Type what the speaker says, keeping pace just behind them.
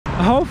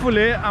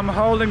Hopefully I'm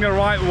holding the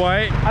right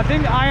way. I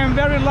think I am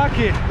very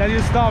lucky that you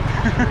stopped.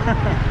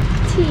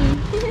 Tea.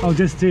 Oh,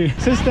 just tea.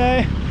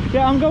 Sister,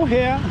 yeah, I'm go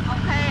here.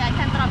 Okay, I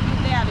can drop you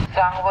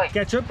there.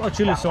 Ketchup or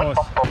chili sauce?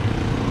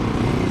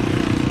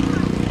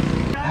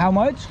 How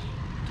much?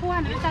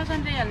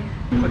 200,000 real.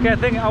 Okay, I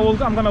think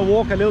I'm gonna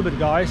walk a little bit,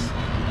 guys.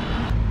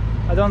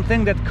 I don't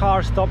think that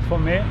car stopped for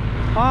me.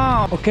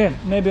 Ah, okay,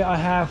 maybe I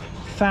have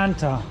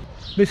Fanta.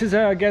 This is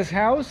a guest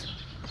house?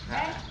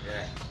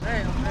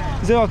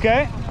 Is it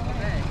okay?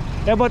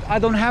 Yeah, but I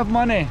don't have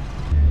money.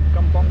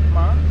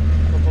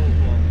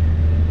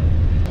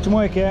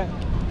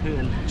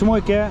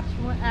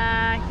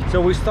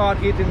 So we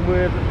start eating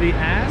with the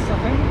ass, I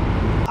think.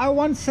 I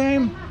want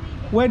same.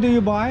 Where do you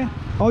buy?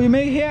 Oh, you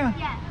make here?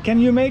 Yeah. Can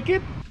you make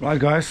it? Right,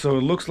 guys, so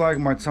it looks like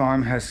my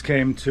time has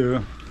came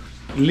to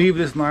leave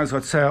this nice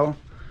hotel.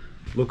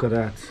 Look at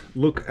that.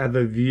 Look at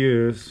the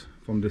views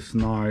from this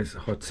nice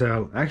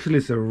hotel. Actually,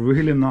 it's a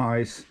really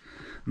nice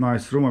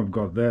room I've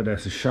got there.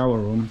 There's a shower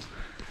room.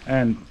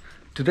 And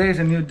today is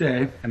a new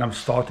day and I'm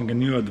starting a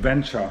new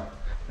adventure.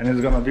 And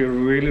it's gonna be a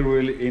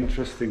really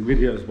interesting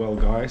video as well,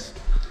 guys.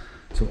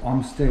 So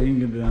I'm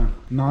staying in a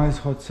nice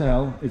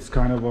hotel. It's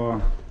kind of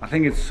a, I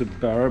think it's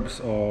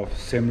suburbs of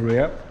Siem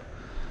Riep.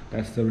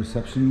 That's the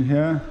reception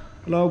here.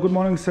 Hello, good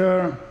morning,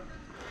 sir.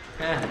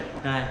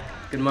 Hi,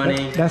 good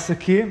morning. That's the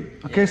key.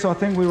 Okay, so I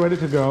think we're ready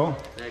to go.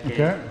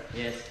 Okay.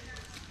 Yes.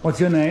 What's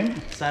your name?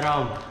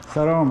 Saram.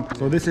 Saram.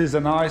 So this is a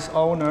nice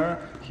owner.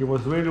 He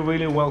was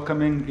really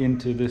welcoming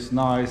into this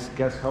nice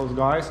guest house,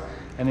 guys.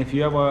 And if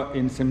you ever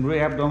in Siem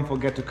Riep, don't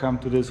forget to come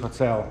to this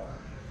hotel.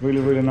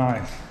 Really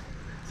nice.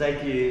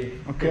 Thank you.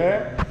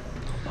 Okay.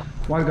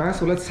 Right, guys,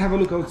 so let's have a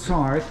look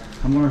outside.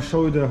 I'm going to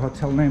show you the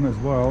hotel name as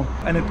well.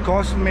 And it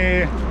cost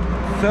me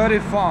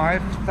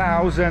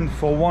 35,000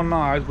 for one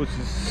night, which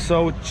is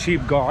so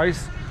cheap,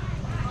 guys.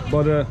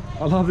 But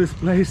I love this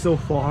place so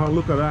far.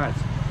 Look at that.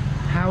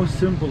 How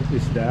simple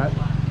is that?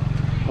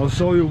 I'll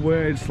show you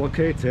where it's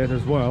located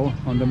as well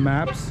on the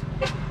maps.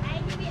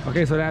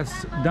 Okay, so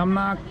that's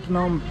Damnak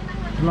Phnom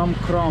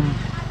Krom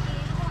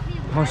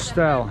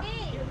Hostel.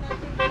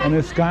 And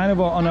it's kind of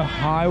on a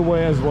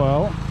highway as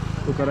well.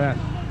 Look at that.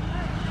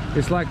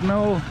 It's like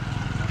no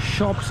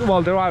shops.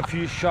 Well, there are a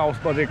few shops,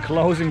 but they're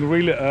closing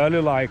really early,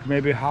 like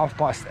maybe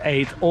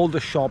 8:30. All the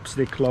shops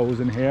they close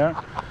in here.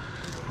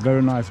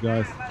 Very nice,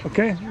 guys.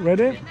 Okay,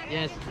 ready?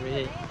 Yes,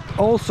 ready.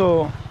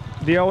 Also,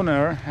 the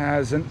owner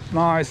has a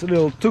nice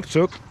little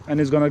tuk-tuk and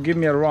he's gonna give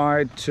me a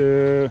ride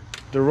to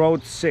the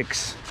road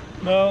 6.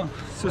 No,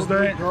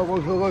 sister.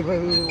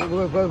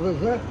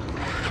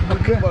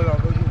 Okay.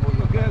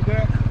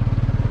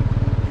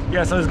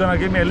 Yeah, so he's gonna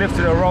give me a lift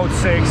to the road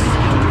 6,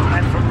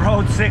 and from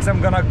road 6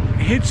 I'm gonna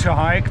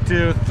hitchhike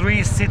to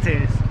 3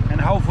 cities, and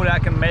hopefully I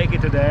can make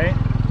it today.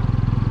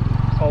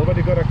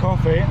 Already got a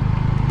coffee.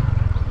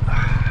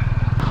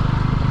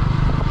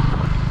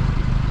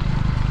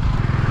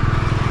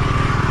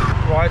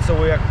 Right, so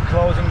we are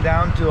closing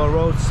down to a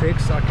road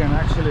 6. I can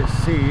actually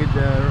see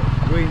the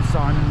green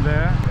sign in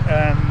there,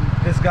 and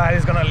this guy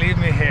is gonna leave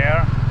me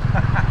here.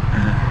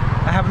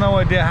 I have no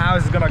idea how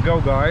it's gonna go,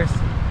 guys.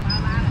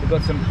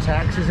 Got some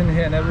taxis in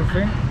here and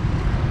everything,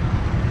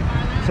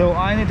 so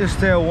I need to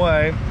stay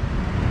away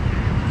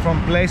from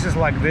places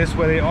like this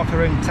where they're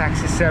offering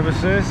taxi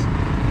services,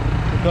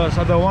 because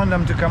I don't want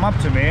them to come up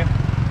to me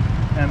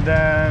and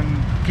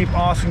then keep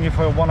asking if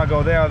I want to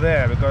go there or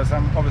there, because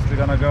I'm obviously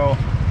gonna go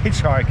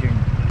hitchhiking.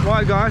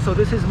 Right, guys, so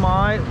this is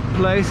my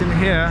place in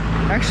here.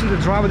 Actually,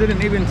 the driver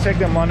didn't even take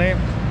the money.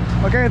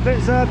 Okay,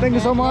 sir, thank you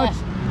so much.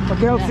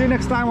 Okay, I'll see you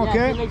next time.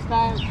 Okay, Next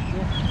time.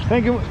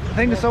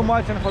 thank you so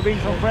much, and for being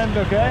so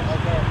friendly. Okay,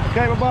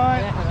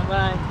 bye-bye.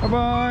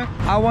 Bye-bye.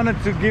 I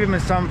wanted to give him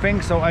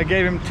something, so I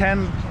gave him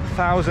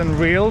 10,000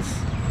 reals.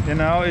 You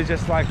know, it's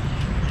just like,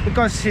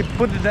 because he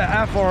put the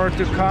effort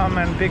to come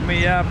and pick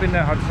me up in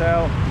the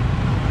hotel,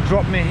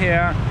 drop me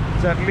here,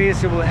 so at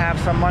least he will have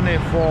some money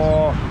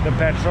for the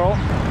petrol.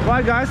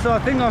 Right, guys, so I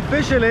think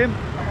officially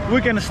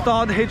we can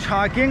start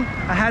hitchhiking.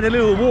 I had a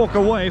little walk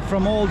away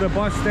from all the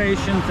bus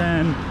stations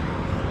and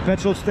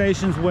petrol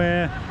stations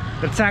where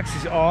the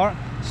taxis are.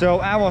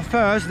 So our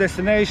first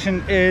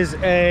destination is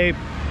a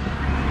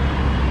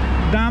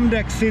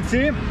Damdek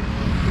city,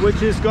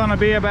 which is gonna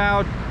be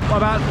about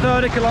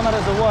 30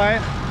 kilometers away,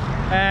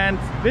 and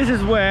this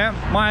is where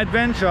my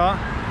adventure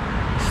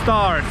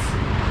starts.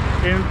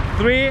 In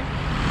 3,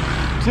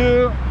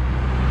 2,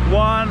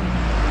 1,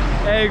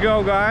 there you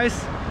go,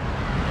 guys.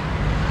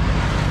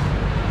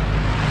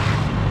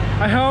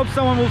 I hope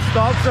someone will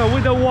stop, so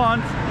we don't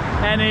want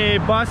any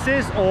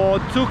buses or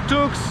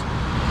tuk-tuks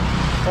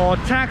or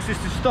taxis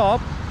to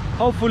stop.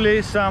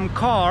 Hopefully some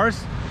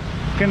cars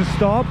can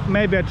stop,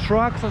 maybe a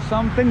truck or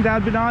something.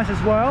 That'd be nice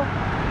as well.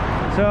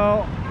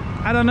 So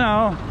I don't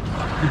know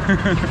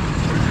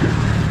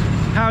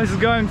how it's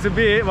going to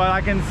be, but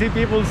I can see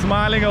people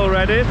smiling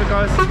already,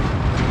 because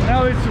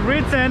now it's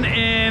written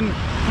in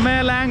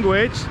Khmer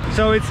language,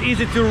 so it's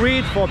easy to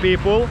read for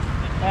people,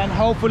 and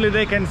hopefully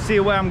they can see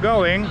where I'm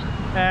going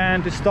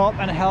and to stop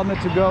and help me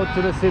to go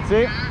to the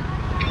city.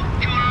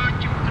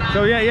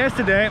 So yeah,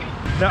 yesterday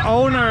the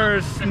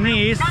owner's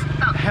niece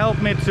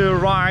helped me to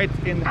write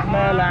in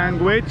Khmer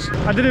language.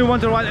 I didn't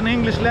want to write in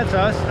English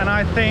letters, and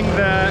I think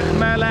the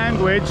Khmer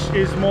language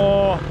is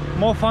more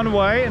fun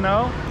way, you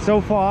know.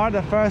 So far,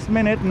 the first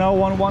minute, no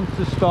one wants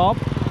to stop.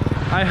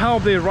 I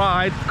hope they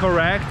write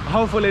correct.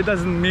 Hopefully it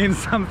doesn't mean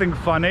something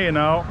funny, you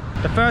know.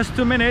 The first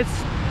 2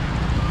 minutes,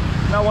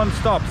 no one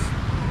stops.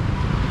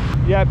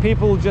 Yeah,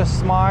 people just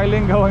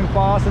smiling, going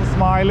past and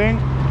smiling.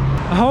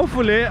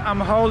 Hopefully I'm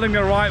holding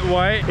the right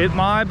way. It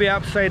might be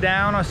upside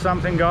down or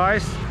something,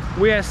 guys.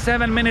 We are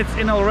 7 minutes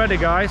in already,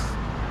 guys.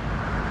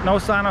 No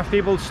sign of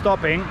people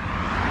stopping.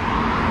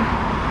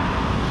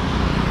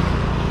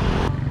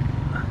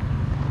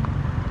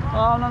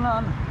 Oh, no,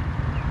 no.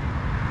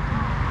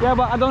 Yeah,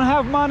 but I don't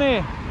have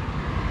money.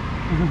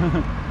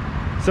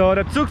 So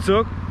the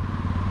tuk-tuk,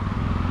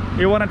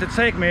 he wanted to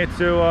take me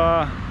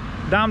to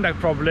Dam Deck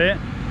probably,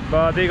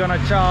 but they're gonna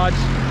charge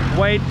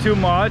way too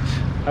much.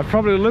 I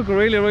probably look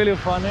really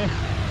funny.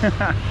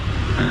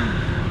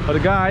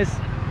 But guys,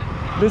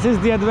 this is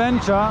the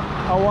adventure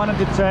I wanted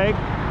to take.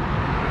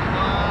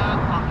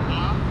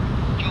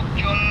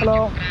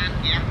 Hello.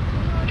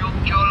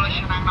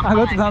 I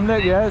go to Dam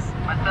Deck, yes.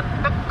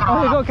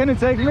 Oh, you go, can you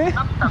take me?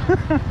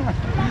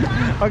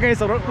 Okay,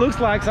 so it looks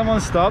like someone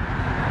stopped.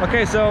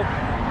 Okay, so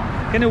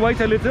can you wait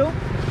a little?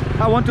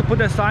 I want to put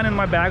a sign in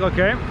my bag,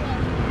 okay?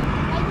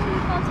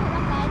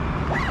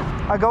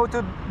 I go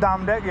to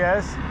Dam Deck,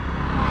 yes.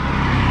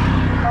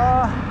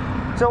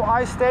 So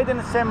I stayed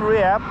in Siem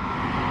Riep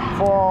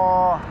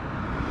for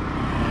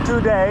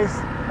 2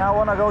 days. Now I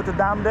want to go to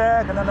Dam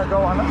Deck, and then I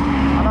go on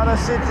another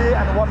city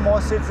and one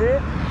more city.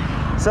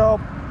 So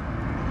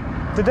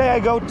today I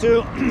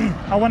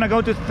want to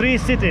go to 3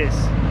 cities.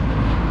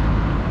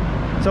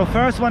 So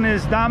first one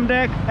is Dam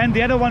Deck, and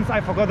the other ones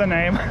I forgot the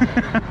name.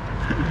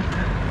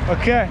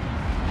 Okay,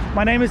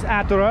 my name is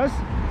Aturas.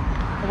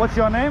 What's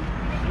your name?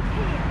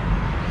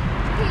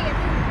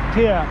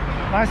 Tia.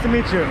 Nice to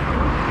meet you.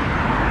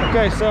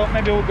 Okay, so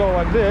maybe we'll go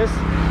like this.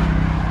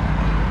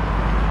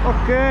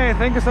 Okay,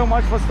 thank you so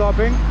much for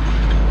stopping.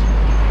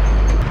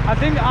 I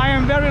think I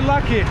am very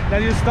lucky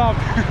that you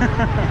stopped.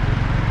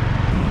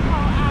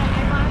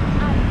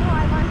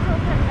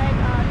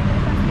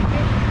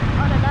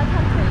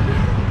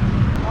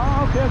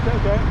 Oh,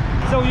 okay.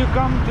 So you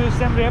come to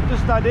Siem Riep to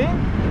study?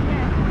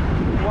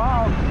 Yeah.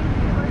 Wow.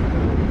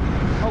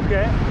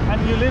 Okay,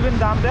 and you live in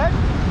Dam Deck?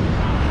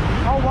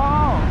 Oh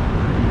wow.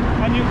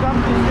 And you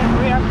come to Siem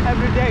Riep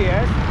every day,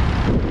 yes?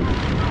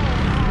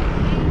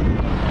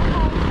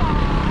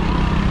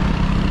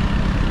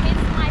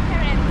 It's my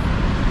parents.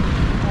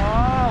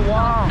 Oh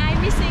wow. I'm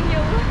missing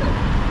you.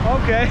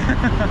 Okay.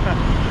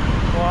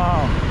 Wow.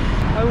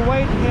 I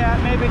wait here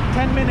maybe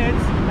 10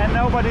 minutes and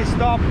nobody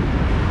stopped.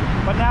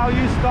 But now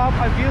you stop,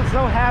 I feel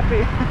so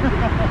happy.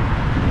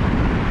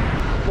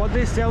 What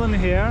they sell in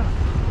here?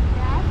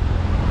 Yes.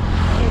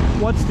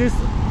 What's this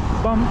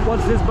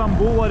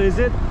bamboo? What is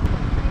it? I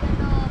don't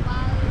know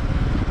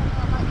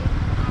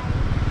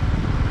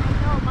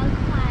about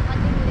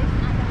English.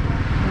 I don't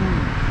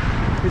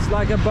know. It's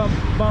like a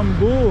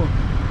bamboo.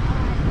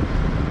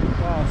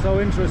 Wow,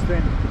 so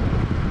interesting.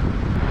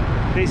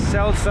 They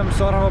sell some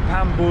sort of a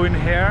bamboo in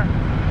here,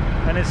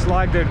 and it's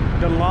like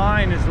the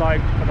line is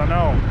like, I don't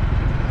know,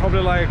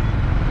 probably like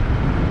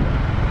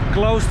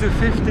close to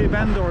 50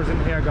 vendors in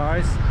here,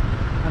 guys,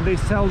 and they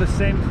sell the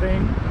same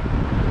thing. You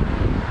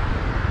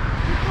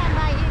can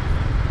buy it.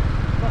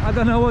 But I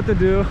don't know what to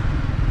do.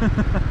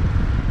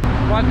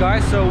 Right,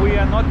 guys, so we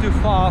are not too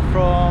far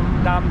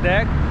from Dam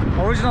Deck.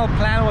 Original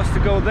plan was to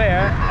go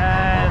there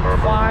and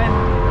find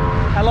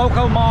a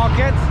local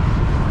market,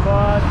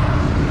 but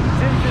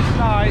since this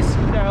nice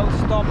girl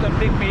stopped and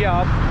picked me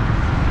up,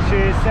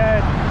 she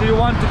said, do you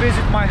want to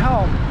visit my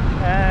home?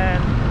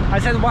 And I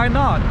said, why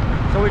not?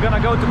 So we're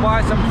gonna go to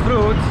buy some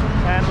fruits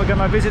and we're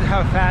gonna visit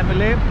her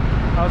family.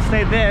 I'll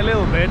stay there a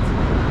little bit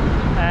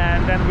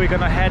and then we're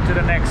gonna head to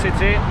the next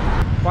city.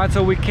 Right,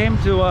 so we came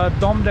to a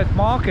Dam Deck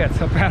market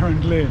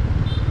apparently.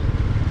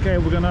 Okay,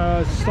 we're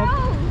gonna stop.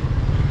 No.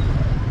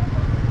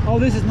 Oh,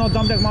 this is not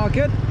Dam Deck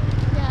market?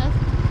 Yes.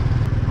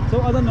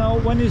 So I don't know,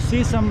 when you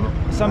see some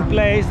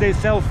place they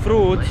sell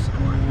fruits,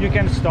 you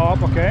can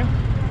stop, okay?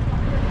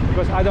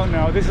 Because I don't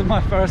know, this is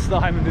my first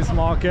time in this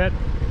market.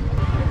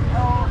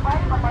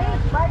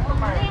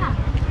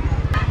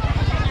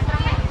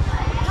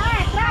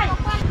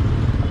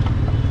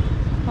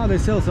 Oh, they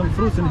sell some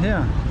fruits in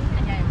here.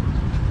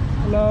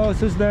 Hello,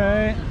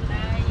 Tuesday.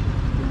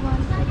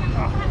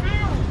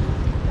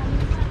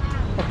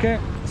 Okay,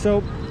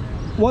 so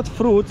what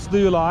fruits do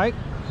you like?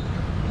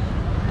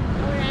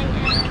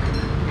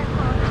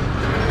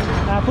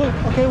 Apple?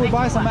 Okay, we'll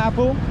buy some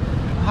apple.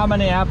 How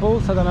many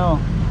apples? I don't know.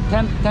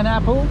 10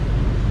 apple?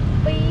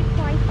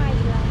 3.5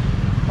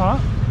 Huh?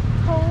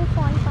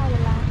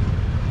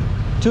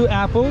 2.5 2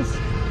 apples?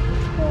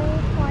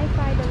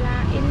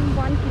 $2.5 in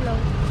 1 kilo.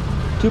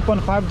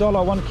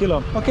 $2.5 1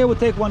 kilo. Okay, we'll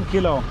take 1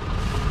 kilo.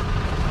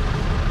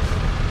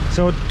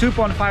 So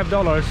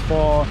 $2.5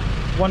 for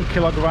 1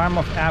 kilogram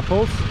of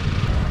apples.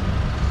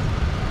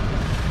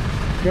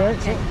 Okay,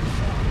 so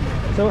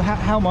So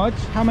how much?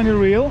 How many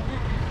real?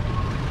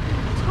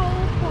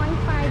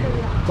 2.5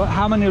 dollar. But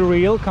how many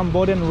real?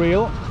 Cambodian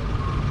real?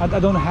 I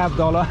don't have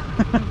dollar.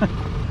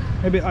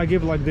 Maybe I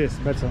give like this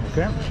better,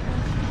 okay?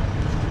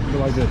 Do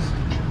like this.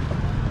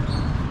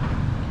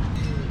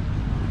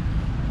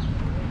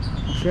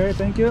 Okay,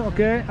 thank you.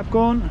 Okay,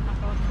 Apcon.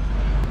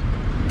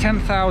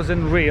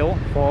 10,000 real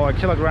for a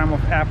kilogram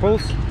of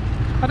apples.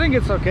 I think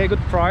it's okay,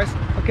 good price.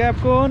 Okay,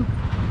 Apcon.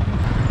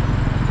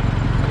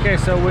 Okay,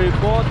 so we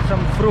bought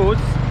some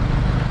fruits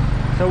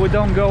so we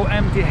don't go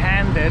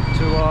empty-handed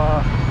to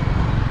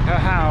her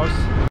house.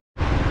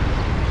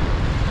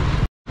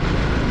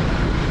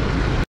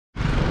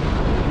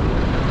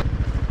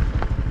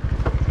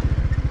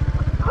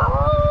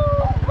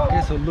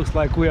 Okay, so it looks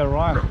like we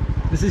arrived.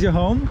 This is your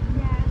home?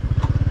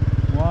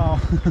 Yeah. Wow.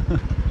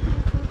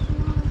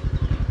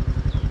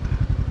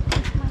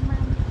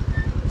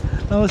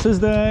 Hello,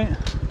 Tuesday.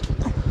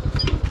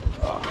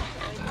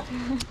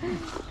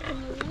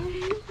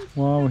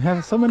 Wow, we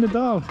have so many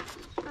dogs.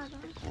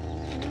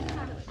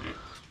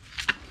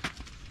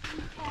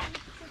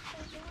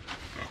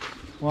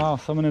 Wow,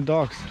 so many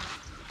dogs.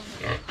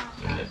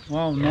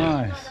 Wow,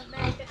 nice.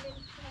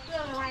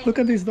 Look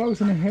at these dogs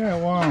in here.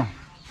 Wow.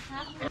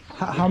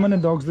 How many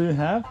dogs do you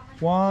have?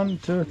 1,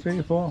 2,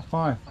 3, 4,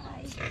 5.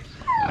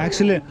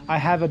 Actually, I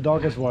have a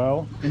dog as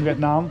well. In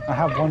Vietnam, I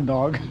have 1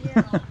 dog.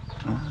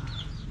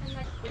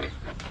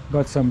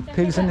 Got some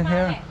pigs in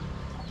here.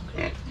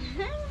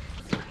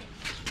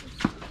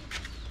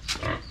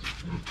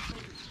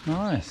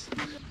 Nice.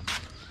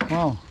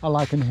 Wow, I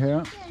like in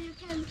here.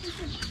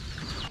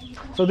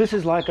 So this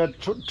is like a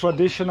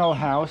traditional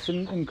house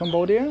in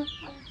Cambodia.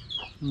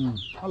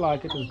 I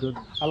like it. It's good.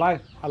 I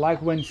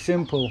like when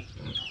simple.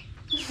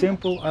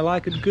 Simple. I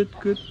like it. Good.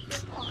 Good.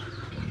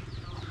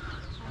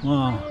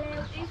 Wow.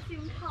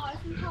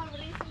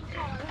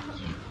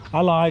 I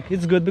like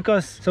it's good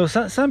because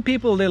some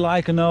people they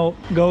like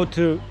go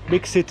to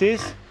big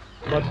cities,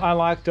 but I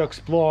like to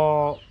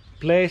explore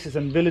places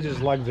and villages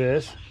like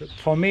this.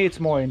 For me it's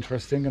more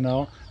interesting,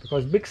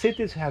 because big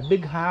cities have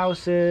big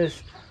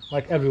houses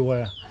like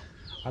everywhere.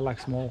 I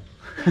like small.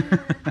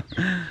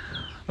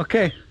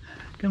 Okay,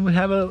 can we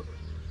have a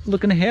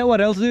look in here? What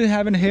else do you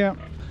have in here?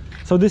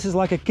 So this is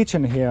like a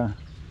kitchen here.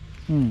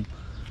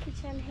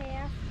 Kitchen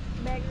here,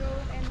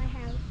 bedroom, and my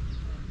house.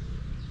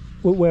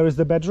 Where is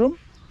the bedroom?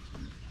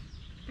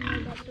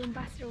 Bedroom,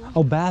 bathroom.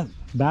 Oh,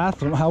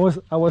 bathroom.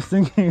 I was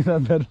thinking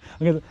that bed.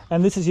 Okay,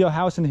 and this is your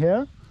house in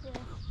here?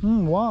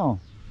 Yeah. Wow.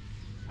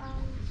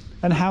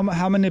 And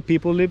how many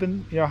people live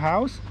in your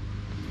house?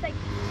 6.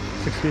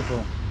 6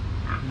 people.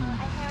 I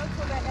have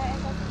 2 brothers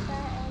and 1 sister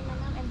and my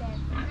mom and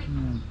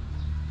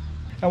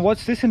dad. And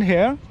what's this in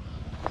here?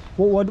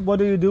 What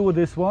do you do with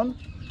this one?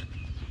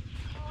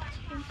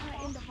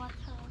 In the water.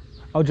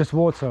 Oh, just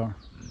water.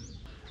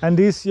 And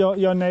these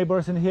your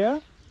neighbors in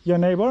here? Your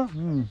neighbor?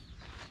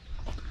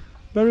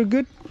 Very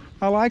good.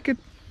 I like it.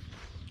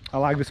 I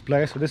like this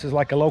place. So this is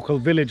like a local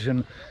village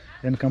in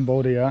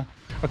Cambodia.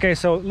 Okay,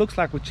 so it looks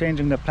like we're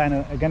changing the plan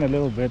again a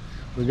little bit.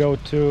 We go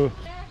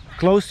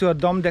close to a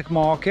Domdek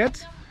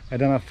market,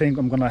 and then I think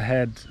I'm gonna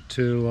head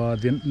to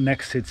the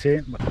next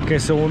city. Okay,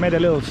 so we made a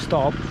little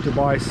stop to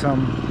buy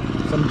some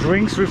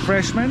drinks,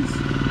 refreshments.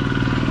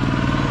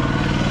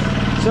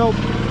 So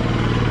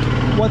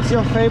what's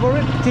your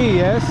favorite? Tea,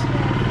 yes?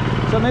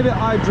 So maybe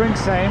I drink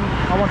same.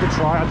 I want to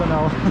try, I don't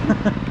know.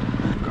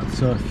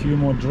 Got a few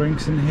more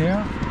drinks in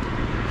here.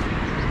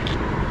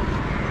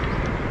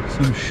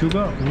 Some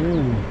sugar.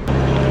 Ooh.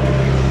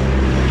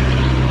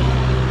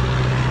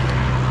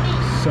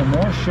 Some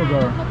more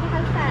sugar.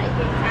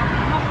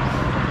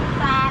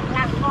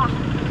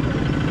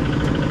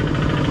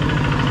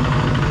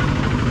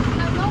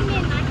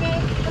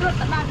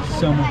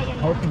 Some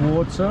hot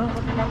water.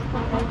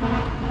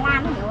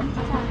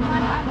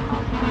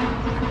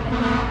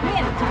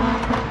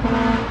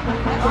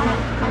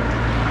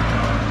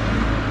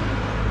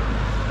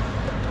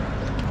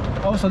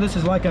 Also, this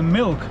is like a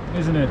milk,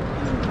 isn't it?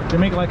 They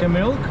make like a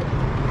milk.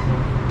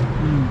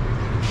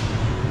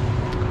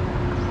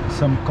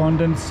 Some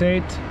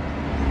condensate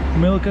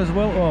milk as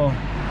well. Oh,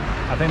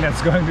 I think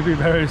that's going to be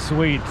very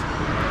sweet.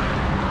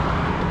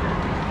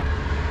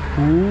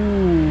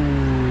 Ooh,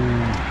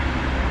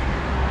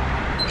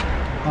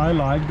 I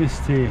like this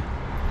tea.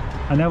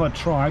 I never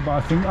tried, but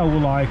I think I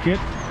will like it.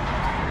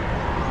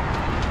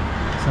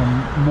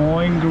 Some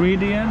more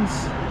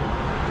ingredients.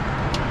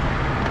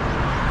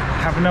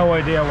 Have no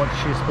idea what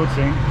she's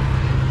putting,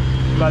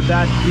 but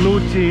that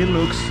blue tea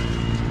looks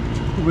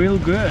real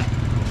good.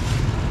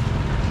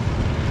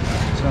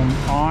 Some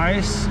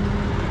ice.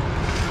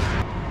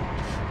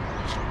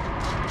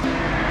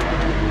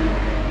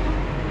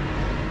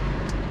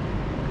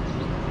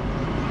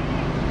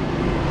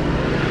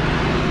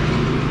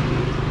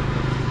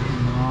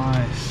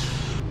 Nice.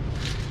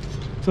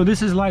 So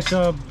this is like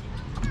a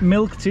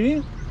milk tea?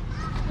 Yes.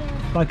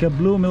 Like a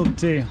blue milk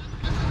tea.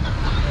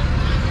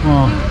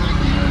 Oh.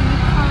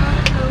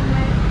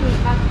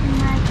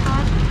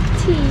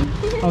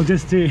 Tea. Oh,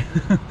 just tea.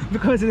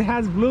 Because it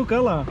has blue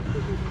color.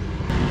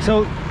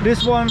 So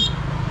this one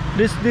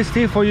This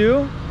tea for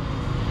you.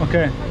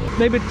 Okay,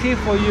 maybe tea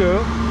for you.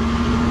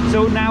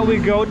 So now we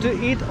go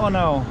to eat or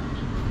no?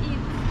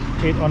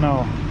 Eat or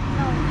no?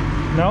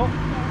 No?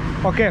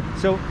 Okay,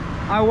 so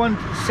I want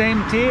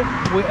same tea.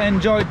 We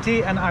enjoy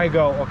tea and I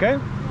go. Okay.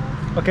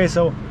 Okay,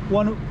 so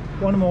one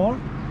more.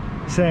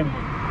 Same.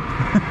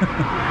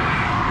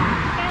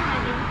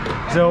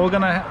 So we're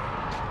gonna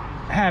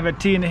have a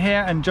tea in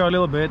here, enjoy a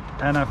little bit,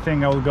 and I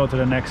think I will go to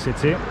the next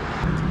city.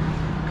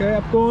 Okay,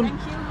 Apkun.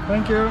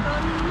 Thank you.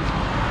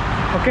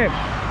 Okay,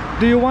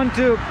 do you want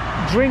to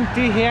drink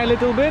tea here a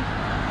little bit?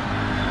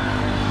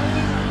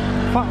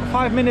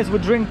 5 minutes we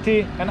drink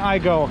tea and I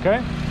go,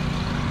 okay?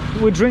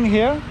 We drink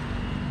here,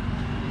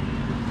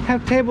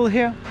 have table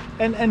here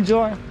and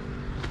enjoy.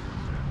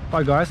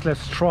 Alright guys,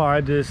 let's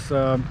try this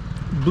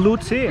blue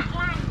tea.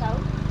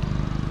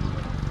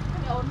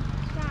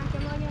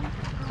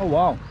 Oh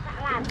wow,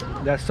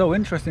 that's so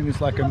interesting.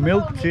 It's like a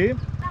milk tea.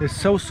 It's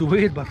so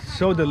sweet but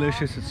so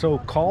delicious. It's so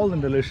cold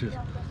and delicious.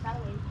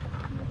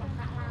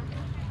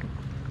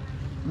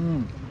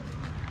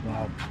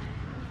 Wow,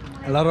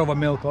 a lot of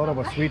milk, a lot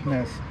of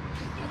sweetness.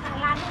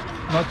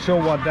 Not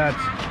sure what that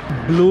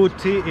blue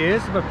tea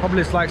is, but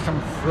probably it's like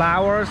some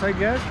flowers, I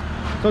guess.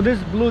 So this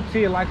blue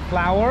tea like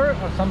flower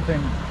or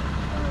something?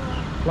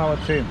 Flower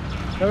tea.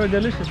 Very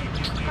delicious.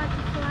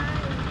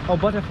 Oh,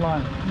 butterfly.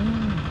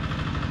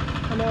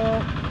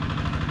 Hello.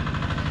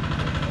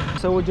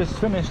 So we just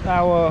finished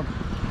our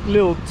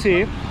little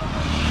tea,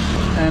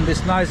 and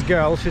this nice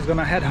girl, she's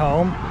gonna head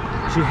home.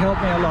 She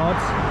helped me a lot.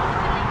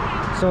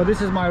 So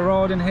this is my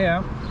road in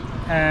here,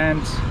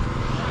 and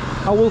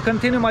I will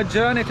continue my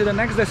journey to the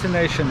next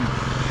destination.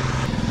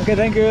 Okay,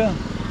 thank you.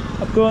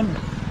 Apkun.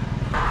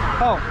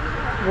 Oh,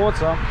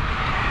 water.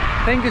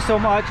 Thank you so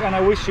much, and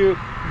I wish you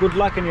good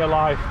luck in your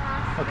life.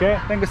 Okay,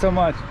 thank you so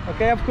much.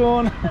 Okay,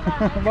 Apkun.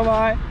 Bye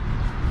bye.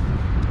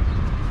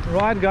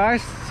 Right,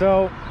 guys,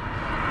 so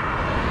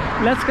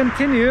let's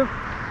continue.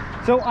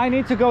 So I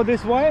need to go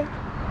this way.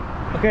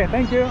 Okay,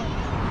 thank you.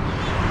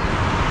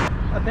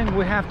 I think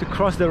we have to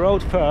cross the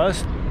road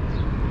first.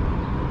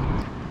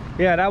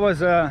 Yeah, that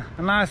was a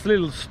nice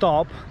little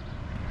stop.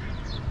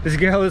 This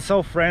girl is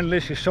so friendly.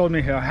 She showed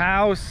me her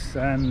house,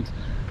 and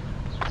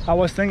I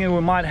was thinking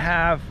we might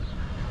have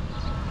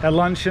a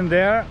lunch in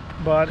there,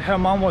 but her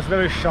mom was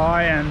very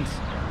shy, and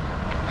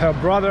her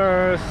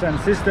brothers and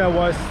sister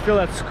was still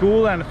at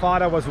school and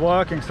father was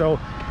working, so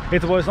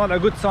it was not a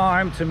good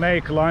time to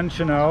make lunch,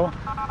 you know.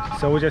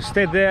 So we just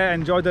stayed there,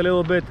 enjoyed a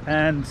little bit,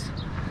 and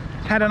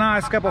had a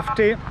nice cup of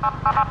tea.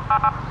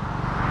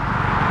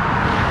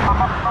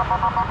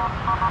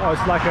 Oh,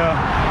 it's like a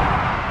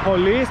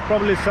police,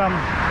 probably some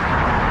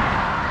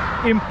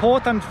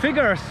important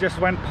figures just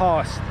went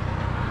past.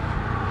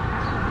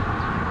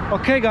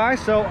 Okay guys,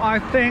 so I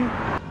think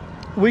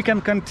we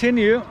can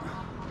continue.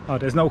 Oh,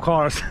 there's no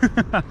cars.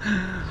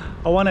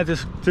 I wanted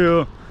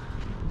to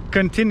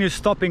continue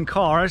stopping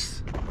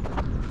cars,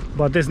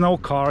 but there's no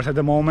cars at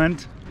the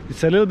moment.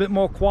 It's a little bit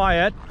more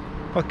quiet.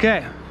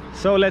 Okay,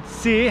 so let's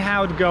see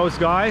how it goes,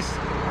 guys.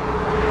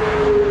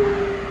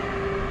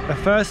 The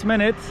first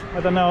minute,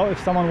 I don't know if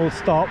someone will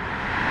stop.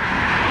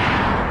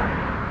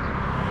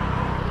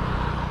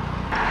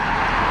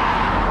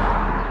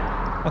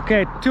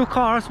 Okay, 2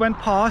 cars went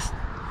past.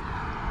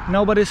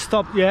 Nobody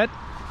stopped yet.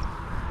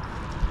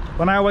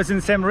 When I was in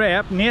Siem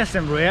Riep, near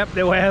Siem Riep,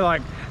 there were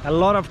like a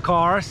lot of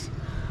cars.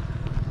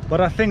 But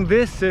I think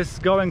this is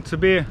going to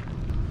be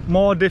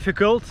more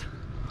difficult.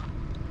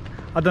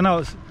 I don't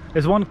know,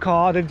 there's one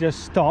car that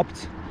just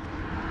stopped.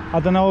 I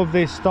don't know if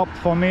they stopped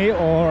for me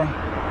or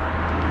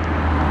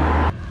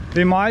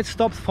they might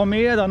stop for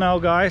me. I don't know,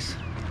 guys.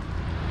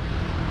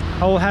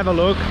 I will have a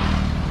look.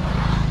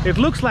 It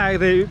looks like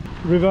they're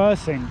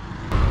reversing.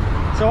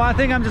 So I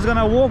think I'm just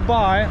gonna walk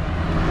by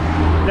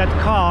that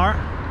car,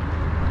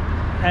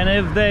 and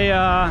if they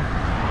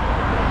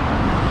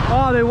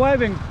oh, they're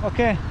waving.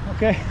 Okay,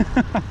 okay.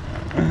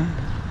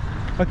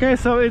 Okay,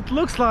 so it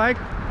looks like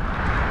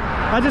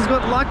I just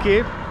got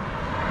lucky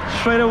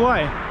straight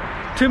away.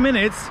 2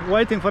 minutes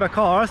waiting for the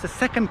cars, the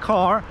second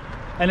car,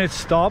 and it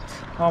stopped.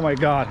 Oh my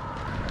god,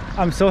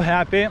 I'm so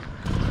happy.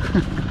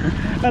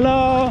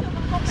 Hello,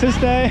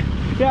 sister.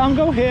 Yeah, I'm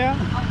going here.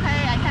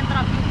 Okay, I can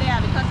drop you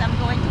there because I'm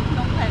going to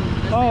Phnom Penh.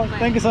 Oh,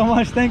 thank you so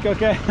much. Thank you.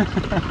 Okay.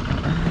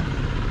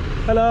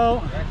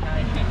 Hello,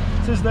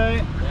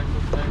 sister.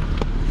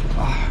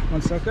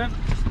 One second.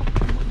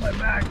 My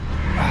bag.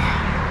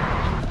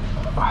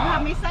 You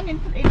have mission in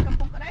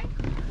Kampong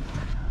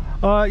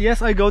Krai?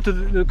 Yes, I go to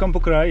the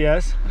Kampong Krai,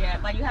 yes. Yeah,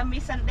 but you have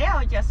mission there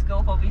or just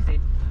go for visit?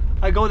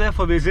 I go there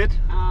for visit.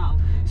 Ah,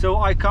 okay. So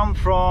I come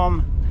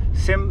from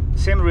Siem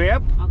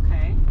Riep.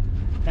 Okay.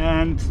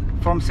 And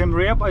from Siem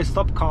Riep I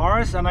stop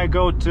cars and I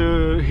go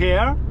to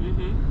here.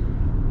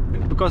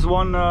 Because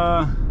one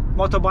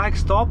motorbike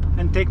stop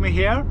and take me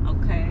here.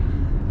 Okay.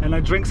 And I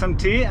drink some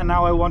tea, and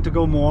now I want to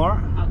go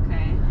more.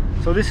 Okay.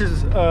 So this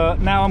is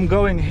now I'm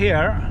going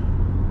here.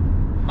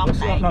 No,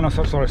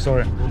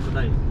 sorry.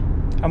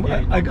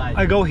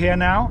 I go here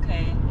now.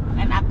 Okay.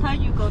 And after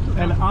you go to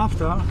And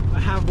after I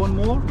have one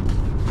more.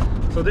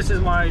 So this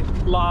is my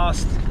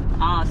last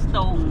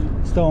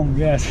stone,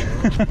 yes.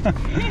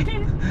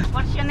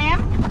 What's your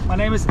name? My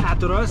name is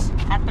Atras.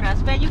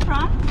 Atras. Where you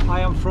from?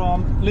 I am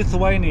from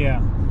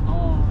Lithuania.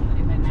 Oh,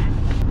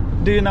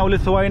 Do you know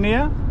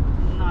Lithuania?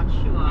 not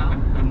sure.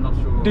 I'm not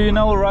sure. Do you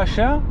know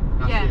Russia?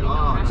 Yeah, we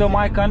know So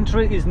my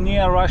country is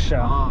near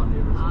Russia. Oh,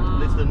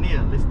 listen near.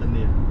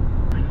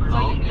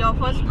 So your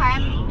first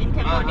time in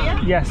Cambodia?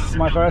 Yes,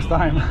 my first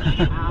time.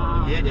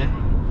 Yeah.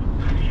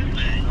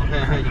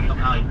 Okay, chúng ta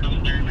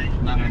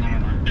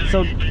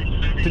So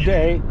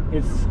today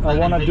I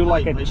want to do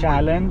like a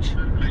challenge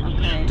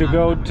Okay. to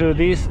go to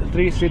these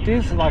 3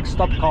 cities, like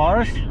stop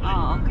cars,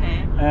 Oh,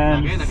 okay.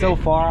 and so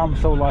far I'm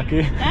so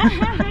lucky.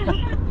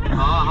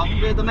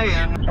 không biết tới này.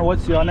 And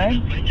what's your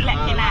name?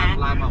 Lekina.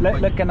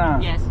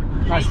 Lekana. Yes.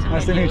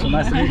 Nice to meet you.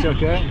 Nice to meet you.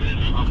 Okay.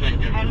 Okay.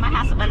 And my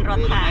husband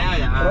Rotha.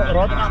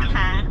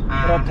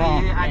 Rotha.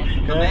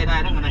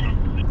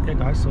 Okay,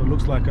 guys. So it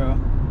looks like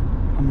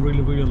I'm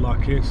really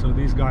lucky. So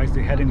these guys,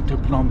 they're heading to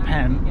Phnom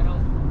Penh,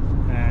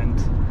 and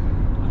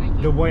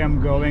the way I'm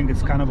going,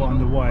 it's kind of on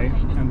the way,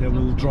 and they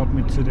will drop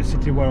me to the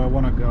city where I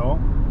want to go.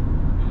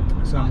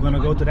 So I'm gonna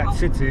go to that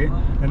city.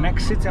 The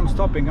next city I'm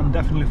stopping, I'm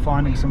definitely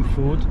finding some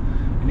food.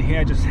 And here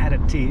I just had a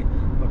tea,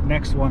 but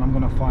next one I'm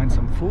gonna find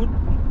some food.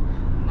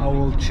 I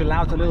will chill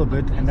out a little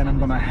bit, and then I'm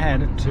gonna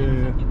head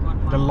to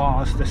the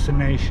last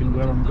destination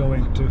where I'm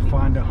going to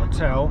find a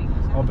hotel,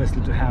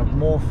 obviously to have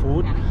more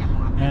food,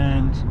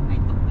 and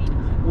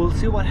we'll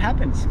see what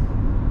happens.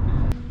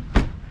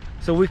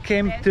 So we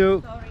came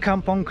to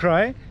Kampong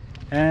Krai,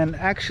 and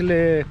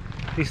actually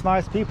these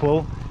nice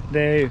people,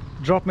 they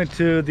dropped me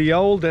to the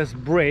oldest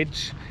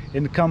bridge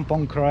in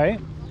Kampong Krai.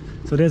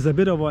 So there's a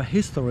bit of a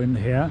history in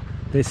here.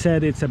 They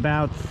said it's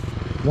about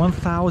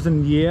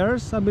 1,000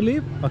 years, I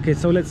believe. Okay,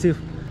 so let's see if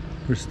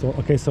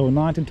okay, so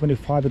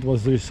 1925 it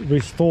was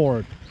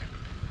restored.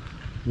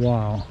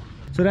 Wow.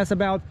 So that's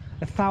about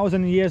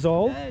 1,000 years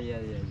old. Yeah.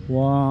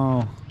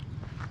 Wow.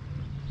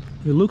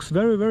 It looks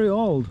very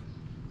old.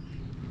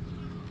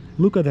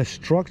 Look at the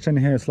structure in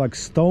here. It's like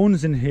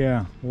stones in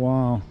here.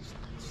 Wow.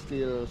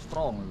 Still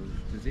strong,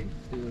 you see?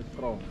 Still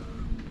strong.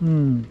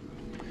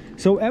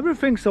 So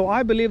everything, so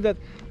I believe that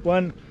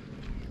when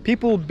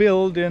people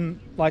build in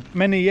like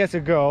many years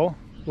ago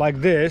like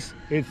this,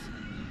 it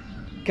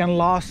can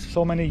last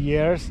so many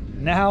years.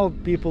 Now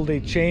people, they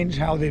change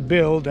how they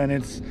build, and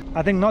it's,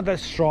 I think, not that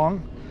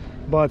strong,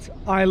 but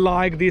I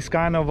like these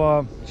kind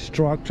of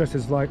structures.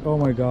 It's like, oh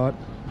my god.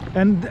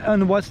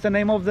 And what's the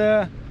name of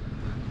the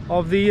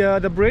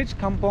bridge?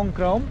 Kampong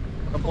Krai?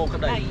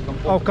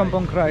 Oh,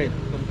 Kampong Krai.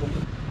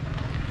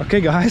 Okay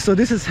guys, so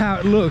this is how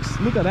it looks.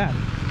 Look at that.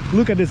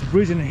 Look at this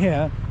bridge in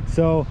here.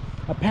 So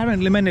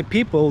apparently many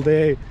people,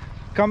 they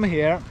come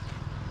here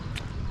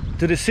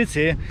to the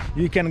city.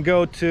 You can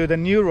go to the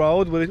new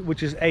road,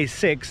 which is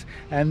A6,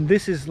 and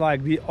this is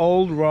like the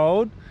old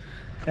road,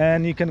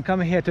 and you can come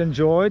here to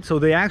enjoy it. So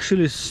they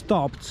actually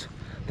stopped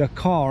the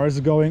cars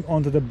going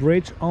onto the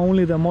bridge.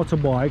 Only the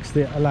motorbikes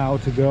they're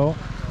allowed to go.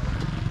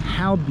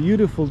 How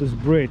beautiful this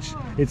bridge.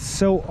 It's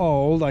so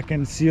old. I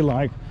can see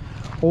like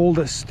all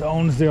the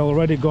stones, they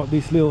already got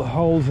these little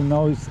holes, and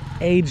now it's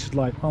aged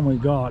like, oh my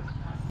god.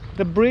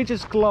 The bridge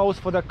is closed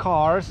for the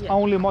cars. Yeah.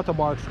 Only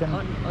motorbikes can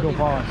go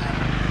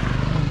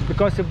past.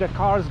 Because if the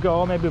cars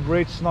go, maybe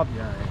bridge not.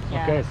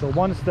 Yeah. Okay, so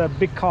once the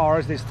big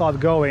cars, they start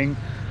going,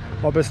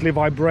 obviously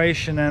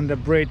vibration and the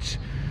bridge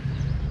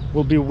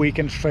will be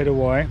weakened straight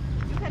away.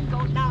 You can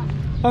go down.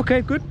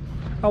 Okay, good.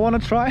 I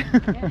want to try.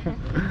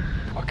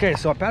 Okay,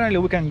 so apparently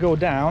we can go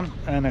down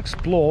and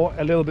explore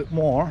a little bit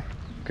more.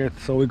 Okay,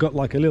 so we got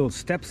like a little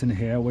steps in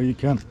here where you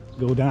can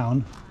go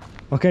down.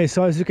 Okay,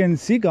 so as you can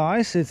see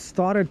guys, it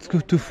started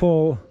to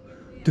fall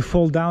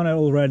down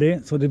already.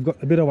 So they've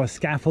got a bit of a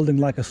scaffolding,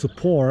 like a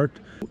support.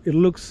 It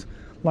looks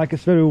like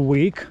it's very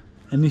weak.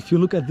 And if you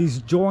look at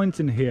these joints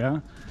in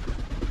here,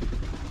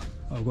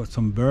 I've got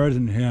some birds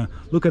in here.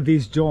 Look at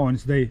these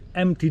joints, they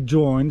empty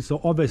joints. So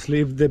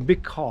obviously if the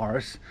big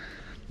cars,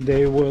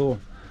 they will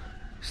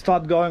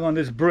start going on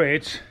this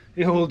bridge,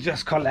 it will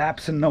just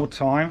collapse in no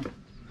time.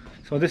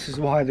 So this is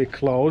why they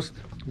closed.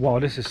 Wow,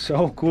 this is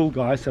so cool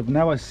guys. I've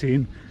never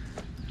seen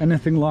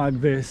anything like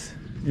this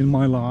in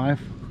my life.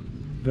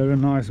 Very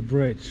nice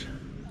bridge.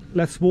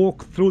 Let's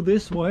walk through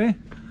this way.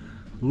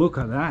 Look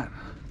at that.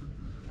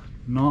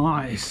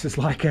 Nice. It's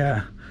like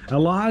a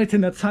light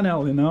in the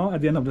tunnel, you know, at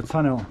the end of the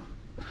tunnel.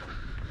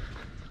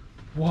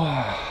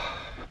 Wow.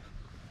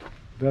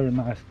 Very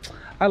nice.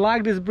 I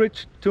like this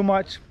bridge too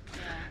much.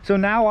 So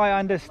now I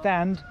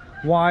understand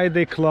why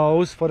they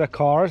close for the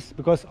cars,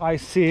 because I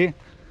see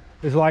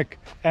it's like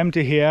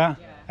empty here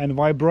and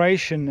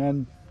vibration,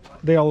 and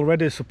they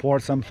already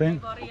support something.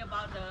 Worry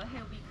about the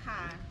heavy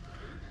car.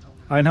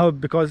 I know,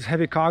 because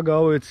heavy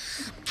cargo,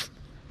 it's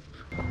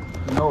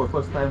No,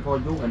 first time for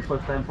you and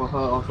first time for her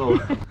also.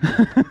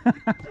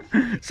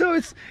 so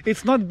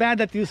it's not bad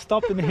that you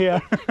stopped in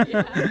here.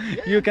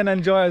 You can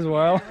enjoy as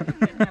well.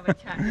 You can have a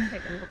chance to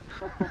take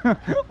a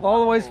look.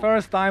 Always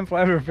first time for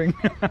everything.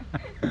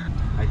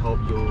 I hope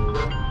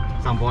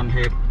someone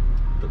help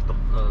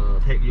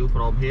take you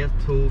from here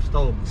to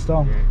Storm.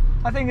 Storm. Yeah.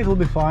 I think it will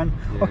be fine.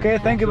 Yeah. Okay,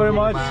 thank you very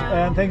much,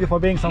 and thank you for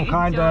being so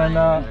kind. And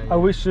I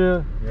wish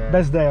you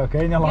best day,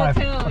 okay, in your life.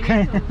 You too.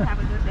 Okay. You too. Have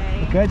a good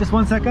day. Okay, just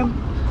 1 second.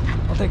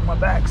 I'll take my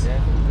bags. Yeah.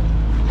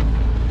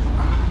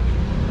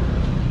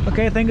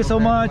 Okay, thank you so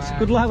much.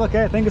 Good luck.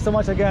 Okay, thank you so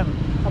much again.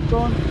 Up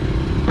going.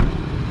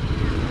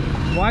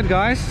 Right,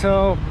 guys.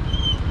 So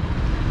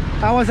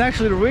I was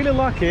actually really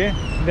lucky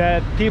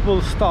that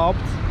people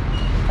stopped,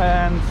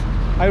 and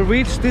I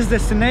reached this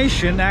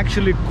destination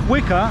actually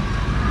quicker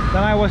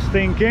than I was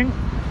thinking.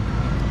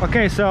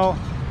 Okay, so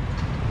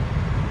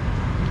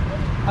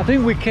I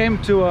think we came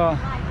to a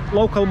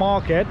local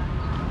market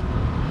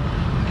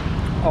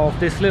of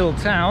this little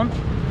town.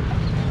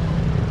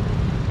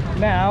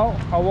 Now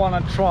I want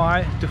to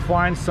try to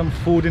find some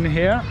food in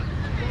here.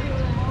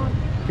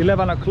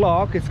 11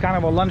 o'clock, it's kind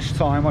of a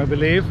lunchtime, I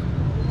believe,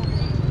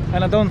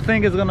 and I don't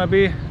think it's gonna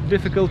be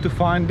difficult to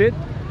find it.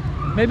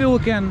 Maybe we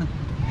can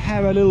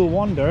have a little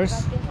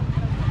wonders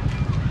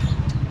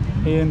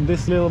in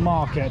this little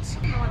market.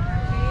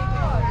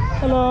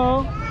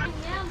 Hello.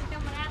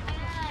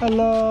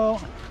 Hello.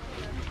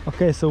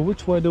 Okay, so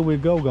which way do we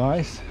go,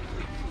 guys?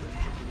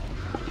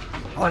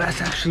 Oh,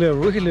 that's actually a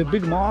really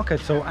big market.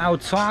 So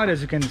outside,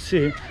 as you can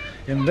see,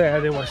 in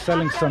there they were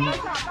selling some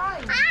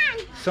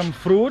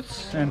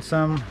fruits and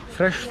some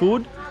fresh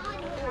food,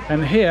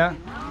 and here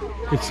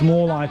it's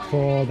more like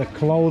for the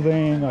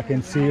clothing. I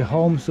can see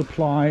home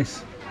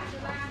supplies.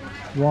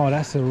 Wow,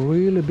 that's a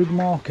really big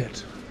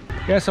market.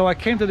 Yeah, so I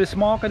came to this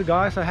market,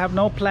 guys. I have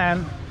no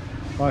plan,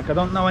 like I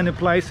don't know any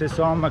places,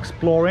 so I'm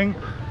exploring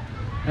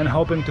and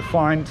hoping to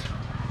find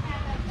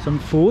some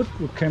food.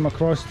 We came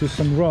across to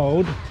some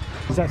road.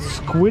 Is that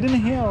squid in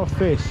here or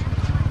fish?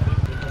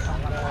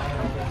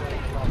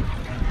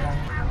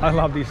 I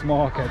love these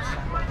markets.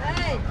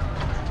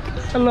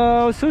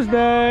 Hello,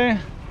 Tuesday.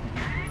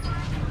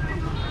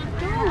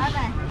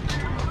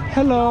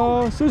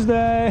 Hello,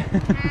 Tuesday.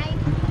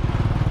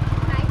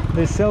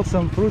 They sell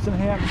some fruits in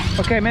here.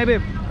 Okay, maybe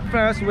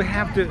first we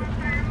have to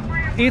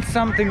eat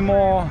something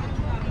more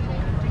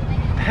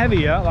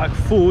heavier, like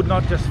food,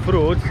 not just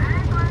fruits,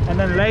 and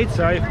then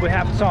later, if we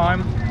have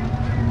time,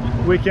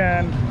 we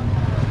can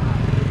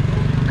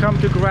come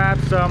to grab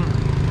some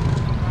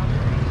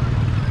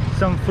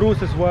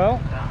fruits as well.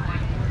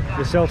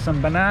 They sell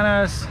some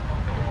bananas.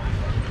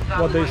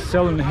 What they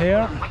sell in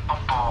here?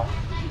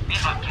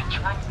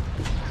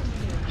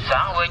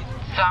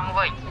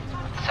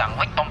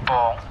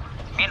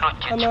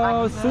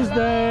 Hello,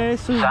 Tuesday.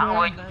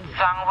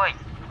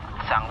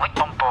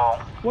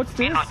 What's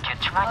this?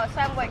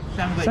 Sandwich.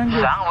 Sandwich. And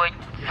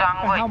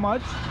how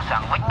much?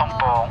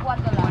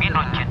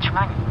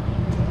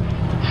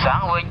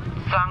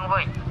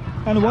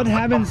 And what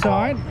have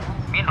inside?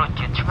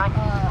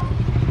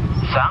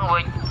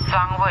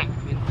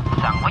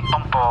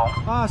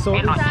 Ah, so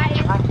it's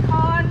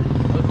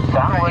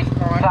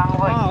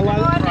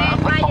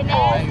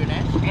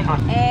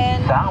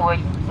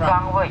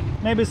Corn.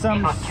 maybe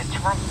some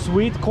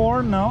sweet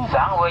corn, no?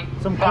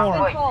 Some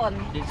corn.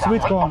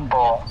 Sweet corn.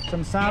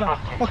 Some salad.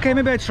 Okay,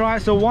 maybe I try.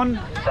 So one.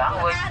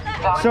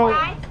 So.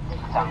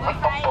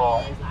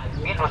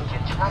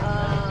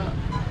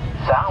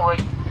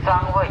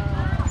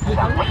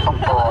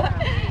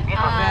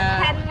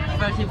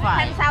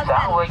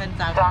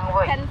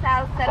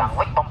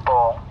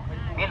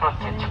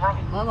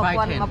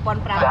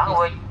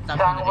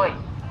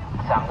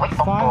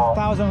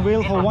 $5,000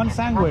 real for one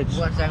sandwich.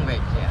 One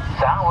sandwich, yeah.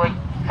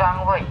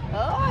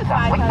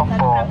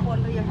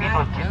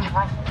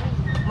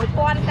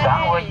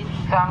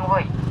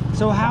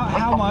 So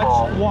how much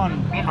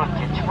one?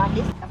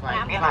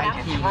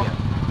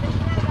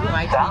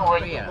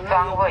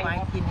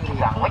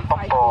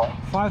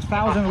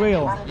 5,000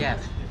 real. Yes.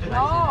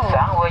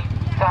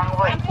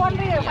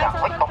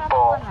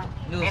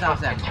 New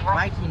thousand.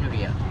 5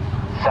 real.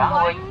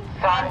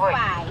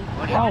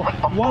 Oh,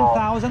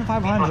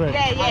 1,500.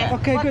 Yeah.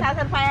 Okay, good.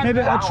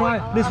 Maybe I'll try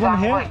this one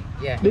here.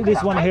 Yeah.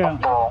 This one here.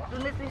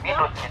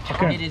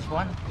 Okay. This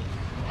one.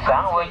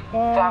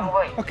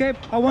 Okay,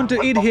 I want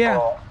to eat here.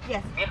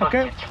 Yes.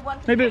 Okay,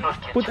 maybe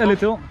put a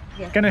little.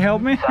 Can you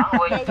help me?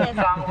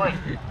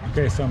 Yes.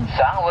 Okay, some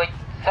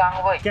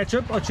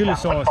ketchup or chili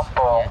sauce.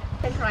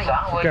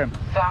 Okay.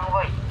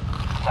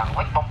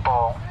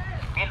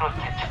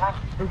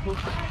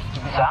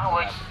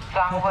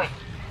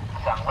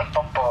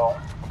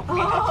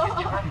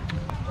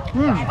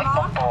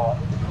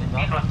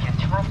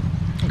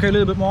 Okay, a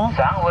little bit more.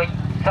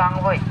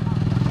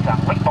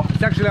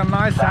 It's actually a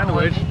nice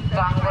sandwich.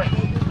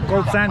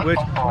 Called sandwich.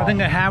 I think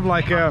they have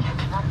like a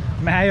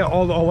mayo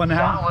all over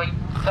now.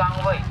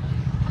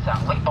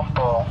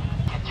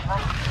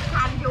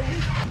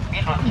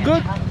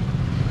 Good.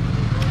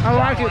 I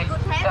like it.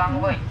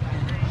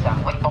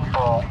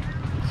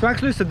 So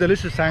actually it's a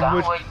delicious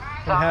sandwich.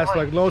 It has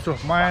like loads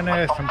of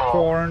mayonnaise, some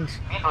corns.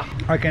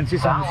 I can see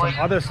some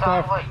other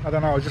stuff. I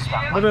don't know, just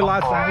a little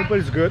light sandwich, but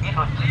it's good.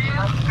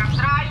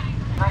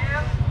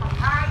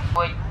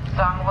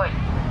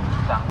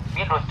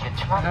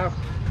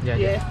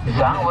 Yeah.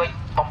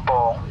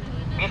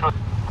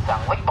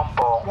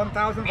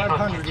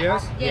 1,500,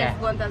 yes?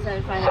 Yes,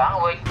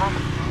 1,500.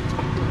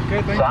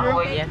 Okay, thank you.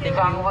 Yeah, thank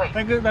you.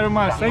 Thank you very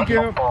much. Thank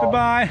you.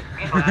 Goodbye.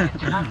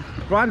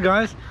 Right,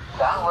 guys.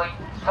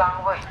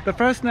 The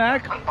first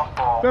snack.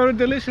 Very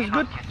delicious.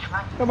 Good.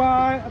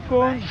 Bye-bye.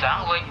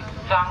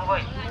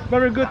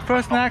 Very good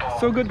first snack.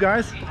 So good,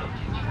 guys.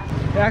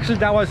 Actually,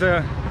 that was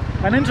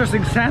an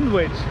interesting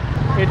sandwich.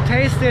 It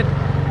tasted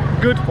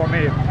good for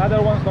me.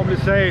 Other ones normally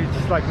say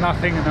it's like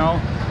nothing, you know.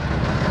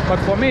 But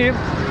for me,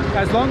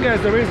 as long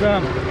as there is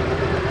a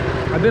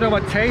bit of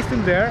a taste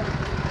in there,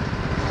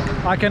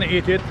 I can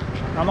eat it.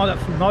 I'm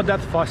not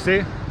that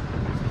fussy.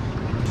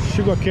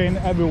 Sugarcane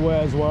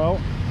everywhere as well.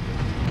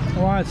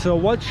 Alright, so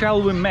what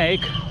shall we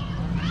make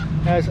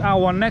as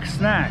our next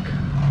snack?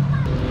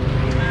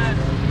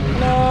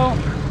 Hello.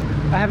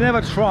 I have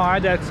never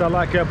tried. That's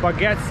like a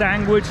baguette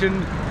sandwich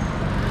in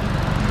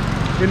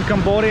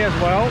Cambodia as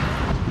well.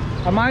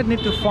 I might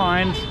need to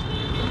find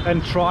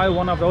and try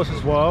one of those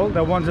as well.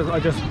 The ones that I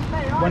just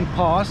went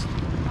past.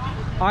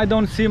 I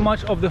don't see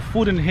much of the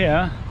food in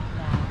here,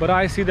 but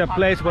I see the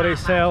place where they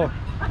sell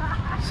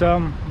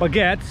some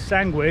baguette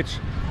sandwich.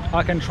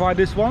 I can try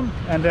this one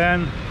and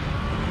then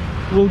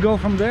we'll go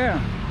from there.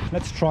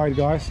 Let's try it,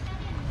 guys.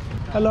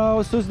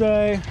 Hello,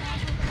 Tuesday.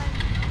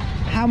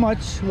 How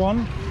much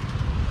one?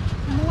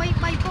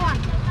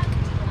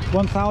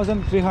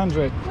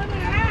 1,300.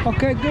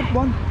 Okay, good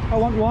one. I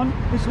want one.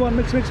 This one,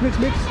 mix.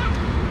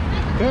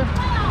 Okay.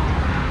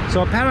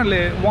 So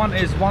apparently one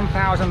is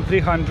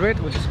 1,300,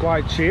 which is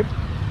quite cheap.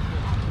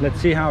 Let's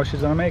see how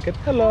she's gonna make it.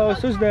 Hello,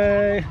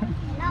 Tuesday.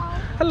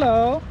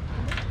 Hello.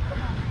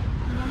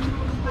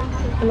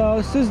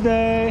 Hello,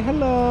 Tuesday.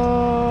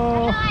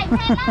 Hello.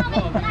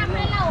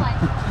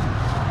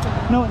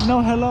 No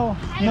hello.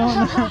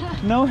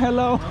 No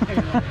hello.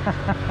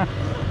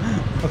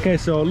 Okay,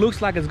 so it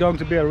looks like it's going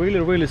to be a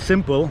really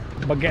simple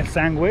baguette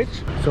sandwich.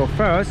 So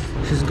first,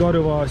 she's got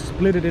to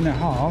split it in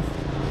half.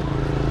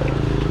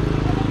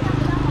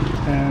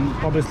 And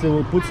obviously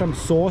we'll put some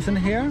sauce in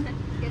here.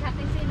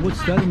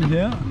 What's that in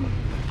here?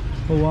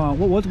 Oh wow,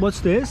 what's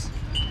this?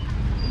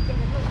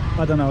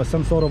 I don't know,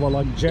 some sort of a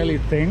like jelly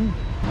thing.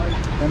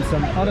 And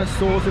some other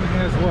sauce in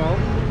here as well.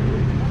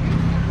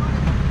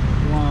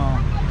 Wow.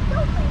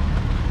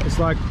 It's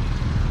like,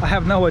 I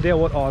have no idea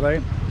what are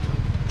they.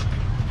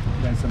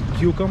 Then some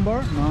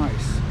cucumber,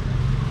 nice.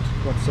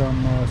 Got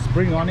some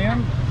spring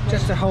onion,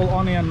 just a whole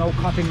onion, no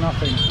cutting,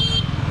 nothing.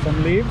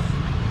 Some leaves.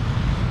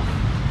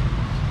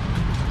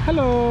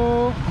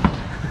 Hello.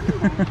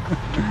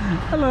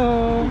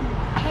 Hello.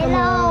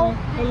 Hello.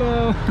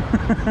 Hello.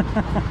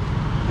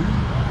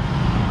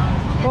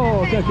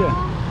 Oh, okay.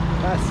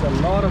 That's a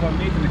lot of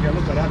meat in here.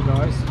 Look at that,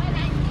 guys.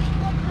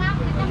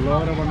 A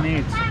lot of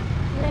meat.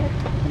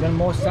 And then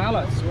more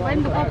salads. Wow,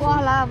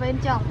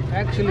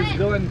 actually, it's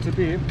going to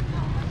be.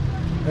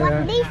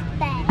 What is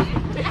that?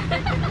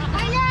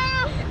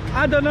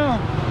 I don't know.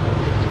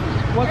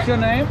 What's your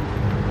name?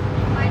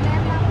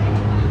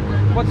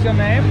 What's your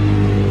name?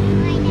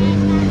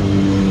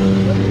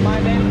 My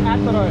name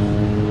Atros.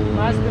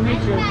 Nice to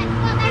meet you.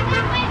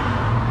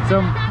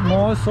 Some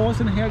more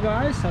sauce in here,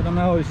 guys. I don't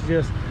know. It's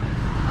just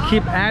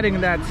keep adding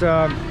that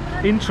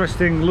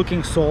interesting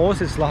looking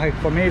sauce. It's like,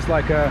 for me, it's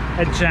like a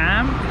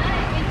jam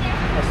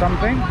or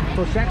something.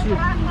 So she actually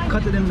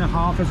cut it in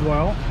half as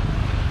well,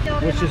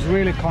 which is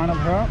really kind of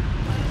her.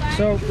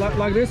 So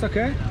like this,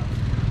 okay?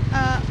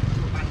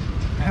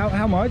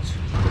 How much?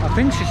 I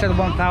think she said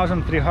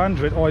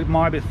 1,300, or it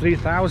might be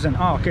 3,000.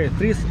 Oh, okay,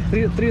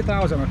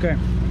 3,000. Okay.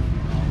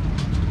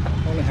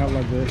 Only have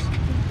like this.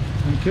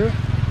 Thank you.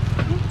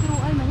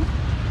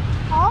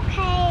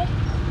 Okay.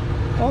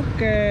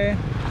 Okay.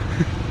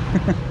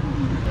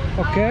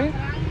 Okay.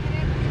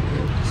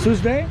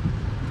 Tuesday?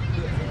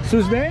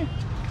 Tuesday?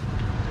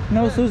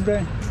 No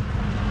Tuesday.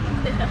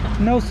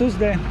 No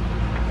Tuesday.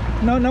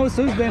 No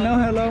Tuesday. No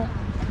hello.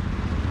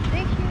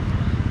 Thank you.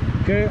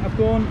 Okay, I've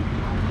gone.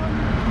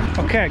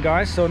 Okay,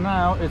 guys. So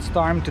now it's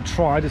time to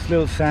try this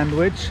little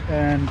sandwich.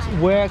 And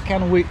where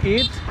can we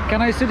eat?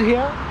 Can I sit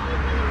here?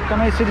 Can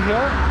I sit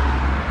here?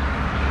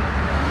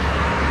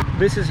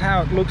 This is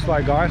how it looks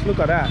like, guys. Look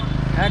at that.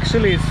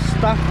 Actually, it's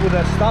stuffed with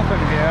the stuff in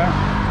here.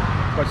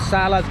 Got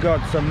salads,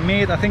 got some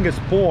meat. I think it's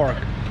pork.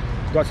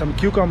 Got some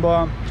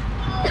cucumber.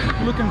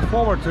 Looking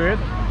forward to it.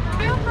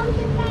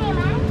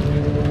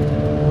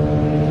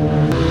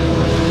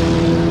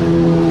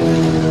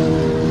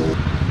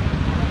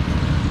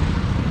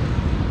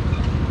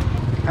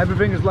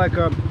 Everything is like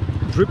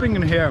dripping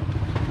in here.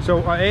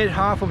 So I ate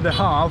half of the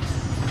half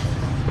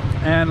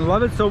and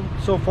love it so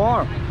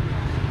far.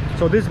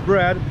 So this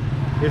bread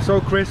is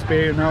so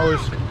crispy, you know,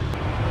 it's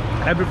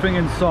everything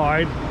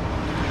inside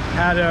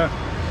had a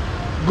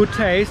good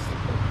taste,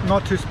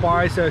 not too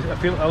spicy. I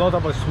feel a lot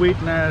of a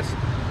sweetness,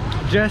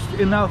 just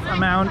enough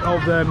amount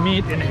of the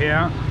meat in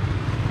here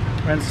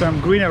and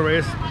some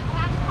greeneries,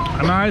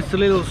 a nice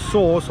little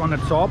sauce on the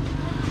top.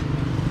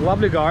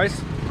 Lovely,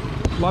 guys,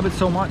 love it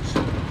so much.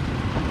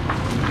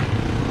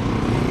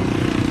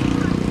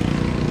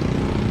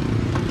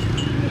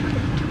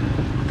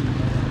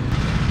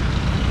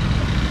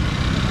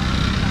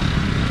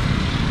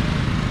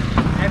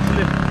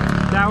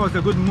 that was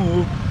a good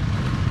move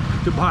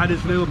to buy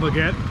this little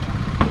baguette.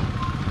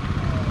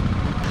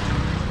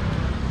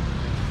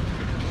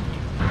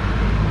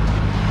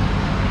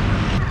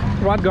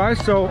 Right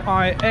guys, so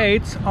I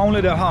ate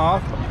only the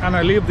half and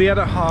I leave the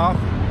other half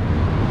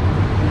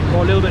for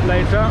a little bit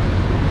later.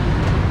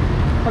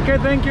 Okay,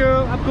 thank you,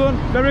 Abkun.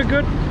 Very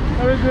good,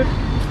 very good,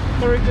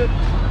 very good.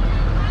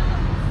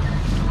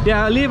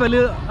 Yeah, I leave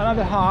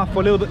another half for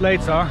a little bit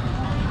later.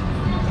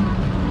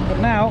 But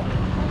now,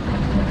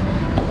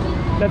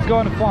 let's go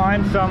and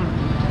find some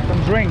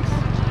drinks.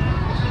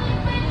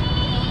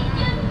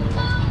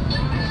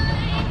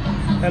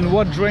 And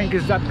what drink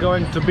is that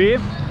going to be?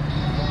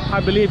 I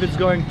believe it's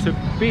going to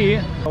be,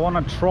 I want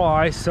to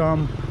try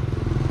some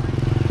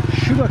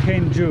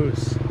sugarcane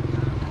juice.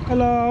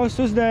 Hello,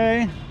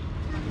 Tuesday.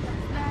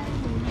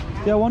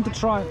 Yeah, I want to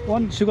try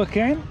one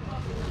sugarcane.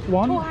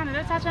 One.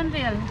 200,000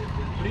 real.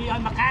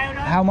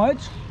 How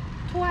much?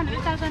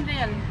 200,000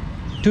 real.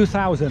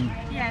 2,000.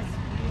 Yes.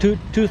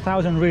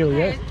 2,000 real,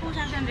 yes?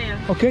 2,000 real.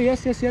 Okay,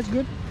 yes,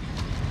 good.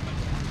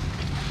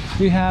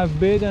 We have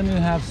big and we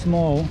have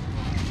small.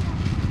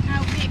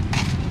 How big?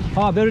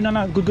 Ah, very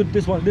no, good.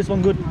 This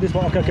one good. This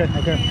one, okay.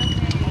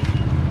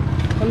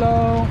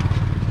 Hello.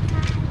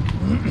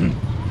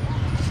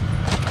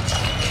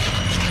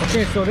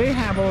 Okay, so they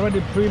have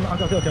already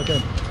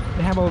okay.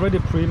 They have already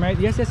pre-made.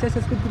 Yes,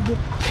 good.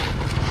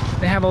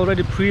 They have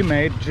already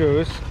pre-made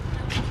juice.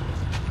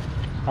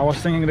 I was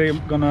thinking they're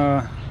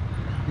gonna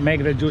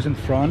make the juice in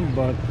front,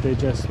 but they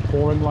just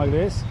pour it like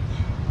this.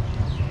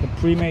 The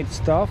pre-made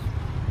stuff.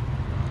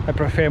 I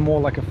prefer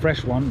more like a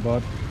fresh one,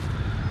 but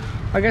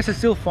I guess it's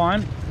still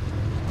fine.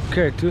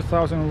 Okay,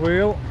 2,000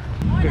 real.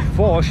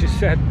 Before she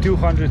said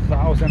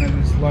 200,000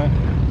 and it's like...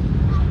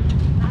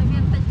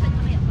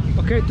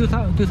 Okay,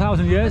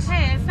 2,000, yes.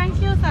 Okay, thank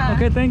you, sir.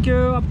 Okay, thank you,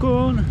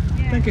 Abkun.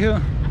 Yeah. Thank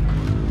you.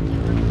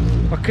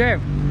 Okay,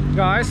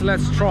 guys,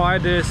 let's try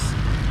this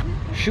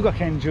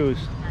sugarcane juice.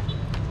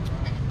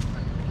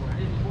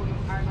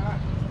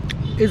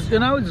 It's, you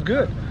know, it's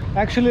good.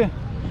 Actually,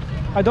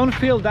 I don't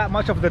feel that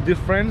much of the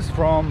difference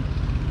from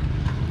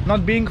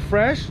not being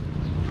fresh.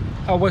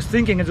 I was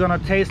thinking it's gonna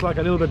taste like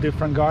a little bit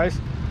different, guys,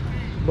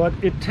 but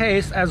it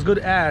tastes as good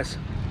as.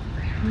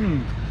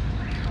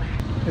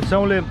 It's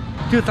only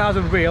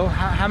 2,000 real.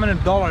 How many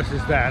dollars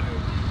is that?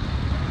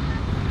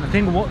 I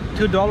think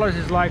 $2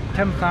 is like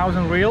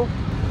 10,000 real.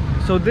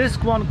 So this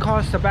one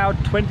costs about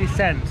 20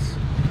 cents.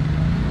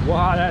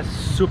 Wow, that's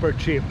super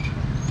cheap.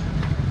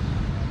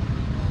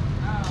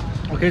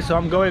 Okay, so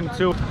I'm going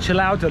to chill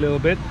out a little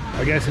bit.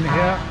 I guess in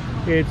here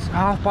it's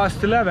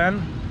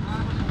 11:30.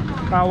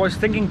 I was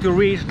thinking to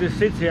reach the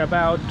city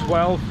about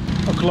 12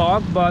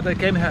 o'clock, but I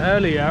came here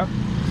earlier,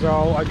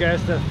 so I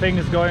guess the thing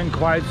is going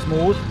quite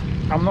smooth.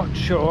 I'm not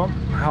sure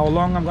how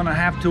long I'm gonna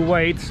have to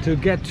wait to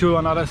get to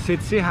another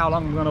city, how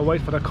long I'm gonna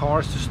wait for the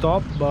cars to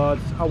stop, but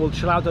I will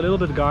chill out a little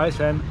bit,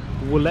 guys, and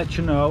we'll let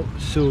you know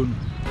soon.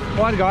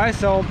 Alright guys,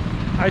 so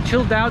I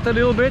chilled out a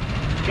little bit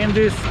in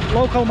this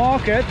local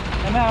market,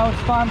 and now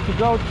it's time to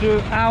go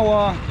to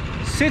our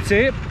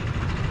city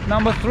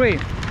number 3.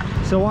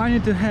 So I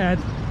need to head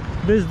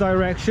this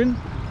direction.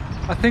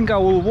 I think I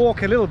will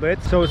walk a little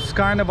bit, so it's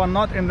kind of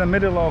not in the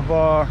middle of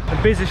a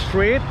busy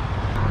street.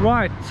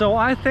 Right, so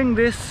I think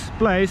this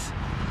place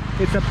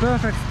is a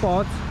perfect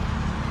spot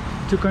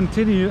to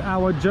continue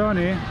our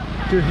journey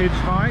to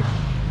hitchhike.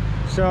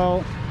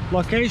 So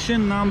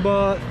location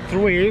number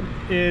 3,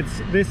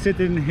 it's this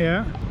city in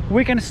here.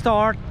 We can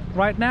start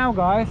right now,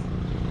 guys.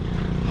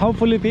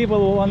 Hopefully people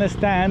will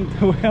understand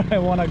where I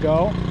want to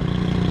go.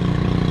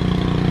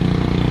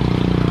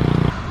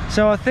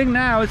 So I think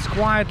now it's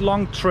quite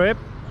long trip,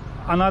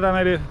 another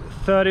maybe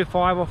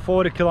 35 or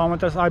 40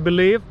 kilometers, I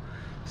believe.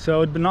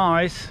 So it'd be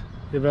nice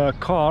if a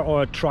car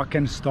or a truck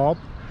can stop.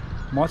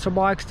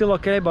 Motorbike still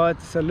okay, but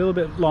it's a little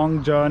bit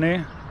long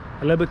journey,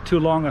 a little bit too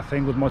long I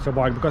think with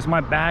motorbike, because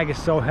my bag is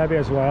so heavy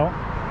as well.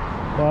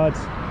 But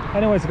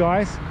anyways,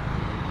 guys,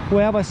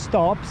 whoever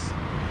stops,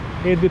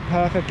 it'd be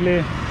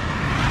perfectly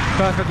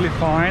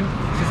fine.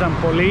 See some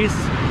police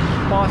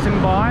passing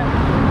by,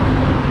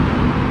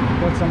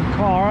 got some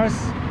cars.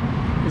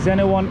 Is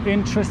anyone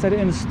interested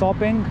in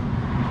stopping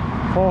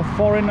for a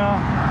foreigner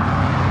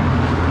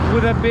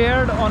with a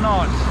beard or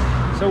not?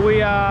 So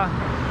we are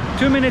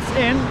 2 minutes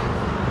in,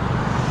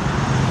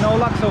 no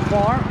luck so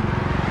far.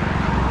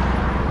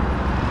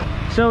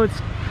 So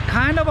it's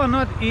kind of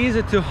not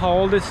easy to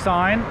hold this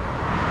sign.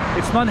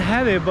 It's not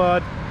heavy,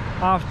 but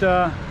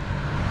after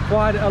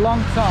quite a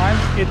long time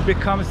it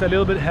becomes a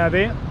little bit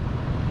heavy.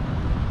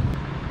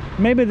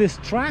 Maybe this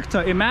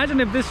tractor, imagine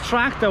if this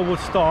tractor would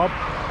stop.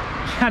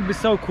 That'd be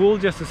so cool,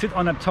 just to sit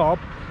on the top,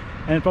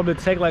 and it'd probably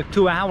take like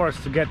 2 hours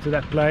to get to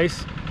that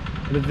place,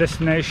 the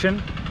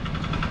destination.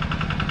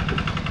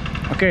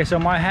 Okay, so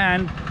my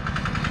hand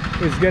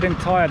is getting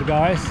tired,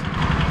 guys.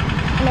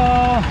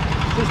 Hello,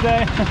 this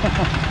day.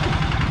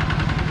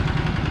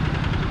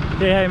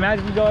 Yeah,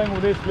 imagine going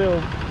with this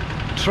little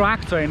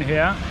tractor in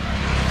here.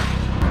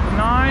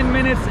 9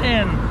 minutes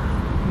in,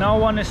 no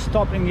one is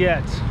stopping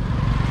yet.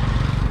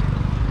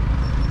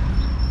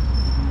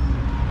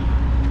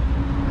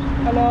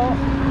 Hello.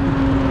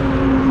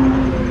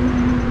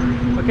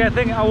 Okay, I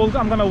think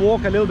I'm gonna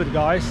walk a little bit,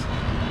 guys.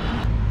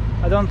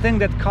 I don't think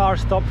that car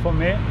stopped for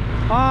me.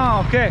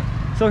 Ah, okay.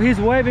 So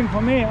he's waving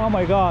for me. Oh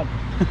my god.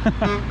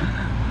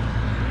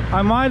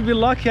 I might be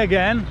lucky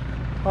again.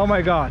 Oh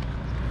my god.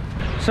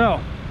 So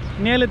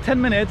nearly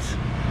 10 minutes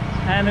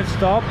and it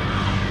stopped.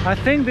 I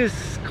think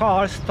this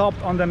car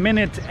stopped on the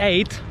minute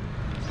 8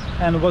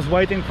 and was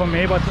waiting for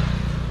me, but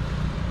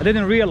I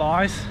didn't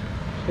realize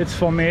it's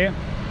for me.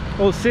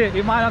 We'll see.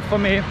 It might not for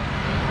me.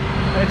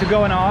 I need to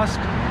go and ask.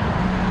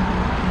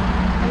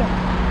 Hello.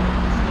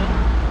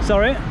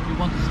 Sorry? You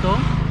want to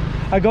stone?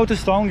 I go to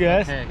Stone,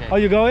 yes. Okay, okay. Are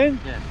you going?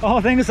 Yes. Oh,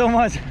 thank you so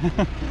much.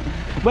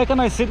 Where can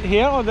I sit,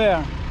 here or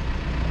there?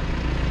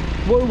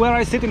 Where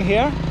I sit in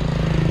here?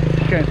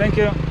 Okay, thank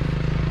you.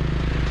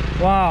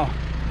 Wow,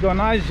 got a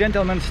nice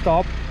gentleman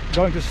stop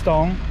going to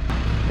Stone.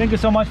 Thank you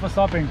so much for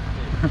stopping.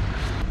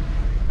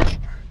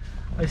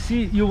 I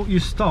see you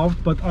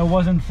stopped, but I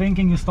wasn't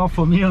thinking you stopped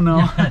for me or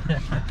no.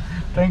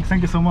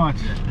 Thank you so much.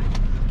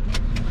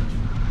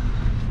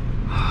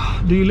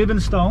 Do you live in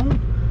Stone?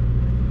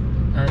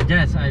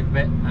 Yes, I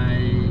met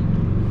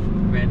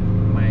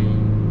my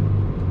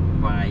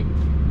wife.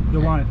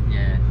 Your wife?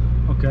 Yeah.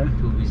 Okay.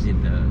 To visit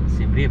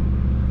Siem Riep.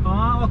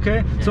 Ah,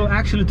 okay. Yeah. So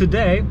actually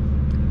today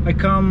I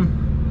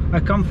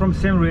come from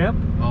Siem Riep.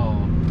 Oh.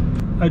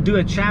 I do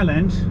a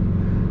challenge,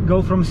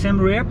 go from Siem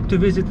Riep to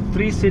visit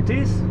 3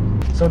 cities.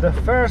 So the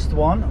first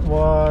one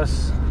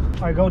was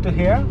I go to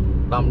here.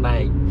 Tam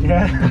Dai.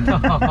 Yeah.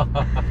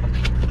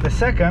 The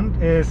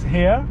second is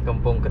here.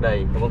 Kampong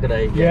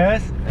Kedai.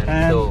 Yes.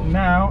 And Stone.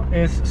 now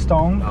is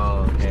Stone.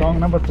 Oh, okay. Stone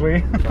number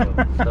 3.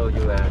 So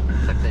you are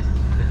success.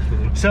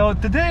 So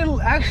today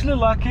actually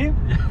lucky.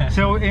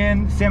 So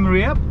in Siem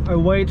Riep I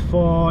wait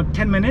for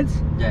 10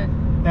 minutes. Yeah.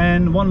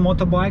 And 1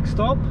 motorbike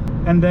stop,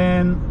 and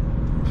then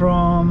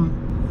from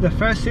the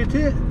first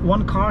city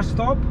 1 car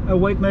stop. I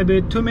wait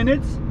maybe 2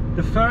 minutes,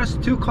 the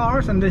first 2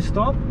 cars, and they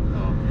stop.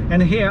 Oh.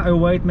 And here I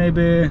wait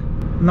maybe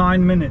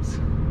 9 minutes.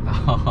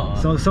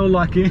 Oh. So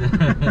lucky.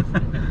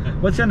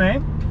 What's your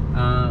name?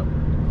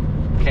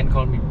 Can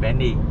call me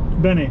Benny.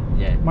 Benny.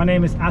 Yeah. My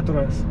name is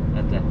Atros.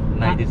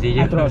 Nice to see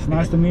you. Atros,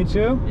 nice to meet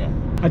you. Yeah.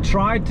 I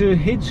tried to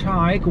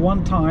hitchhike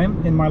 1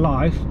 time in my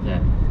life Yeah.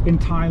 in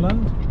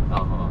Thailand.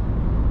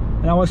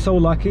 And I was so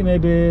lucky,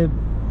 maybe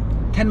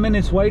 10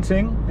 minutes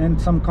waiting and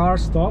some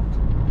cars stopped.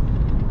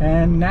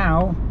 And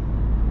now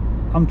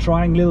I'm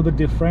trying a little bit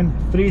different,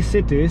 3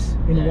 cities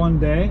in Yeah. 1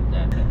 day.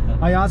 Yeah.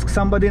 I asked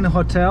somebody in a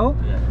hotel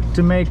Yeah.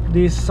 to make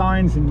these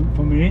signs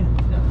for me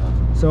Yeah.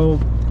 so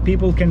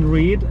people can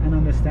read and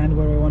understand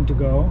where I want to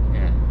go.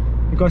 Yeah.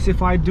 Because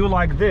if I do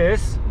like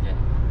this, Yeah.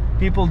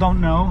 people don't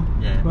know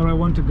Yeah. where I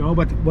want to go,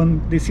 but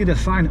when they see the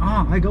sign,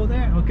 I go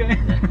there, okay.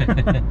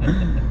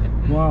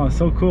 Wow,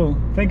 so cool.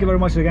 Thank you very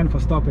much again for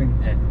stopping.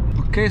 Yeah.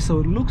 Okay, so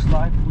it looks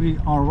like we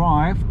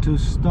arrived to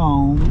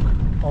Stone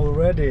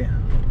already.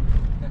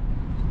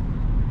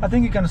 I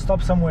think you can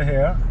stop somewhere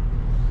here.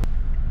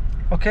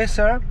 Okay,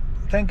 sir,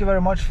 thank you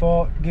very much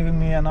for giving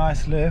me a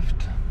nice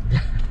lift.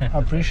 I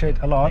appreciate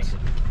a lot,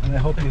 and I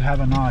hope you have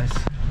a nice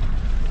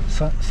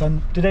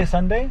today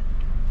Sunday?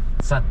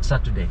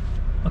 Saturday.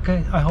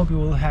 Okay, I hope you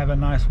will have a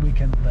nice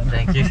weekend then.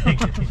 Thank you.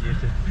 Thank you. You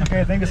too.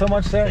 Okay, thank you so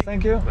much, sir.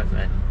 Thank you.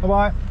 Bye-bye.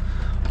 Bye-bye.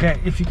 Okay,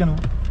 if you can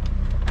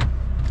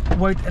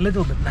wait a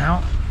little bit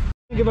now.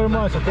 Thank you very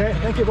much, okay?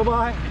 Thank you,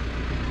 bye-bye.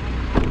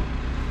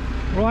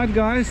 Right,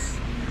 guys.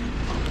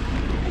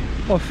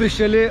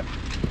 Officially,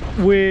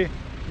 we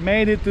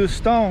made it to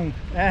Stone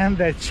and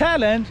the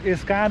challenge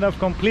is kind of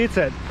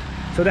completed.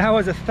 So there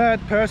was a 3rd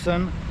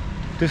person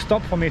to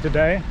stop for me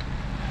today.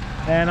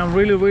 And I'm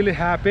really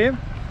happy.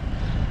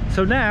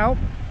 So now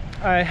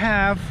I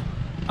have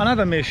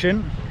another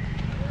mission,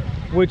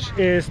 which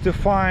is to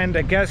find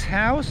a guest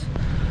house,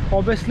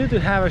 obviously to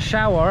have a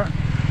shower,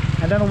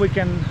 and then we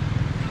can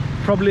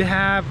probably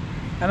have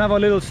another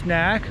little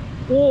snack,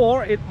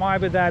 or it might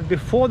be that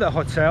before the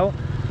hotel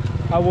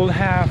I will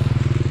have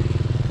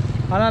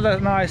another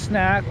nice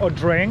snack or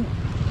drink.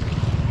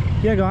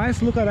 Yeah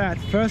guys, look at that,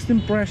 first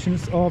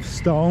impressions of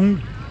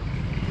Stone.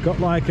 Got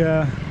like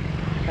a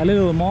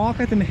little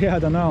market in here, I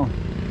don't know.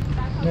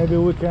 Maybe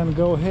we can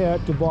go here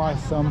to buy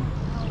some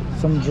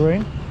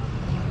drink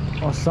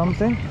or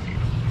something.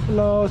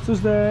 Hello,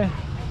 Tuesday. I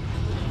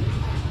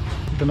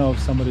don't know if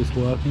somebody's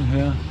working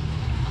here.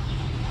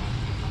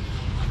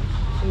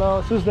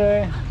 Hello,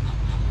 Tuesday.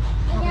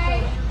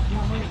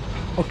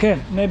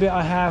 Okay, maybe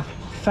I have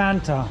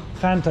Fanta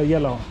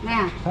yellow.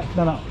 Nè,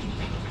 No,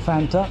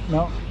 Fanta,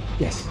 no,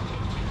 yes.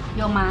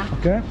 vô mà.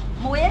 Okay,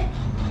 Muối ấy.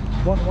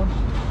 one.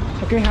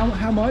 Okay,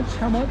 how much?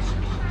 How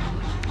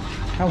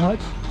much?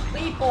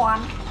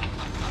 2000.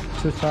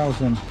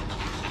 2,000.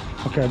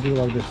 Okay, I'll do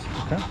like this.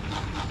 Okay.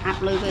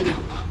 Áp lưới về đi.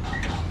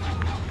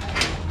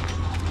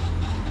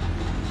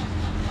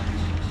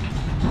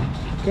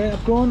 Okay,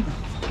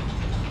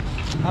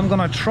 I'm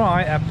gonna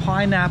try a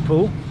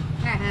pineapple.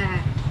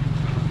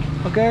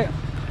 Okay,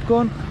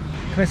 can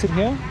I sit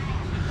here?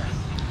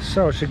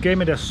 So she gave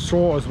me the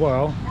straw as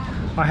well.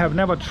 I have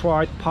never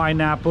tried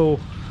pineapple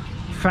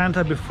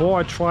Fanta before.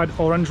 I tried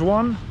orange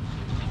one,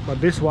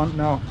 but this one,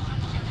 no.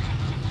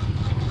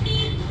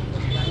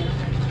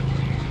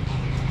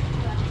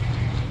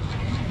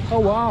 Oh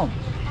wow,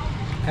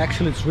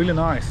 actually it's really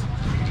nice.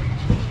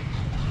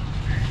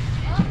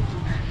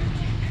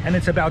 And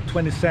it's about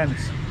 20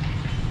 cents.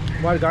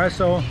 Right guys,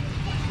 so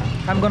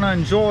I'm gonna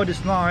enjoy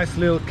this nice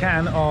little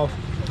can of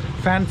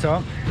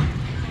Fanta.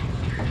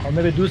 I'll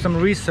maybe do some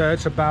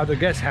research about the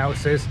guest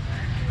houses,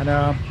 and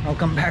I'll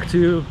come back to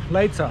you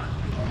later.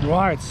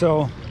 Right,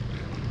 so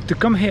to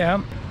come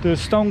here to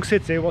Stone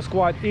City was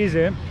quite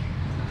easy.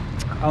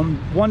 I'm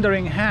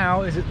wondering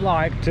how is it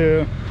like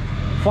to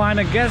find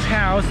a guest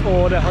house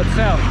or the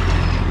hotel.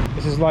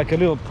 This is like a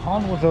little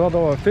pond with a lot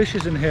of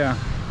fishes in here.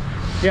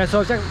 Yeah,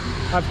 so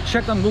I've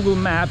checked on Google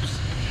Maps.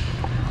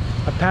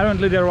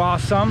 Apparently there are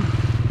some.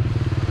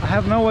 I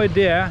have no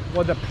idea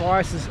what the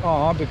prices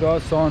are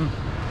because on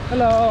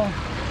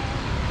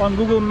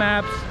Google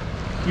Maps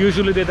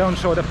usually they don't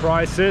show the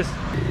prices.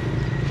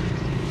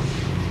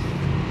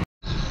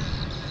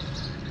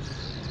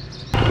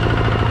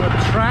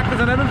 Tractors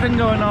and everything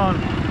going on,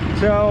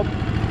 so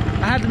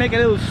I had to make a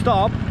little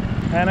stop,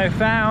 and I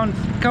found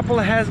a couple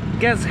of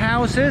guest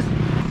houses,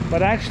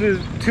 but actually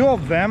two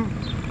of them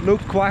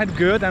looked quite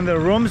good, and the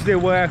rooms, they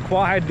were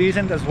quite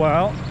decent as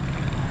well.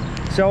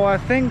 So I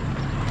think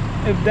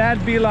if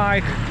that be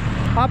like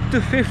up to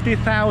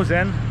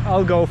 50,000,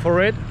 I'll go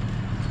for it.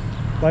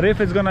 But if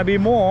it's gonna be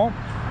more,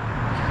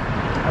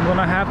 I'm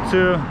gonna have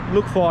to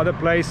look for other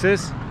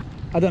places.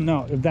 I don't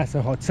know if that's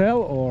a hotel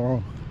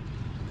or...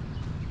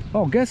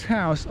 Oh, guest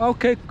house.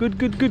 Okay, good.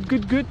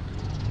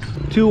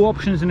 Two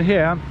options in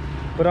here,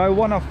 but I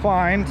want to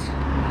find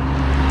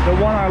the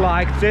one I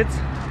liked it.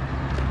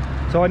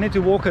 So I need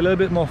to walk a little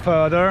bit more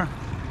further.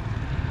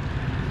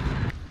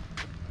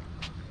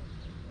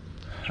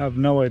 I have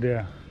no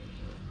idea.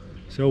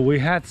 So we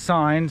had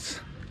signs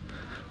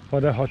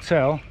for the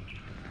hotel,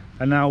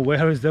 and now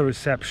where is the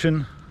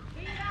reception?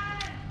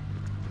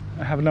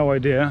 I have no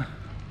idea.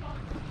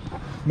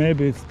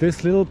 Maybe it's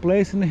this little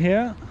place in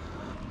here.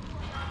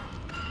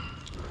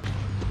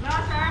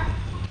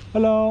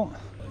 Hello,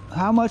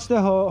 how much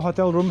the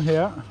hotel room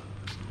here?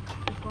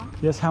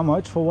 Yes, how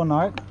much for one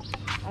night?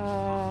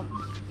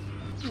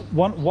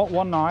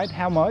 One night?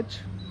 How much?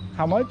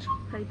 How much?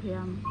 3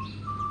 p.m.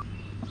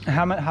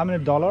 How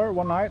many dollar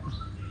one night?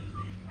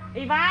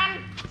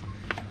 Ivan,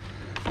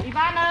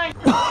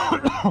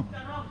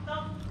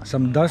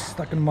 Some dust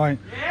stuck in my.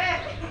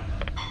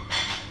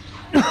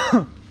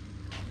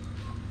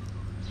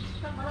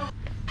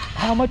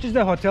 How much is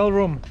the hotel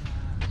room?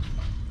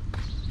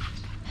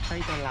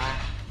 $20.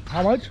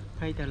 How much?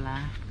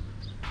 $20.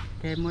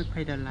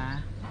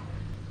 $20.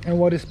 And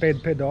what is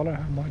paid dollar?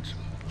 How much?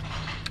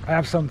 I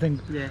have something.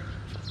 Yeah.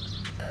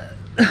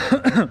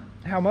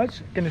 How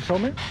much? Can you show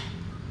me?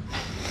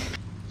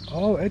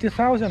 Oh,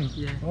 80,000.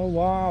 Yeah. Oh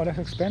wow, that's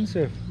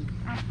expensive.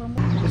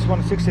 This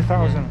one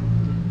 60,000.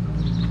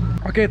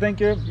 Okay, thank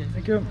you. Yeah.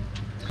 Thank you.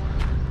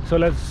 So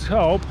let's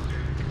hope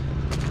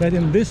that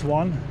in this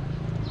one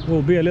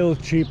will be a little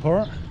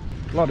cheaper.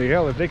 Bloody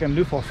hell, if they can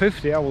do for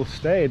 50, I will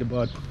stay,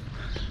 but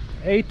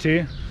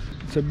 80,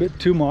 it's a bit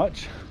too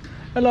much.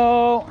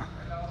 Hello.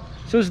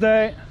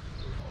 Tuesday.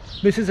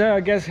 This is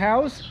a guest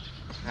house?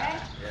 Yeah.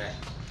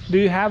 Do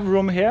you have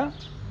room here?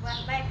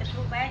 1 bed,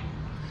 2 bed,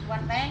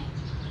 1 bed.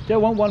 Yeah,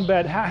 one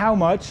bed. How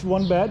much?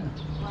 One bed?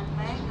 1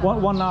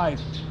 bed. One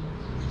night.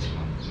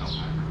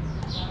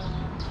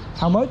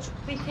 How much?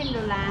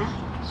 $15.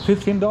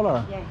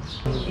 $15. Yes.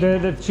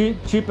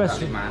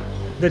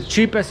 The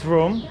cheapest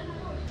room.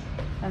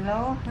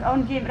 Hello.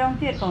 On Jim Rong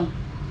Tiet Kon.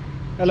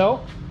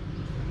 Hello.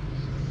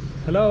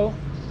 Hello.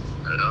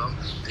 Hello?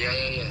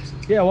 Yes.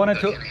 Yeah, Can I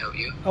help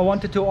you? I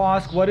wanted to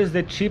ask, what is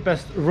the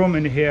cheapest room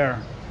in here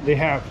they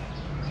have?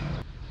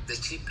 The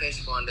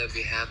cheapest one that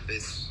we have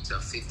is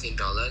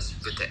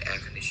 $15 with the air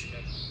conditioner.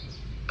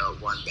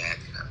 1 bed.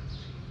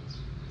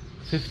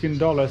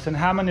 $15. And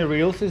how many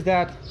reals is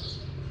that?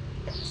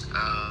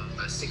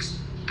 6.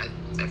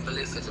 I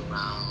believe it's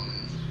around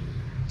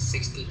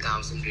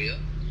 60,000 real.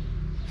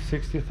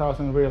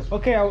 60,000 reals.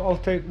 Okay, I'll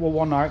take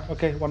one night.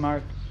 Okay, one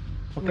night.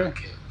 Okay.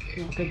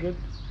 Okay, good.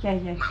 Yeah.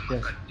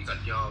 You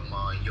got your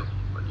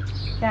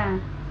Yeah.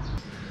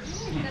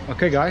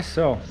 Okay guys,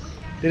 so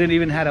they didn't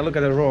even have a look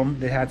at the room.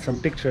 They had some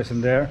pictures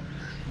in there.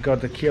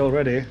 Got the key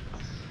already.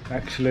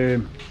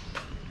 Actually,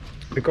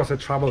 because I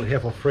traveled here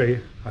for free,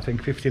 I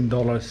think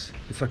 $15,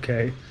 it's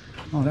okay.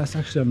 Oh, that's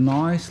actually a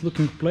nice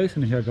looking place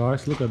in here,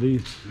 guys. Look at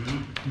these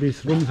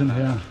rooms in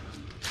here.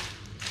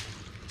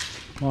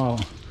 Wow.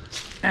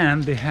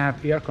 And they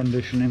have air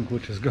conditioning,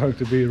 which is going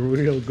to be a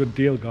real good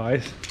deal,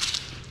 guys.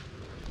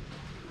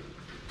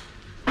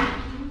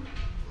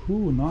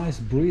 Ooh, nice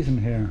breeze in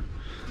here.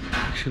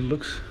 Actually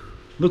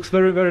looks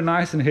very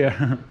nice in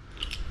here.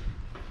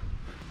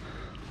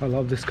 I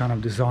love this kind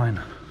of design.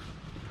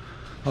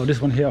 Oh, this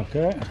one here,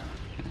 okay.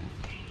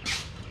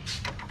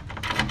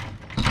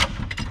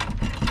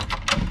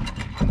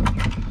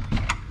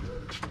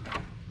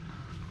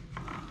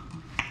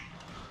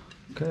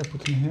 Okay,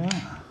 put in here.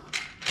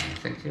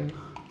 Thank you.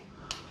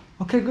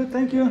 Okay, good,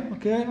 thank you.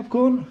 Okay, up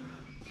cool.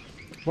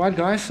 Right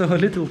guys, so a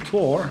little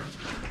tour.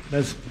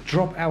 Let's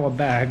drop our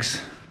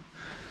bags.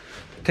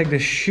 Take the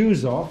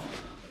shoes off.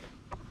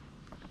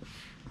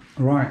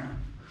 Right.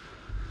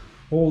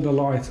 All the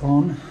lights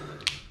on.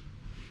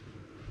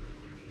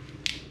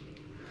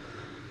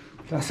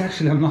 That's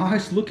actually a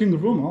nice looking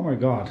room. Oh my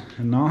god.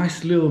 A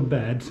nice little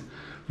bed.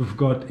 We've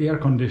got air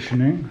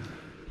conditioning.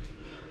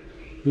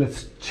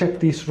 Let's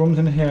check these rooms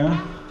in here.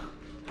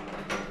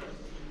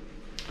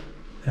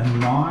 A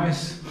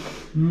nice,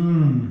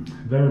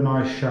 very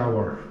nice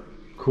shower.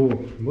 Cool.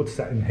 What's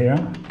that in here?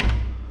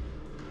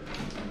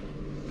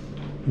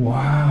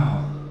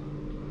 Wow.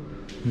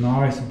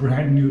 Nice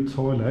brand new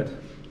toilet.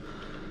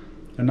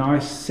 A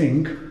nice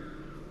sink.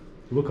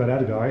 Look at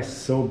that, guys.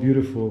 So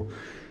beautiful.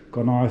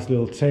 Got a nice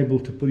little table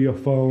to put your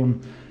phone.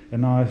 A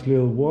nice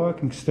little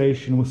working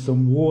station with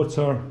some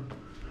water.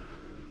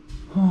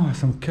 Oh,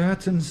 some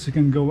curtains. You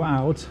can go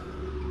out.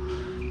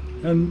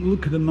 And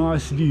look at the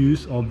nice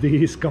views of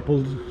these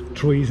couple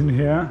trees in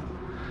here.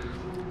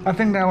 I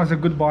think that was a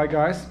good buy,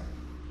 guys.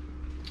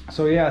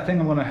 So yeah, I think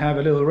I'm gonna have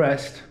a little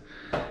rest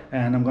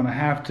and I'm gonna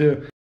have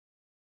to.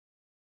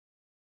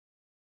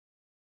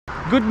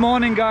 Good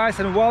morning guys,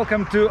 and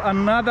welcome to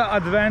another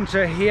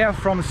adventure here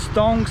from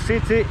Stong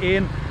City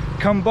in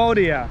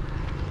Cambodia.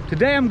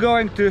 Today I'm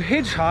going to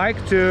hitchhike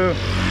to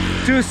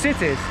two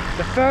cities.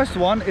 The first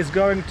one is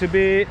going to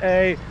be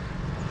a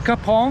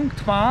Kampong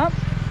Thma,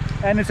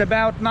 and it's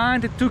about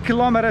 92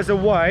 kilometers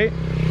away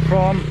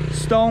from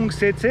Stong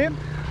City.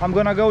 I'm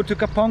gonna go to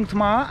Kampong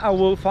Thma. I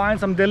will find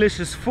some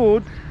delicious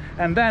food,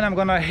 and then I'm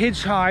gonna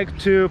hitchhike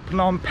to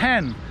Phnom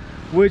Penh,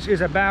 which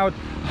is about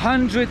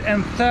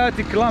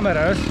 130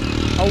 kilometers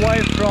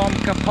away from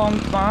Kampong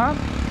Thma.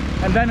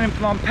 And then in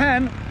Phnom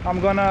Penh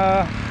I'm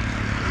gonna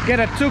get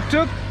a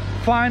tuk-tuk,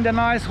 find a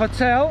nice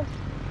hotel,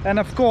 and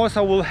of course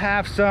I will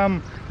have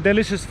some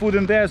delicious food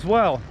in there as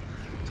well.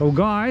 So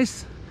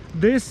guys,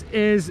 this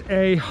is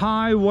a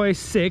highway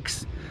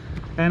 6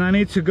 and I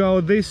need to go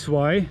this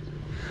way.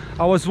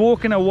 I was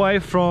walking away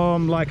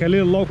from like a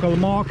little local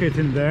market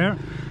in there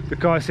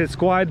because it's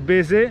quite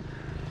busy.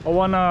 I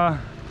wanna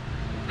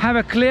have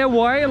a clear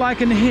way like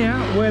in here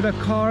where the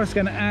cars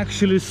can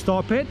actually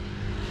stop it.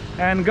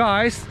 And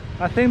guys,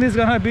 I think this is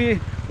gonna be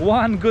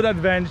one good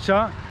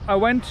adventure. I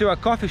went to a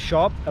coffee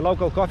shop, a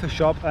local coffee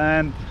shop,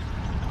 and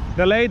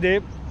the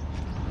lady,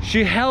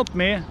 she helped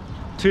me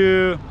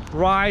to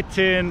write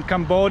in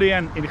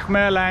Cambodian, in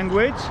Khmer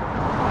language.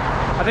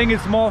 I think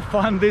it's more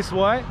fun this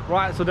way.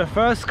 Right, so the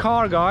first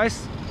car,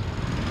 guys.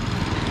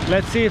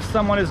 Let's see if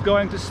someone is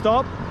going to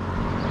stop.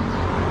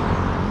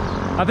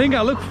 I think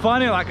I look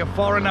funny like a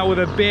foreigner with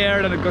a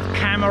beard and a good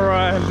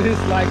camera and this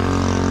like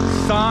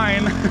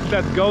sign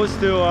that goes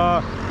to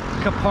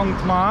Kampong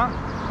Thma.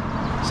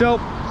 So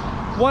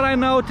what I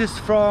noticed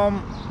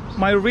from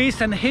my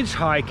recent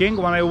hitchhiking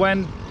when I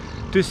went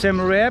to Siem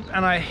Riep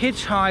and I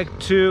hitchhiked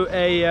to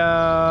a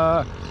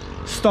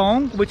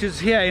Stong, which is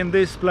here in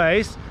this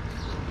place,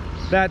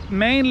 that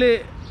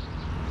mainly,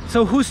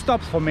 so who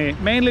stopped for me?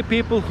 Mainly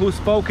people who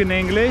spoke in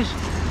English,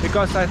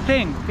 because I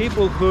think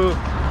people who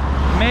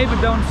maybe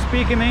don't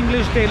speak in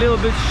English, they're a little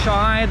bit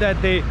shy that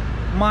they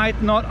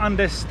might not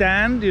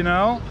understand, you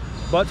know.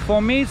 But for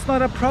me it's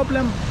not a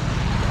problem.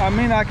 I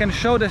mean, I can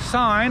show the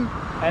sign,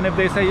 and if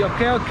they say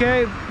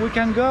okay, we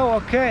can go,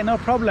 okay, no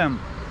problem.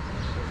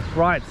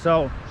 Right,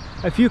 so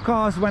a few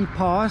cars went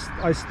past.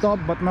 I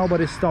stopped, but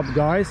nobody stopped,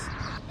 guys.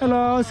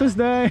 Hello,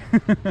 Susday.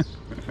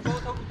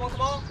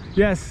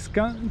 Yes,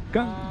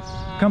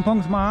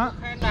 Kampong Thma.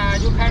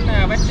 You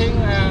can waiting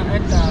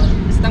at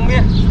Siem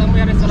Riep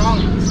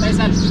restaurant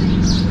station.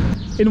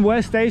 In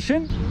where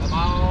station?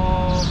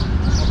 About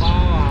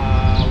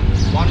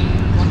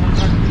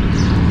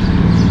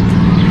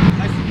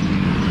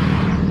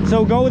 100.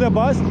 So go with the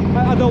bus?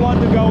 I don't want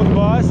to go with the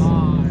bus.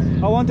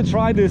 I want to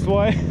try this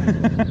way.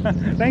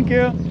 Thank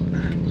you.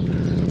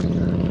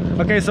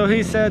 Okay, so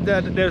he said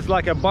that there's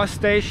like a bus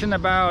station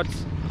about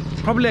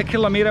probably a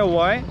kilometer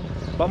away.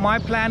 But my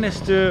plan is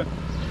to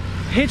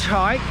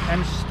hitchhike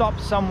and stop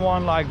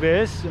someone like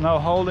this, you know,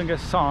 holding a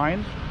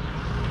sign,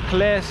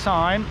 clear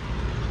sign.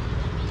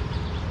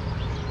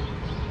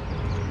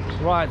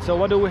 Right, so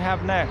what do we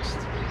have next?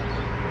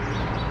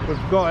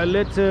 We've got a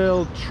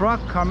little truck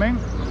coming.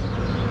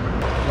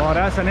 Wow,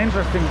 that's an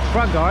interesting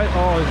truck, guys.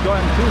 Oh, it's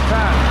going too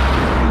fast.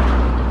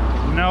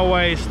 No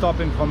way it's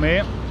stopping for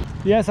me.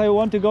 Yes, I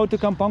want to go to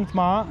Kampong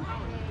Thma.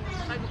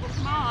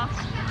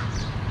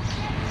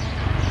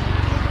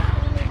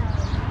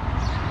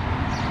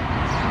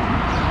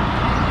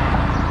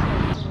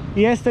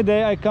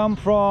 Yesterday I come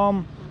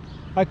from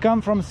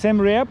Siem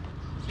Riep.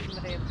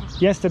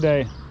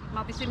 Yesterday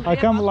I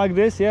come like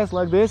this, yes,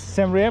 like this.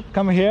 Siem Riep,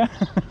 come here.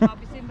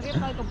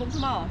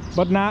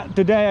 But now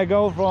today I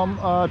go from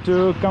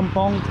to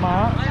Kampong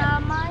Thma.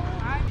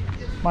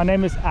 My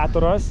name is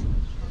Atoras.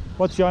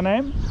 What's your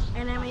name?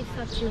 My name is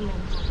Sachuman.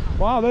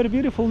 Wow, very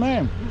beautiful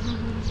name.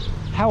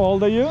 How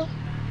old are you?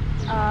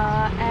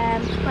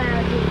 I'm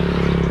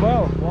 12.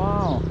 12.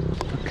 Wow.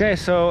 Okay,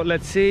 so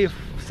let's see if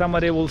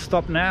somebody will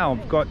stop now.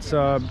 We've got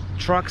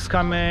trucks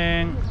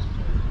coming.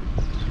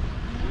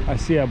 I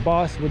see a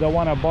bus. We don't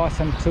want a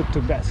bus and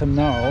tuk-tuk. That's a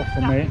no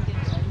for me.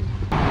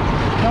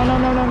 No, no,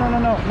 no, no, no, no,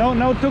 no, no,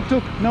 no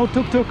tuk-tuk, no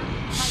tuk-tuk.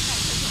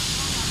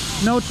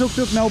 No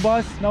tuk-tuk, no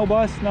bus, no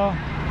bus, no.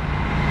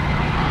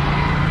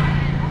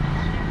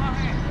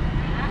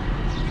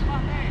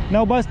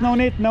 No bus, no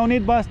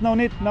need bus, no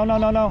need, no, no,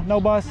 no, no, no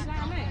bus.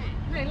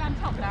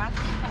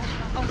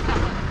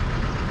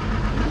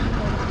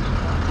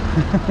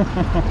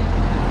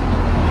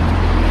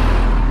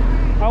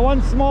 I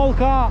want small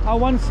car, I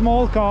want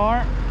small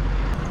car.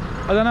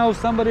 I don't know,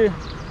 somebody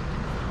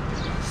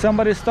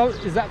stop.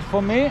 Is that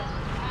for me?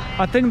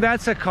 I think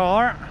that's a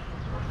car.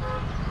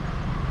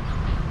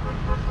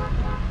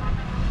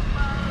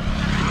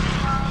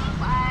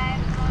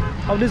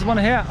 Oh, this one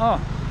here. Oh.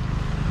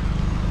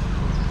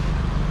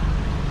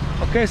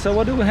 Okay, so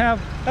what do we have?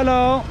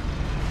 Hello.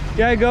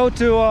 Yeah, I go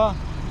to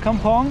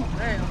Kampong.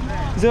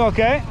 Is it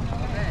okay?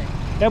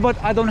 Yeah, but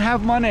I don't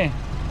have money.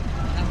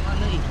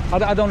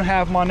 I don't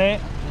have money.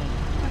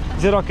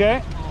 Is it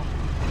okay?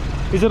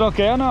 Is it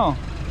okay or no?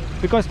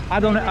 Because I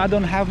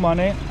don't have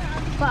money.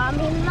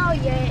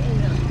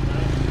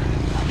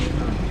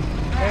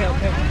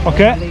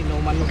 Okay.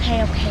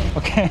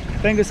 Okay.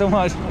 Thank you so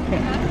much.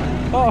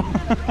 Oh.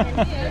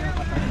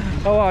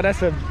 Oh wow,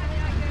 that's a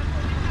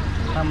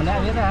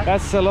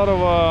lot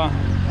of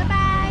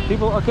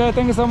people. Okay,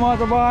 thank you so much.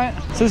 Bye bye.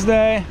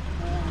 Tuesday.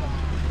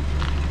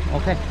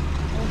 Okay.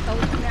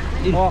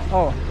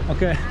 Oh,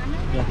 okay.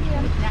 Yeah.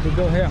 We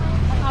go here.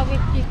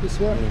 This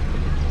way.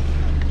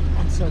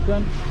 1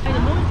 second.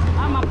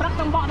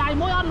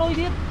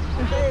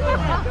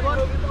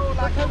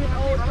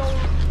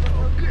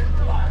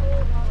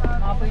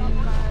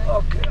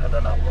 Okay, I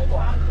don't know.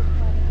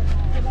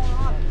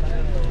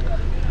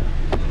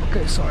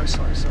 Okay, sorry.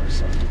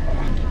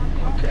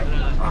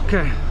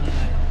 Okay.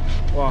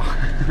 Wow.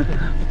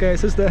 Okay,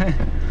 sister.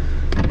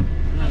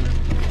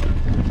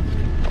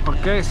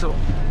 Okay, so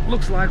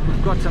looks like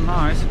we've got a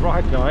nice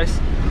ride, guys.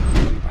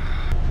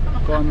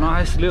 Got a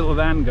nice little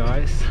van,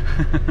 guys.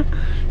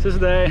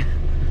 Tuesday.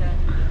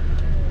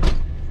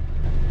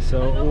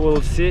 So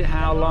we'll see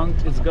how long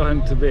it's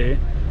going to be.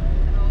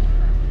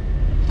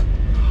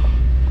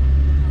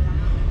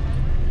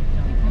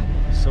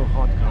 So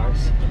hot,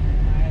 guys.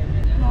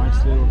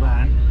 Nice little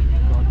van.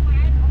 Got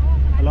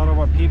a lot of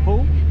our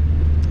people.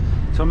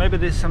 So maybe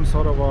there's some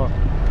sort of a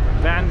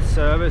van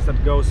service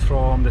that goes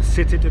from the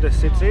city to the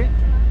city.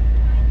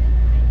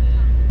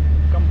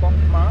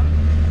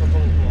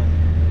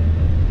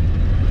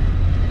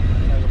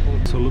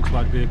 So it looks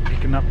like they're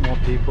picking up more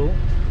people.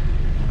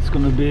 It's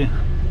gonna be,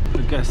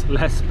 I guess,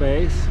 less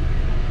space.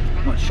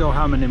 Not sure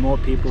how many more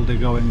people they're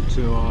going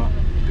to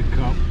pick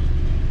up.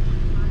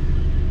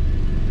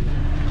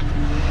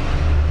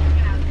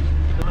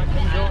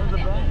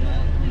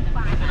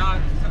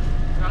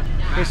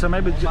 Okay, so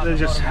maybe they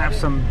just have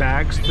some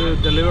bags to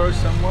deliver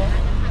somewhere.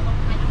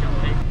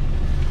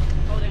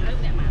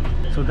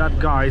 So that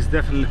guy is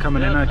definitely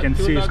coming in. I can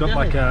see he's got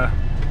like a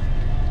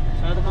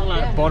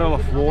bottle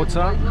of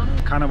water,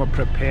 kind of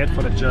prepared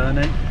for the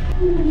journey.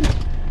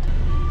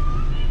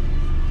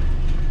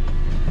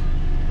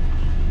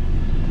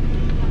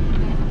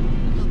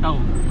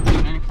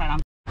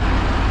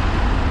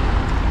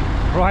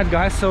 Right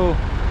guys, so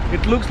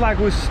it looks like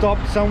we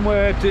stopped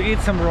somewhere to eat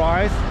some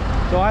rice.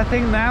 So I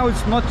think now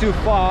it's not too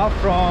far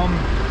from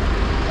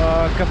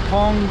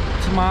Kampong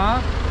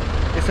Tma.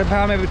 It's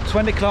about maybe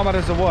 20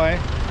 kilometers away,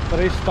 but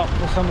they stopped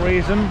for some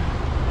reason.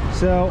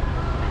 So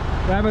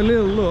we have a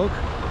little look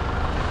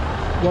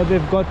what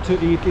they've got to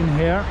eat in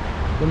here.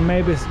 Then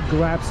maybe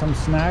grab some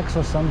snacks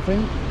or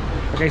something.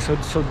 Okay, so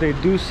they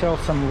do sell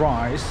some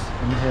rice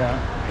in here.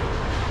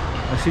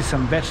 I see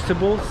some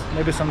vegetables,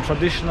 maybe some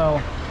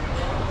traditional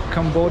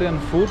Cambodian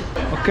food.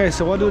 Okay,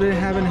 so what do they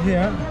have in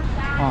here?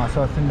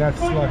 So I think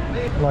that's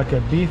like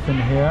a beef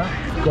in here.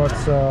 Got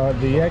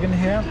the egg in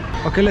here.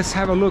 Okay, let's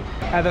have a look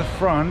at the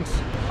front.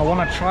 I want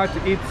to try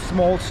to eat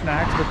small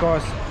snacks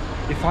because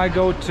if I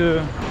go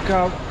to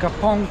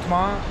Kampong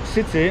Tma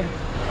city,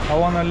 I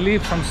want to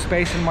leave some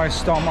space in my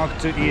stomach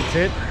to eat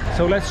it.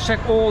 So let's check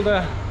all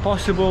the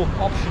possible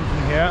options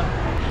in here.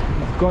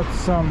 I've got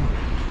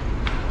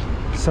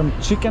some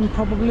chicken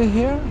probably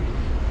here.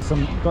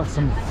 Got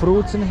some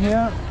fruits in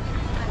here.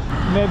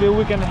 Maybe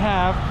we can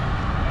have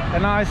a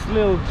nice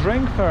little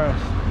drink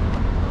first.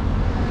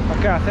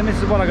 Okay, I think this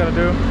is what I gotta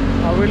do.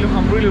 I'm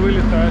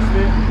really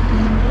thirsty.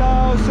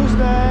 Hello,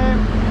 Tuesday.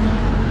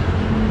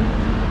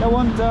 I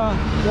want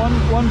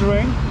one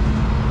drink.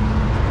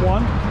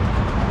 One.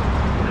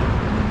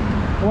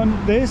 I want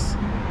this.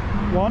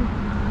 One.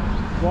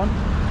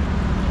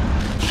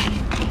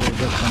 Okay,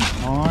 got some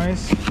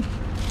ice.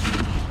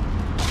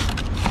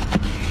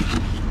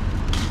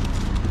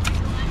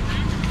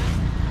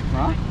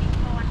 Huh?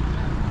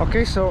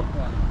 Okay, so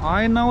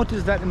I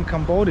noticed that in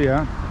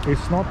Cambodia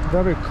it's not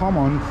very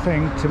common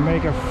thing to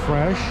make a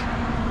fresh.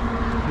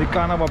 They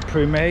kind of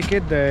pre-make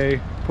it. They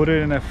put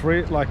it in a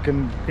fridge, like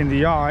in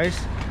the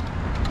ice,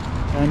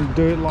 and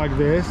do it like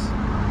this.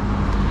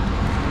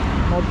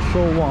 Not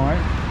sure why.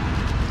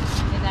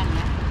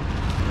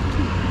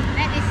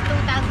 That is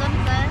 2,000,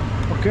 sir.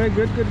 Okay,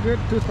 good.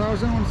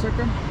 2,000, 1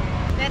 second.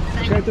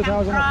 That's Okay,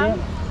 2,000, okay.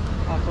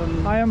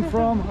 I am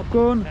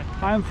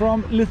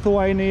from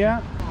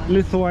Lithuania.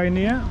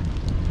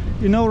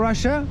 You know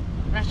Russia?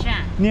 Russia.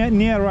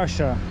 Near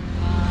Russia.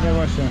 Near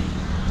Russia.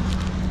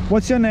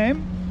 What's your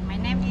name? My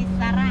name is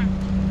Sarah.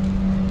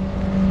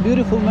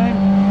 Beautiful name.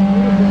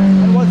 Beautiful.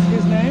 And what's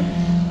his name?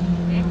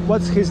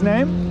 What's his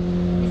name?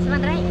 This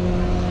one, right?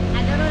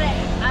 I don't know that.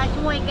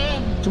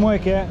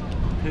 Chumoike.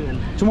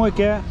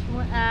 Chumoike.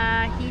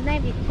 His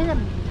name is Thun.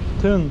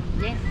 Thun.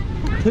 Yes.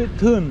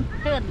 Thun.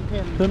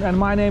 Thun. And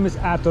my name is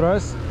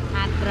Atras.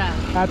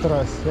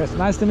 Atra. Yes,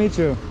 nice to meet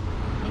you.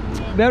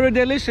 Very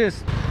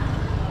delicious.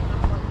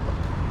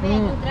 Where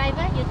you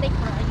driver? You take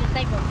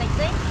from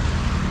taxi?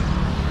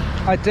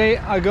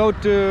 I go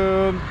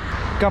to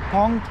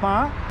Kapong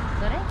Thma.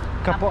 Sorry?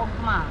 Kapong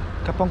Thma.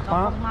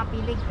 Kapongma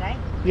Pilik, right?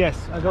 Yes,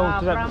 I go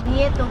to that. From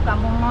here to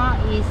Kapongma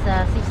is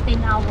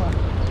 16 hours.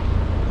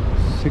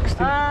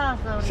 16. Oh,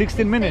 so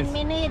 16 minutes.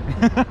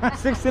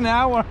 16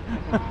 hours.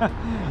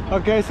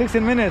 Okay,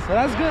 16 minutes.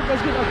 That's good.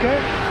 Okay.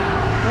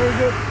 Very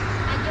good.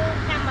 And you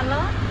come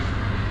alone?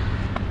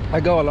 I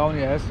go alone,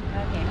 yes.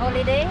 Okay.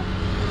 Holiday?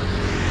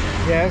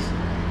 Yes.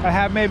 I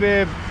have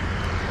maybe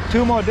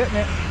 2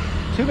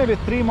 maybe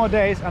 3 more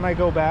days and I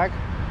go back.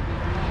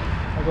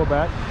 Go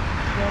back to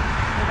your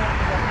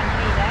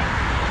country, right?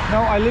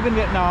 No, I live in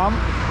Vietnam. Oh,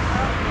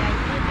 yeah, you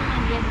live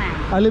in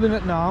Vietnam. I live in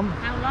Vietnam.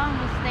 How long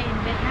you stay in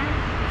Vietnam?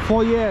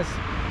 4 years.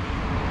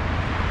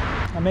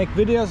 I make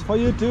videos for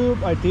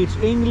YouTube. I teach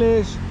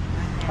English.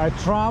 I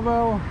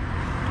travel.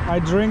 I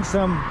drink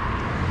some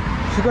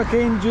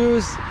sugarcane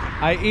juice.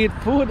 I eat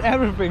food,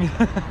 everything.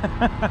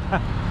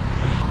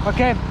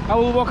 Okay, I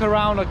will walk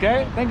around,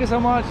 okay? Thank you so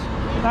much.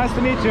 Nice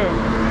to meet you.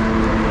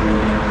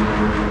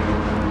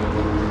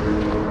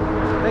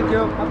 Thank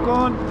you. I'm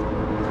going.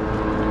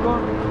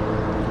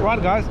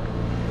 Right, guys.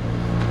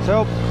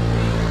 So,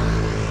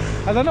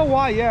 I don't know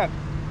why,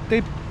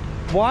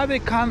 why they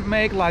can't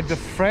make like the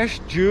fresh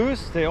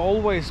juice. They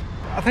always,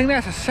 I think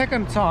that's the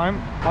second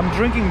time I'm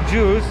drinking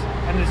juice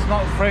and it's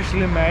not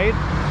freshly made.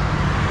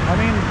 I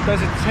mean,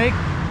 does it take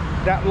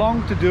that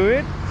long to do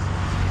it?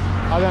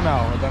 I don't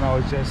know.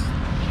 It's just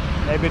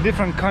maybe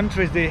different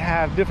countries, they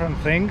have different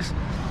things,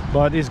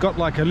 but it's got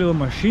like a little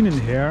machine in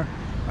here.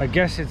 I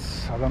guess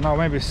it's, I don't know,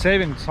 maybe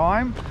saving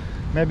time.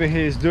 Maybe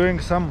he's doing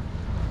some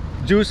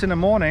juice in the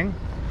morning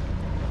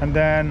and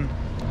then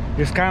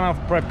he's kind of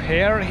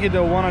prepared. He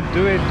don't want to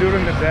do it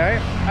during the day.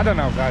 I don't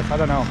know, guys, I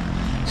don't know.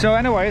 So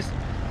anyways,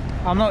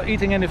 I'm not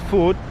eating any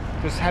food,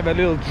 just have a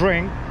little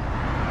drink,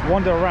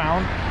 wander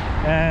around,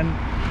 and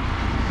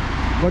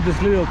got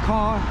this little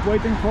car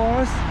waiting for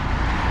us.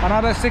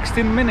 Another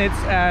 16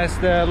 minutes as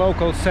the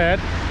local said,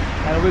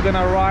 and we're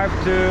gonna arrive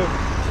to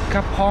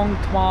Kapong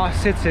Thma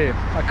city.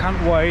 I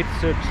can't wait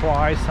to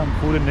try some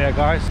food in there,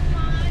 guys.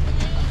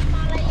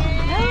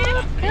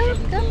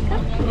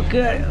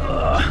 Okay.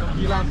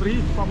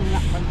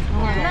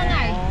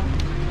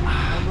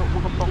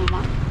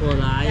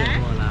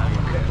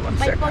 One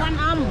second.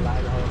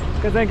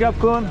 Okay, thank you,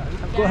 Apkun.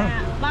 Okay,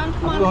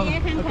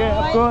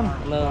 Apkun.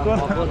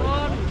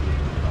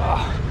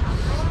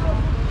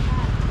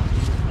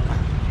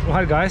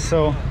 Right, guys,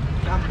 so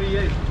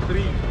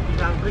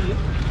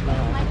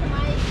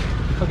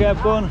okay,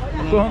 Apkun.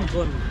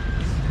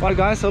 Right,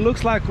 guys, so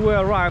looks like we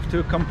arrived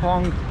to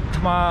Kapong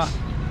Thma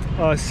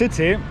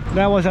city.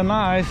 That was a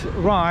nice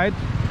ride,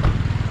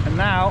 and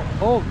now,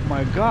 oh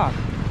my god,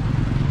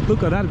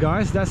 look at that,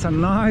 guys, that's a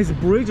nice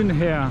bridge in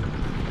here.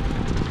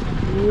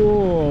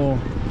 Whoa.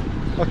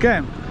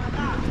 Okay,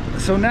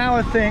 so now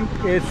I think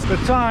it's the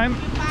time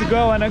to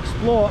go and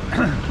explore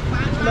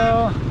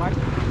the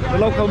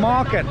local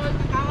market,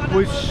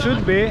 which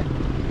should be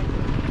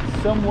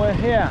somewhere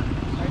here,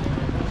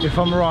 if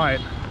I'm right.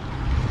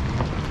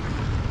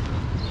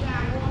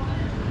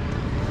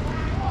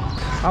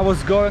 I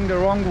was going the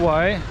wrong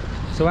way,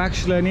 so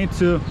actually I need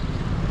to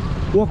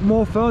walk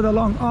more further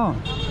along. Oh,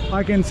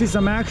 I can see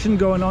some action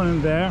going on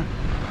in there.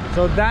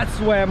 So that's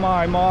where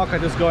my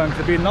market is going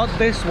to be, not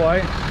this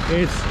way.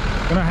 It's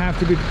gonna have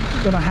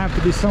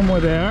to be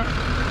somewhere there.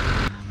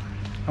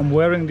 I'm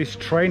wearing these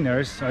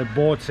trainers I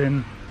bought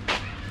in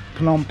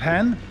Phnom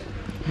Penh.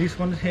 These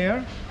ones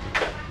here.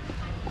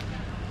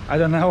 I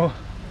don't know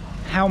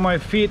how my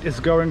feet is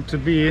going to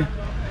be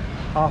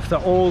after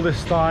all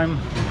this time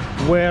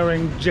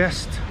wearing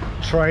just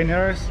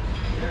trainers.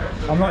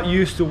 I'm not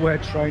used to wear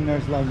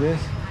trainers like this.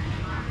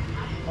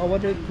 Oh,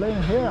 what are they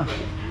playing here?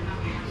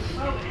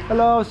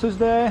 Hello,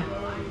 Tuesday.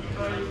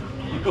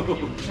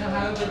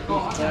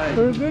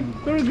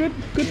 Very good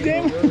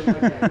game.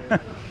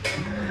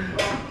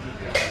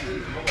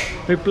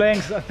 We're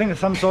playing, I think,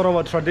 some sort of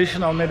a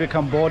traditional, maybe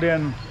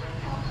Cambodian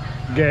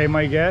game,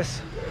 I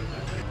guess.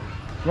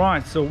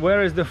 Right, so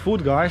where is the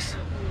food, guys?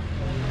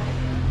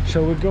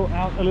 Shall we go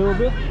out a little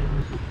bit?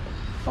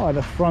 Oh, at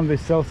the front they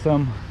sell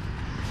some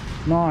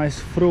nice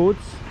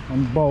fruits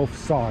on both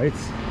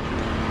sides.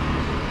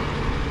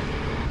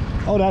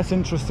 Oh, that's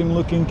interesting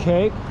looking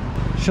cake.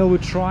 Shall we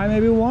try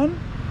maybe one?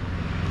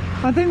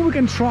 I think we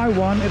can try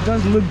one. It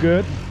does look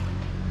good.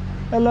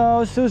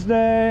 Hello,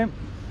 Tuesday.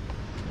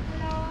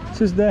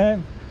 Tuesday.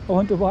 I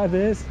want to buy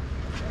this.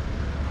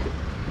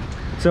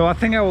 So I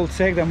think I will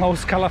take the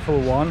most colorful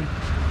one.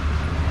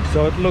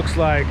 So it looks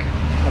like,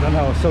 I don't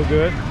know, so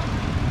good.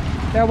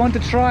 Yeah, I want to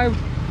try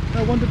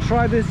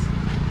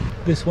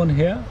this one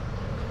here.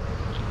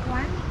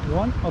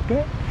 One,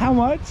 okay. How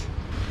much?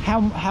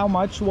 How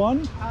much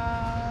one?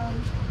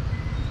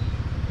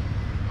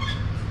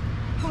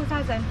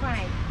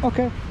 2005.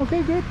 Okay,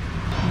 okay, good.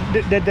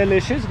 The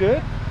delicious,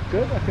 good,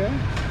 good, okay.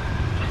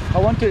 I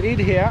want to eat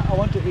here.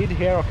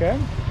 Okay.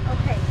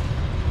 Okay.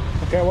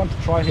 Okay, I want to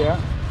try here.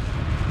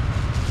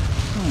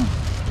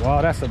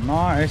 Wow, that's a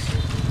nice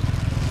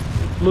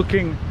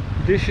looking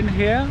dish in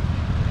here.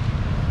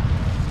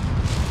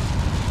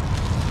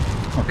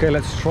 Okay,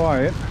 let's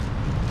try it.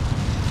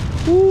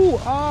 Ooh,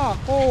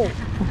 oh,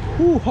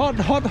 ooh, hot,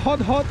 hot, hot,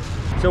 hot.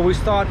 So we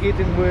start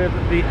eating with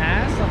the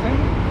ass, I think.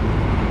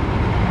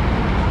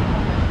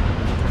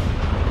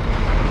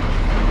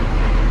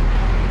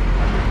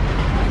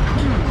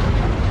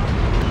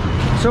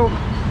 So,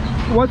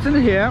 what's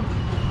in here?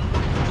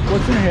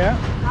 What's in here?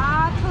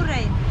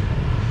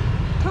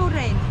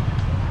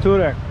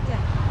 Turek.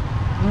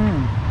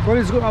 Yeah. Well,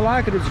 it's good. I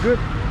like it. It's good.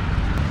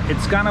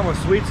 It's kind of a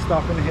sweet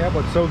stuff in here,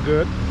 but so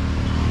good.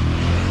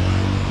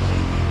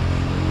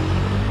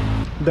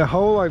 The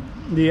whole, like,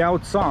 the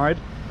outside,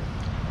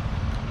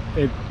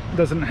 it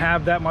doesn't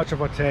have that much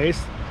of a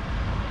taste,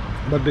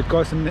 but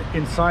because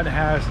inside it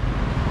has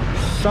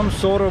some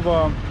sort of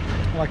a,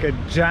 like a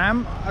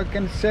jam, I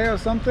can say, or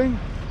something,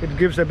 it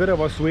gives a bit of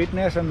a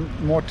sweetness and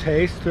more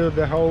taste to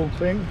the whole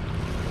thing.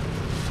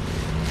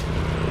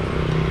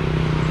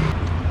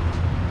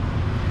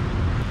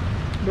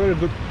 Very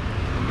good.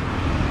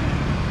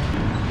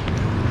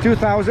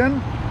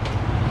 2,500.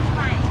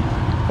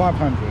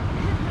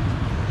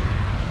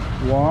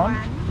 1,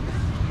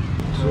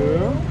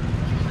 2,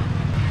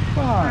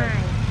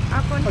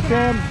 5.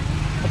 Okay,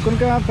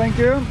 thank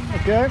you.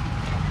 Okay.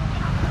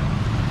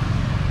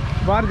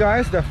 But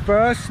guys, the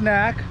first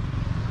snack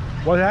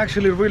was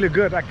actually really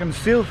good. I can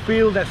still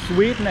feel that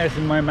sweetness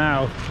in my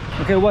mouth.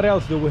 Okay, what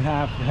else do we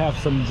have? We have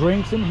some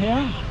drinks in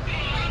here.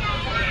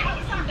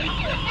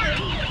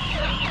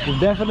 We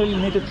definitely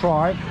need to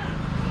try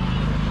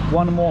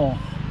one more.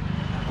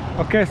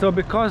 Okay, so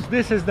because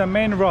this is the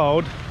main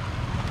road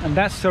and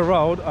that's the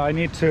road I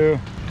need to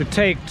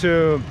take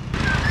to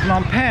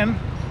Phnom Penh,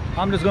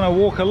 I'm just gonna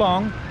walk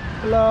along.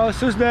 Hello,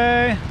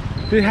 Tuesday.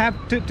 Do you have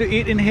to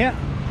eat in here?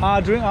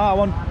 Drink? I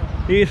want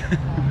to eat.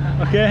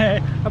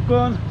 Okay, I'm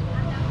going.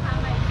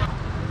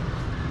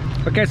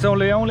 Okay, so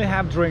they only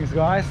have drinks,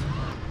 guys.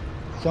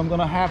 So I'm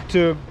gonna have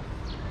to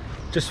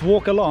just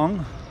walk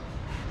along.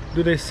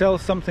 Do they sell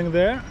something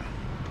there?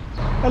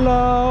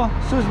 Hello,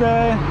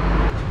 Tuesday.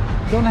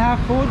 Don't have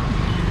food?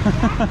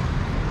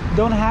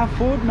 Don't have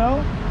food,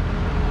 no?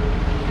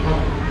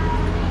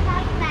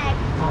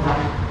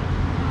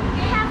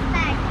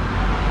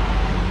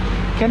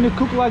 Can you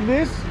cook like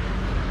this?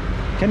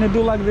 Can you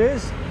do like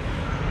this?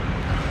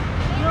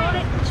 You want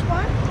it? Which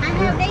one? I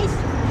have this.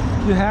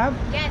 You have?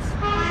 Yes.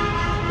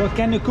 But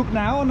can you cook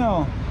now or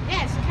no?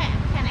 Yes,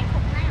 can I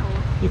cook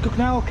now? You cook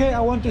now? Okay, I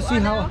want to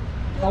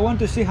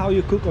see how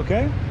you cook,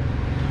 okay?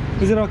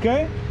 Is it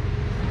okay?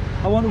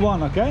 I want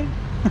one, okay?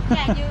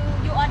 Yeah,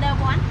 you order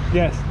one?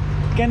 Yes.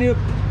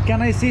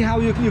 Can I see how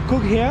you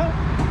cook here?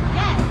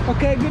 Yes.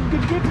 Okay, good.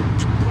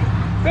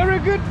 Very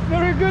good.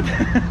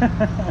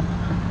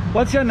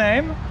 What's your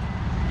name?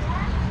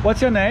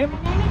 What's your name? My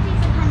name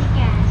is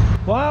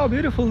Hanika. Wow,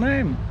 beautiful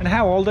name. And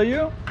how old are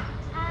you?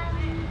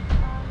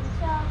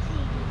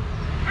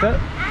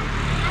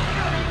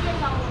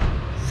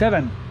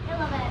 7.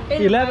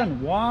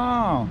 11.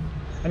 Wow.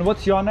 And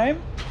what's your name?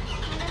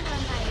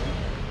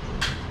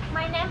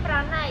 My name is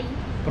Pranay.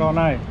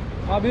 Pranay.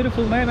 Oh,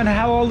 beautiful name. And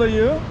how old are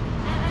you?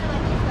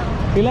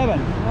 11.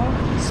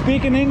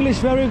 Speaking English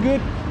very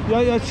good.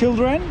 Your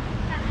children?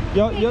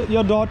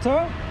 Your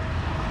daughter?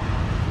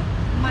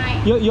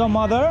 Your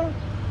mother?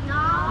 No,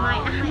 my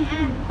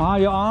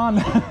aunt. Your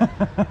aunt.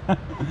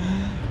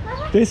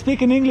 They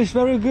speak in English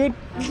very good.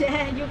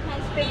 Yeah, you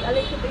can speak a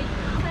little bit.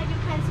 So you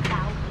can sit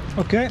down.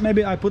 Okay,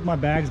 maybe I put my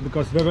bags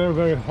because they're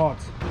very hot.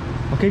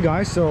 Okay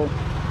guys, so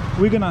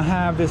we're gonna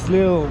have this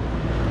little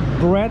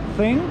bread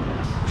thing.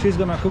 She's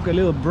gonna cook a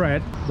little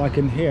bread like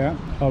in here.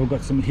 Oh, we've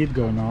got some heat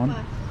going on.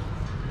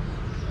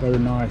 Very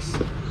nice.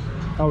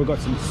 Oh, we got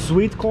some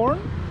sweet corn.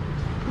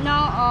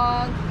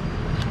 No,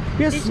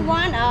 Yes, this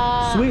one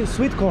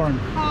sweet corn.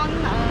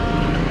 corn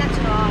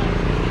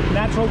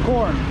Natural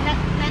corn.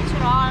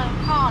 natural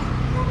corn.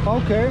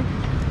 Okay.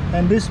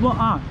 And this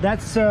one,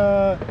 that's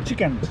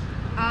chicken.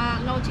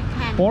 No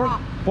chicken.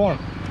 Pork.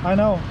 I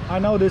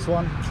know this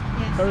one.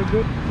 Yes. Very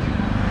good.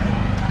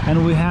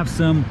 And we have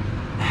some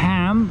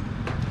ham,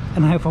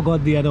 and I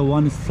forgot the other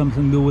one. It's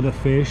something to do with the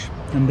fish.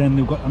 And then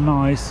we've got a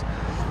nice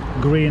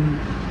green,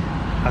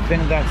 I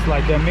think that's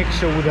like a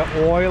mixture with the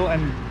oil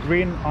and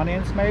green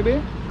onions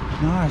maybe.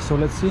 Nice, so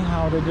let's see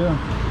how they do.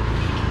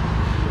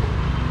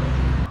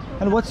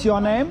 And what's your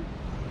name?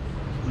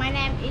 My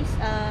name is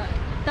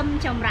Tâm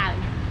Chamran.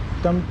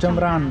 Tam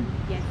Chamran.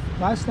 Yes.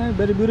 Nice name,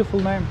 very beautiful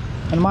name.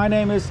 And my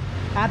name is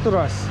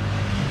Aturas.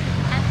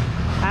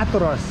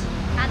 Aturas.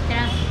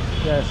 Address.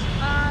 Yes.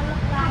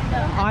 Look like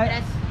the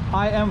address.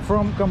 I am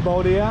from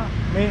Cambodia.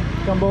 Me,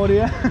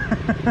 Cambodia.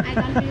 I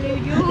don't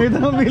believe you. You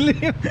don't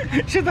believe?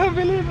 She don't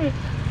believe me.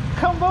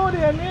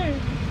 Cambodia, me.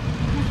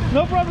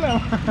 No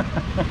problem.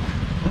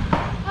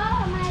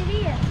 Oh my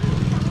dear.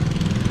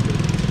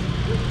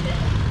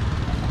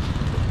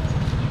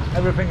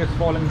 Everything is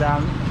falling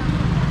down.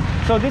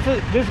 So this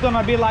is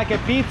gonna be like a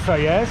pizza,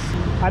 yes?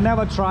 I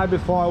never tried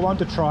before. I want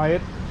to try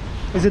it.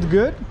 Is it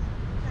good?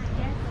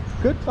 Yes.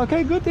 Good.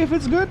 Okay, good. If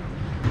it's good,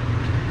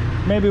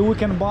 maybe we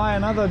can buy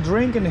another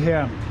drink in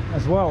here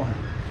as well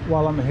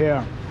while I'm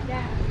here.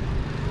 Yeah.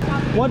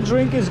 What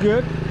drink is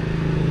good?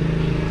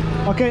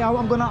 Okay,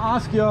 I'm gonna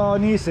ask your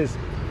nieces.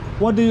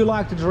 What do you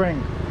like to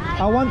drink?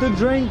 I want to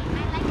drink I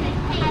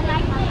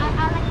like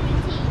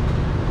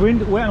green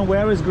tea.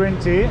 where is green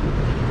tea?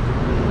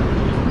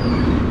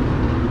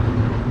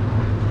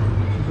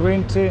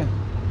 Green tea.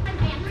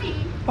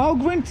 Oh,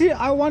 green tea.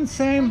 I want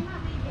same.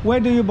 Where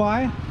do you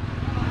buy? I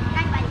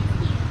buy it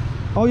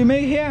here. Oh, you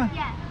make here?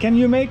 Yeah. Can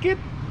you make it?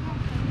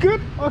 Good.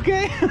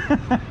 Okay.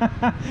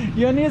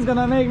 Your niece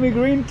gonna make me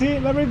green tea.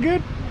 Very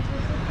good.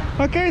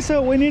 Okay,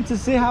 so we need to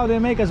see how they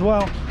make as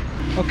well.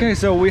 Okay,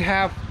 so we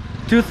have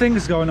two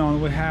things going on.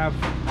 We have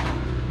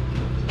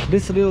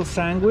this little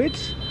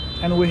sandwich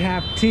and we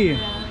have tea.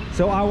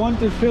 So I want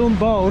to film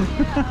both.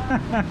 3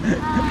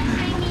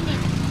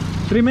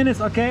 minutes. 3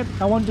 minutes, okay?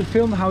 I want to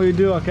film how you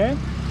do, okay?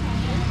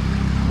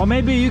 Or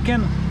maybe you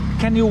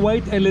can you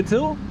wait a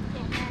little?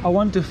 I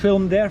want to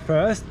film there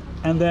first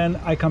and then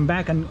I come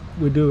back and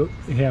we do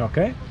here,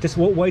 okay? Just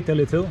wait a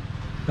little.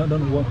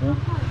 Don't walk. Huh?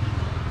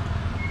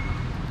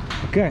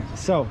 Okay,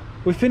 so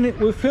we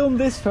film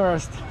this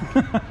first.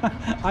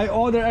 I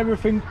order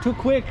everything too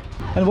quick.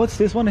 And what's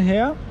this one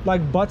here?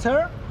 Like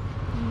butter?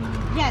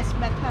 Yes,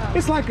 better.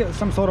 It's like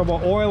some sort of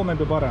oil,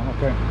 maybe butter.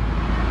 Okay.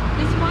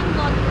 This one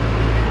got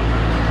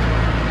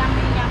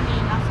yummy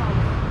also.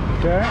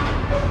 Okay.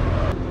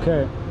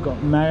 Okay.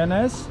 Got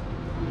mayonnaise.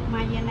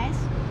 Mayonnaise.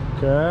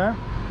 Okay.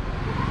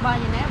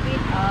 Mayonnaise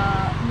with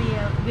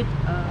meal with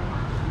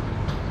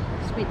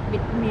sweet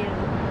with meal.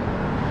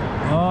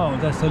 Oh,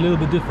 that's a little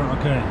bit different.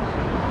 Okay.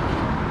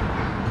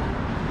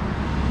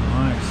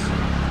 Nice.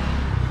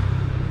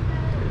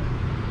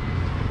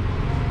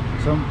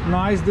 Some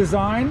nice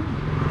design.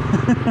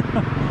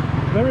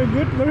 Very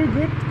good, very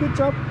good. Good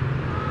job.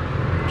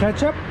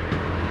 Ketchup.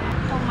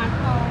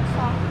 Tomato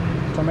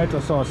sauce. Tomato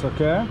sauce,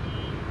 okay.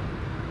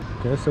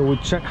 Okay, so we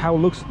check how it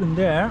looks in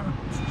there.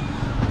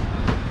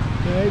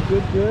 Okay,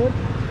 good, good.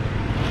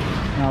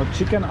 Now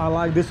chicken, I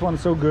like this one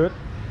so good.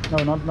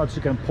 No, not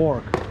chicken,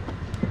 pork.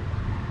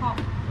 Pork.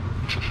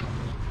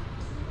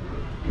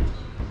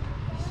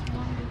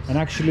 And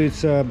actually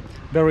it's a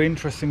very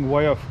interesting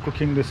way of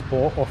cooking this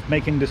pork, of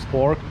making this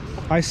pork.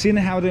 I've seen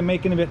how they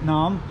make in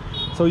Vietnam.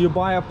 So you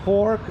buy a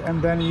pork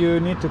and then you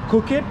need to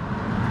cook it.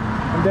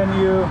 And then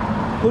you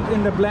put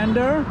in the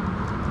blender.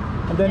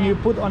 And then you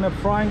put on a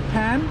frying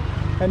pan.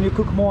 And you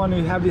cook more and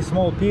you have these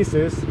small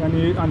pieces and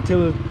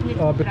until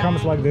it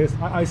becomes like this.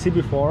 I see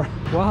before.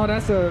 Wow,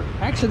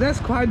 actually that's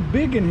quite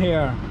big in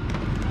here.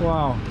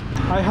 Wow.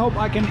 I hope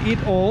I can eat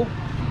all.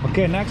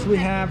 Okay, next we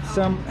have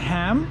some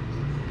ham.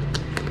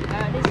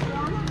 This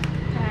one,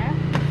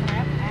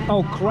 crab and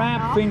Oh,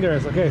 crab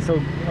fingers. Okay,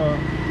 so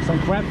some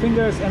crab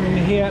fingers and in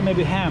here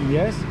maybe ham,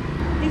 yes?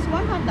 This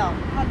one hot dog.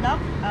 Hot dog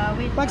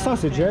with Like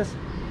sausage, yes?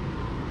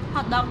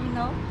 Hot dog, you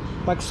know.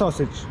 Like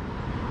sausage.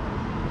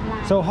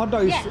 Like, So hot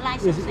dog is, yeah,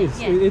 like sausage,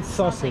 yeah. it's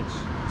sausage.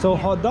 So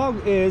hot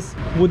dog is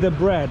with the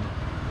bread,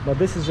 but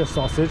this is just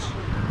sausage.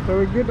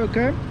 Very good,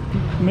 okay.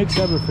 Mix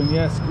everything,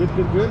 yes, good,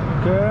 good, good,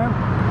 okay.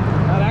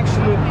 That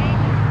actually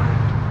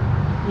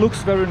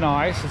looks very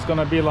nice. It's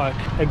gonna be like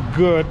a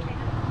good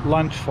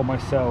lunch for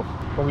myself.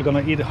 Probably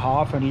gonna eat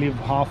half and leave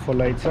half for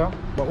later,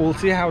 but we'll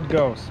see how it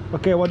goes.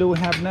 Okay, what do we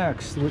have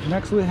next?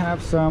 Next we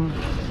have some,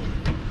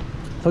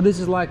 so this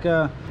is like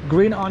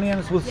green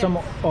onions with some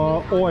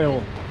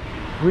oil.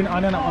 Green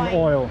onion and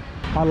oil.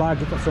 I like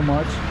it so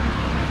much.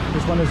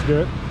 This one is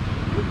good.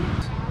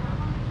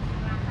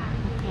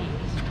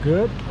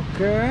 Good,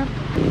 okay.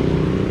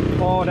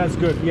 Oh, that's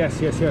good.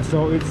 Yes, yes, yes.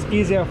 So it's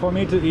easier for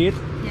me to eat.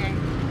 Yeah.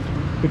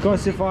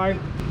 Because if I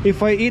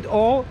eat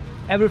all,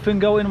 everything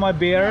go in my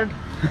beard.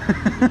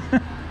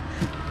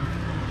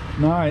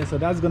 Nice. So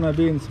that's gonna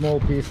be in small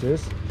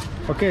pieces.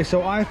 Okay,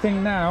 so I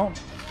think now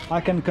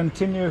I can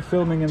continue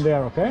filming in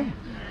there. Okay.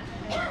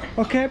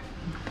 Okay.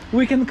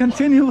 We can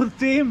continue with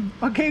team.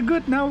 Okay,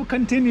 good. Now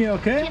continue.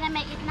 Okay. Can I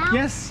make it now?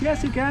 Yes,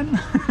 yes, you can.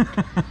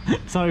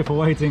 Sorry for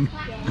waiting.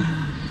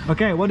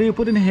 Okay, what do you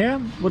put in here?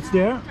 What's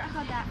there?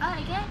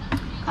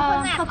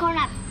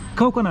 Coconut.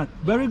 Coconut.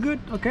 Very good.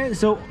 Okay,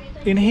 so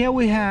in here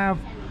we have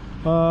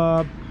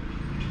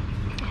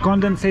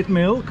condensate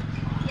milk,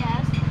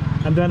 Yes.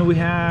 and then we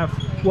have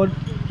what?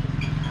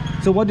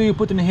 So what do you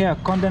put in here?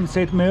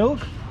 Condensate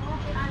milk,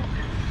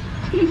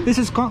 This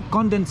is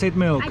condensate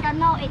milk. I don't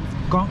know it's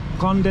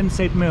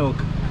Condensate milk.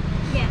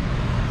 yeah.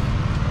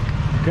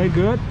 Okay,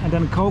 good. And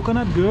then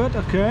coconut, good.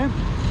 Okay.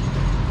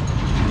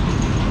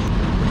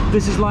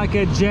 This is like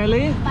a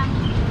jelly.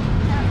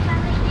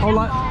 Oh,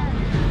 like.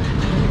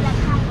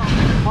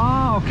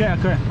 Ah, okay,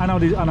 okay. I know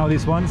these. I know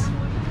these ones.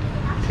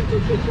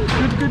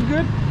 Good, good,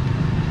 good.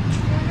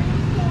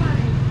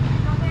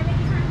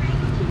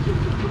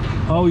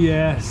 Oh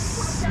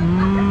yes.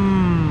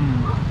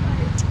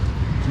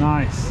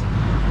 Nice.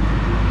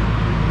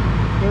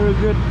 Very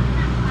good.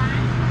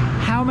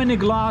 How many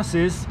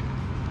glasses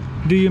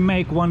do you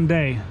make one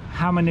day?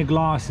 How many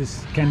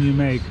glasses can you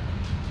make?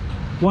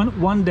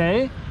 One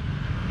day?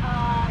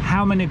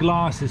 How many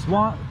glasses?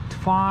 1,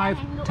 5,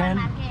 10?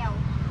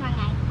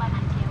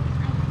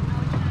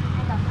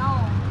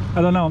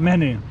 I don't know,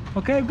 many.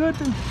 Okay, good.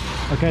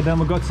 Okay, then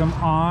we got some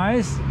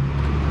ice.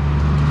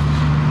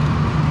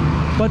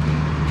 But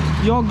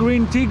your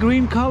green tea,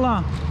 green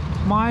color.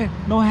 My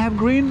no have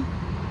green?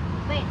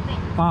 Wait.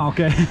 Ah,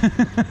 okay.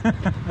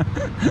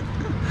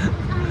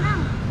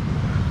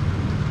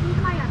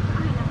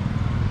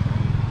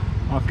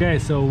 Okay,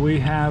 so we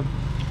have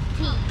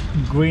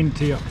green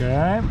tea,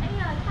 okay.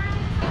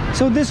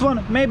 So this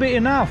one may be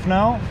enough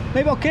now.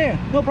 Maybe okay,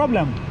 no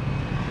problem.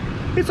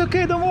 It's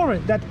okay, don't worry.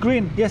 That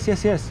green, yes.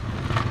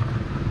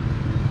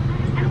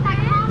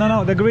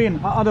 No, the green,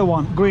 other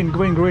one, green.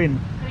 Green tea.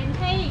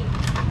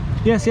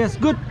 Yes,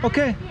 good,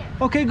 okay,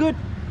 good.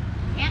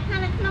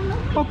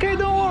 Okay,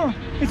 don't worry,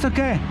 it's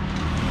okay.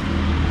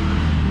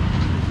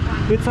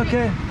 It's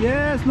okay,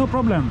 yes, no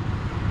problem.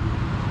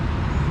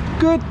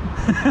 Good.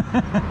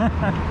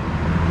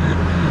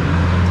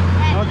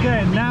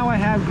 Okay, now I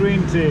have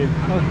green tea.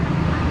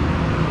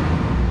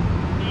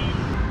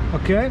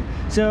 Okay,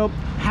 so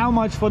how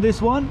much for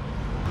this one?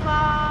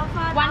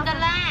 $1.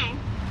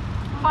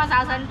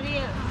 4,000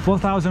 real.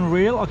 4,000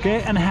 real,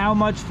 okay. And how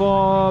much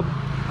for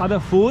other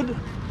food?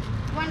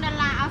 $1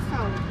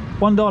 also.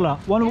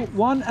 $1.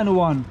 One and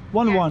one.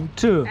 One,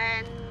 two.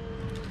 And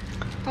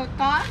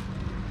total?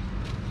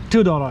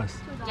 $2.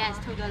 Yes,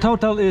 $2.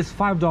 Total is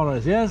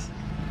 $5, yes?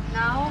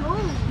 No.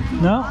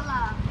 No?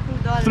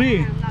 $2. 3.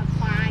 Not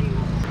 5.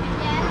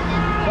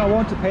 So I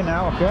want to pay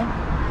now, okay?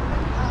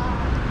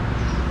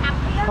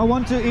 I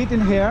want to eat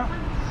in here.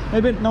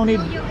 Maybe no need.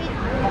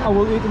 I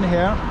will eat in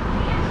here.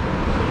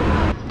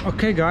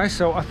 Okay guys,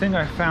 so I think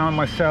I found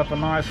myself a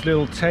nice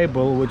little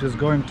table which is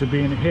going to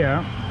be in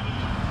here.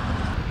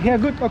 Yeah,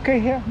 good,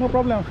 okay, here, no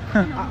problem.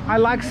 I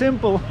like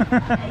simple.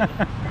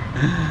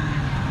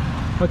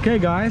 Okay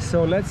guys,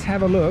 so let's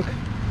have a look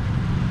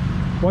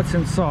what's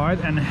inside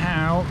and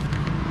how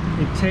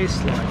it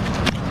tastes like.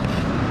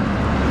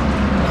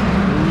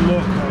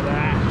 Look at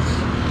that.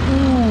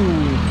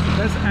 Ooh,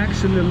 that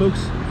actually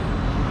looks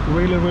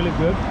really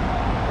good.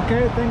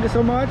 Okay, thank you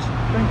so much.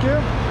 Thank you.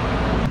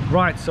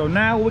 Right, so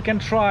now we can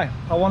try.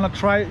 I want to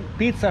try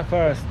pizza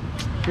first.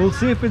 We'll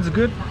see if it's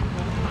good.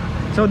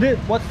 So this,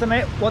 what's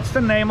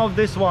the name of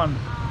this one?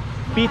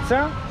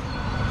 Pizza?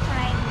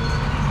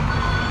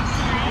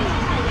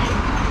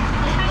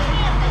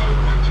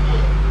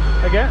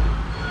 Again?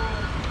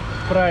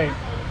 Fry.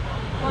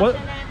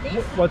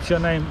 What's your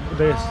name?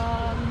 This?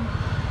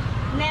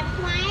 Name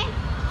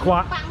Khmer.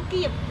 Kwa. Pang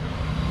Kiep.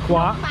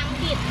 Kwa. Pang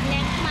Kiep.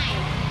 Name Khmer.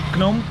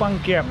 Phnom Penh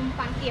Kiep.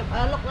 Pang Kiep.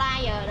 Look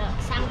like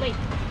sandwich.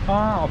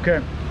 Ah,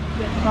 okay.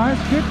 Nice,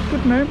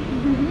 good name.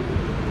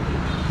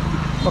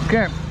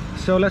 Okay,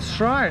 so let's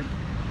try it.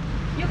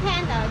 You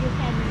can pack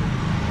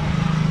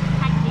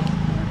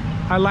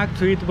it. I like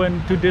to eat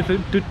when too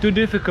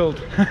difficult.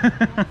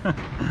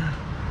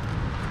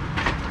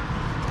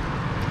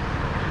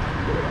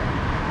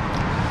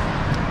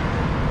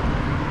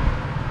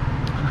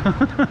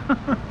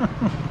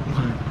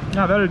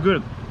 Yeah, very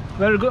good.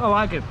 Very good, I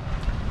like it.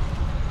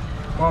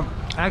 Well,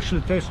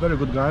 actually tastes very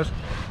good, guys.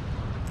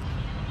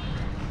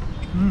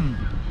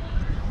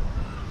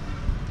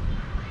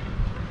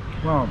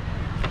 Wow.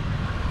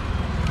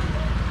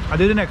 I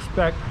didn't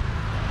expect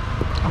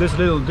this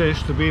little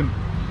dish to be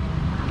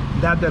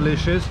that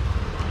delicious.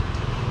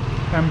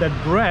 And that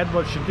bread,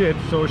 what she did,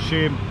 so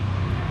she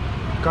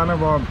kind of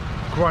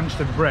crunched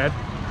the bread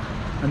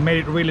and made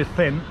it really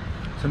thin.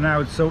 So now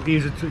it's so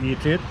easy to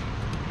eat it.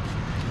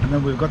 And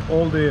then we've got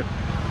all the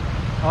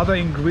other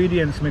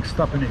ingredients mixed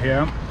up in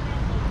here.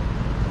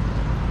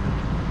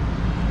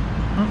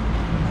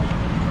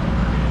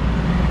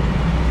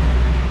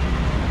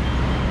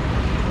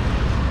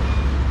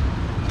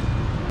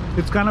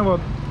 It's kind of a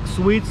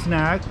sweet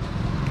snack,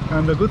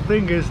 and the good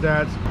thing is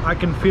that I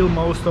can feel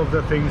most of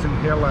the things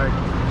in here, like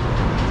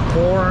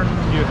corn,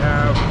 you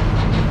have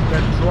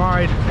that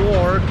dried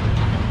pork,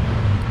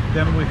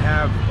 then we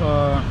have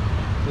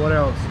what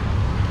else,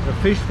 the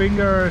fish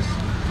fingers,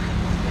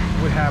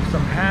 we have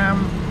some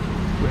ham,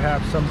 we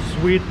have some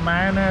sweet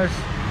mayonnaise.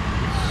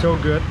 It's so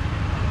good.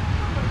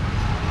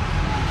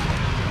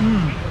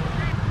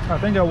 I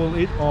think I will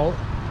eat all.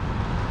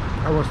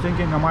 I was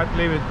thinking I might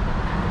leave it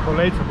for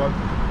later, but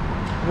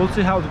we'll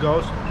see how it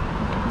goes.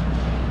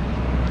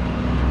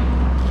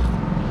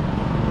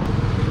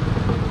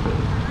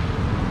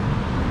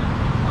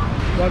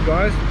 But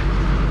guys,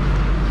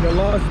 the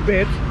last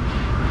bit,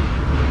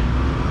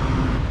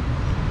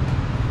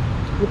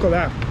 look at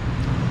that.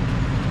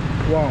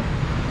 Wow,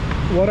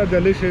 what a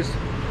delicious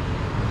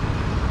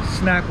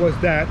snack was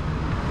that.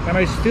 And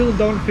I still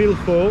don't feel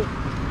full.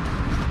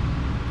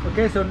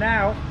 Okay, so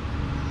now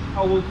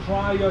I will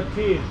try your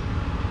tea.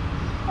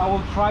 I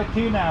will try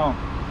tea now.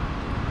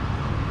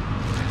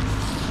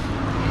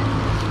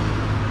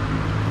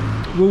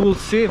 We will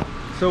see.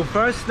 So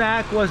first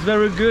snack was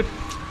very good,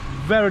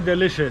 very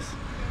delicious.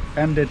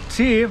 And the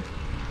tea,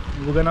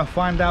 we're gonna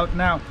find out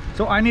now.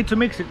 So I need to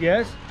mix it,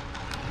 yes?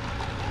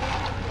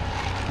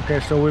 Okay,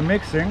 so we're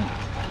mixing.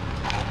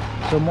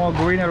 So more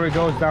greenery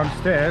goes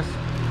downstairs.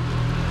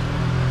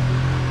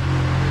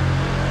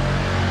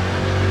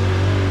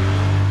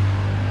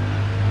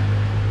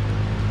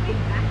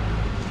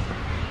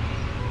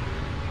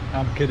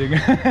 I'm kidding.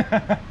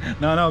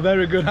 No,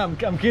 very good. I'm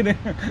kidding.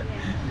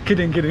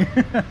 kidding.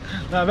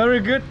 No, very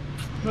good.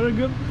 Very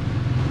good.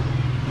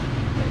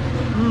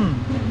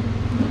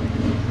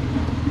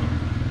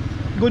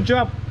 Good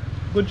job.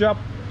 Good job.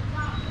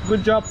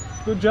 Good job.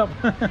 Good job.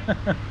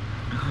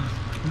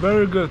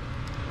 Very good.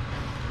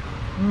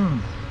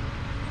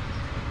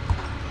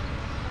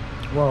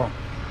 Wow.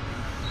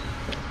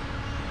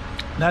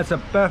 That's a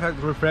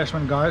perfect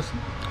refreshment, guys.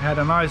 Had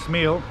a nice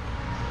meal.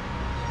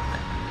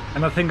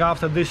 And I think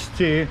after this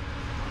tea,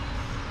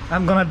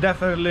 I'm gonna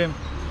definitely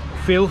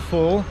feel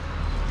full,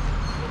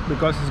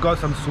 because it's got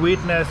some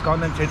sweetness,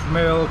 condensed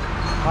milk,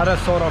 other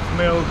sort of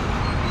milk,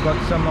 got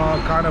some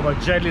kind of a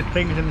jelly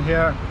things in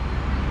here.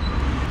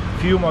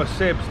 Few more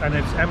sips and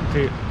it's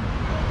empty.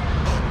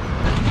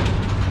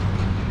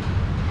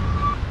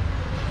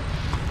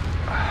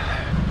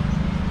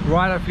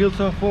 Right, I feel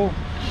so full.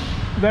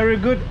 Very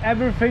good,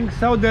 everything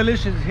so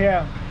delicious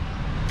here.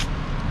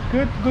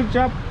 Good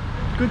job,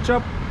 good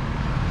job.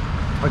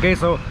 Okay,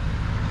 so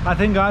I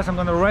think, guys, I'm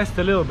gonna rest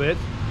a little bit.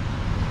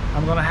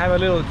 I'm gonna have a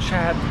little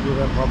chat with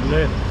her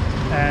probably,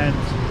 and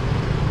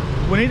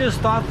we need to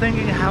start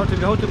thinking how to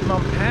go to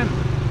Phnom Penh.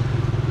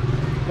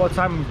 What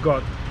time we've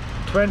got?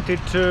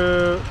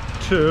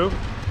 22:02.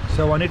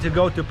 So I need to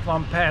go to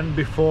Phnom Penh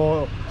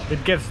before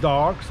it gets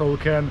dark, so we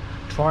can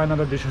try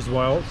another dish as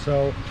well.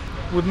 So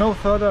with no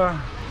further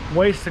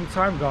wasting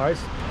time,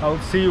 guys, I'll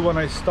see you when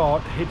I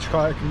start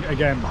hitchhiking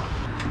again.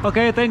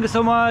 Okay, thank you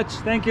so much.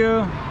 Thank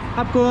you.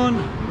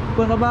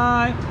 Bye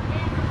bye.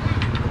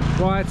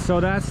 Right, so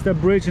that's the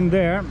bridge in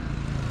there,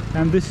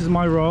 and this is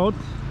my road.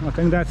 I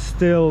think that's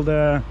still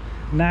the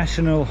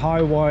National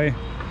Highway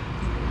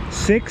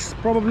 6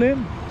 probably.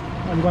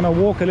 I'm gonna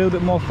walk a little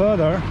bit more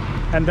further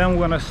and then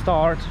we're gonna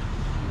start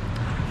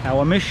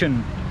our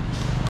mission.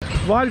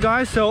 Right,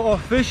 guys, so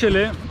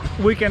officially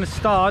we can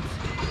start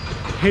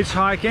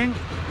hitchhiking.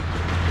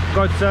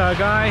 Got a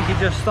guy, he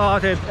just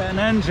started an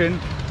engine.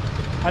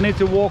 I need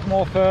to walk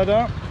more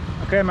further.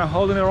 Okay, am I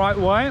holding the right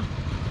way?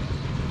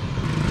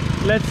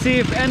 Let's see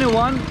if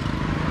anyone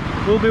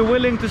will be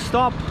willing to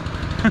stop.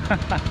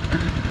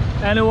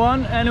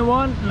 Anyone?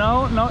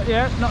 No, not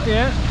yet.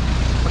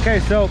 Okay,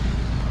 so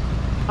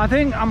I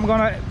think I'm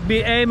gonna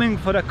be aiming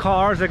for the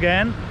cars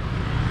again.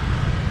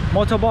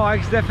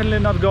 Motorbikes definitely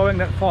not going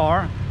that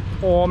far,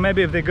 or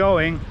maybe if they're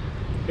going,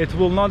 it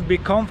will not be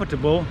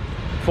comfortable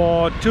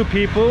for two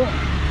people.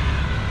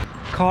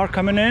 Car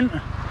coming in.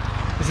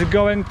 Is it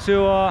going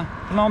to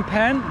Phnom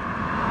Penh?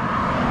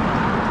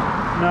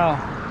 No,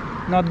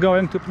 not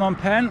going to Phnom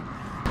Penh.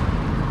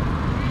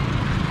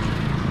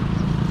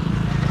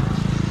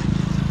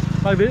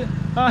 Like this?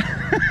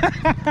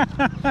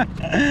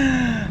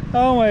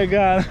 Oh my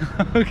god.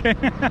 Okay.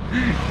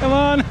 Come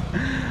on.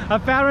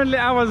 Apparently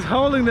I was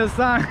holding the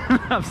sign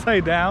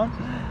upside down.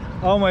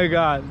 Oh my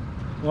god.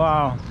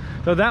 Wow.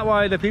 So that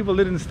why the people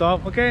didn't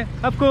stop. Okay.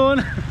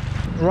 Hapkun.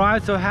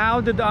 Right, so how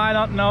did I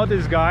not know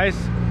this, guys?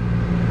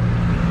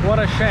 What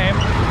a shame.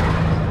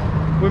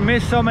 We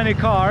missed so many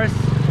cars.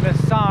 The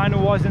sign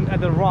wasn't at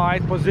the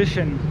right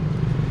position.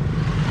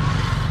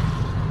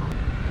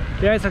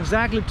 Yeah, it's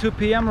exactly 2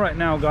 p.m. right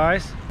now,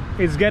 guys.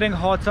 It's getting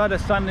hotter. The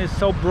sun is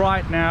so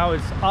bright now.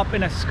 It's up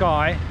in the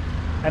sky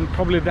and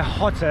probably the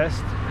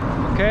hottest.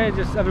 Okay,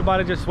 just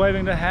everybody just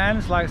waving their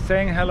hands, like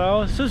saying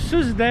hello.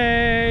 Sus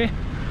day.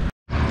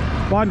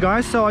 Right,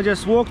 guys, so I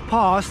just walked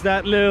past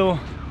that little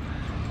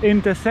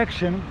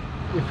intersection,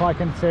 if I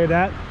can say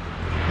that.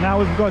 Now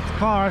we've got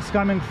cars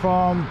coming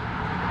from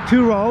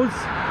 2 roads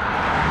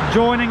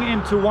joining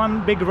into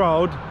one big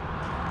road,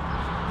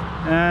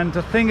 and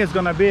the thing is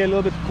gonna be a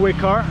little bit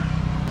quicker.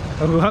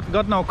 We've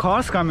got no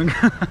cars coming.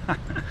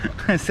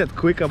 I said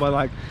quicker, but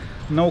like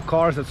no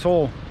cars at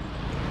all.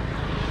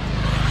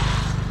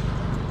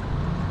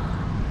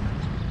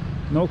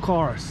 No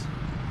cars.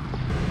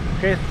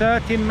 Okay,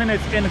 13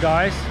 minutes in,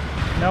 guys.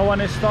 No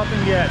one is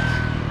stopping yet.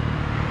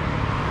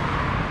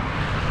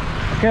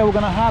 Okay, we're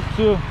gonna have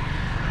to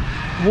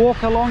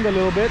walk along a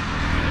little bit.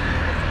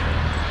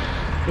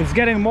 It's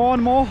getting more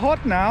and more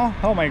hot now.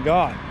 Oh my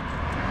god.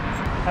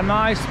 A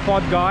nice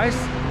spot, guys.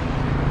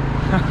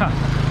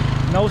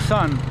 No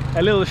sun,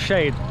 a little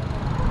shade.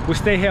 We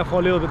stay here for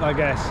a little bit, I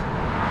guess.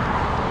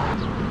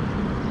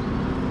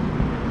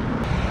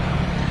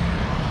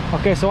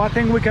 Okay, so I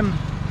think we can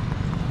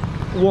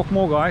walk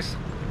more, guys.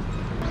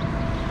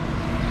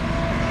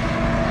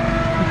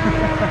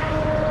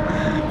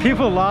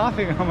 People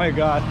laughing, oh my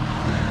god.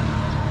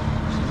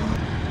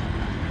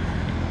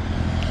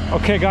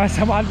 Okay guys,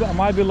 I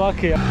might be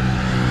lucky.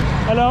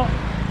 Hello.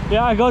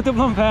 Yeah, I go to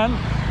Phnom Penh.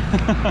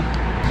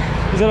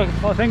 Is it okay?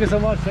 Oh, thank you so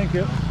much, thank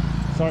you.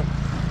 Sorry.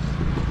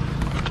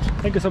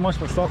 Thank you so much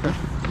for stopping.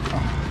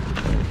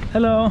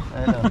 Hello.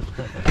 Hello.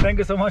 Thank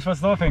you so much for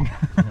stopping.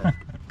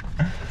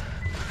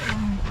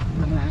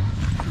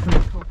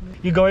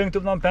 You going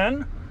to Phnom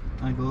Penh?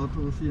 I go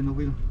to Siem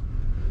Riep.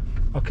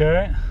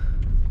 Okay.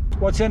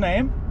 What's your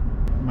name?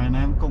 My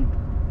name Kung.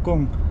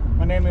 Kung.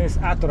 My name is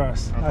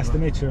Atras. Nice to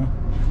meet you.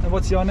 And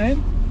what's your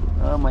name?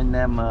 My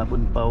name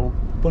Bun Po.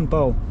 Pun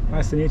Po.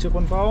 Nice to meet you,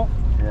 Pun Po.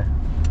 Yeah.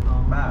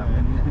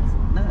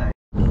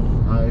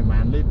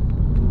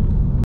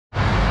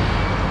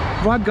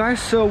 Right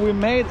guys, so we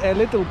made a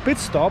little pit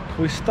stop.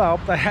 We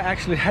stopped. I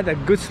actually had a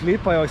good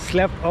sleep. I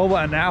slept over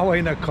an hour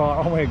in a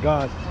car. Oh my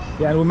god.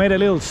 Yeah, and we made a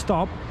little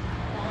stop.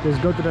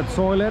 Just go to the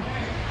toilet.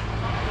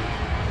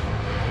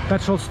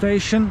 Petrol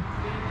station.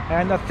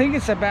 And I think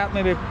it's about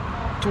maybe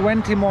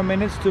 20 more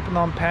minutes to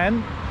Phnom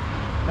Penh.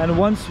 And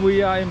once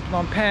we are in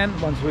Phnom Penh,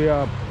 once we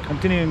are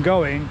continuing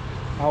going,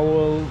 I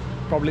will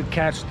probably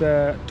catch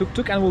the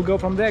tuk-tuk and we'll go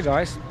from there,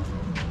 guys.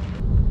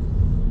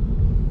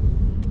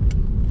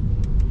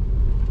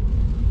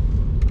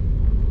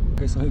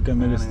 Okay, so you can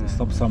maybe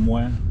stop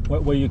somewhere.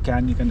 Where you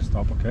can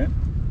stop, okay?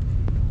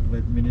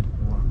 Wait a minute.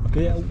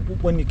 Okay, yeah,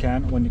 when you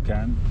can.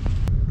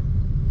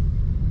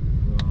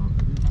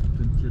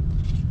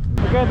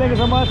 Okay, thank you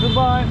so much,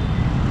 goodbye.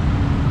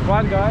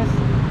 Right guys,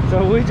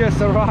 so we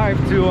just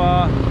arrived to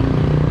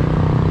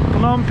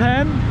Phnom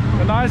Penh.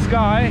 The nice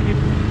guy,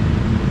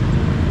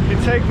 he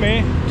take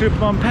me to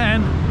Phnom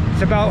Penh.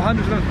 It's about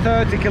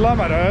 130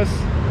 kilometers.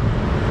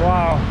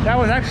 Wow, that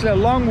was actually a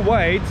long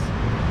wait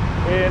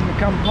in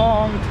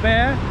Kampong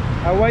there.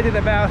 I waited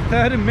about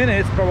 30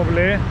 minutes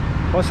probably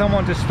for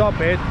someone to stop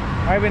it.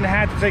 I even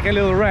had to take a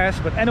little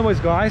rest, but anyways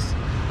guys,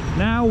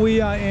 now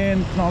we are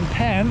in Phnom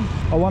Penh.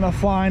 I want to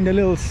find a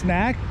little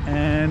snack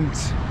and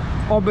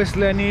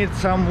obviously I need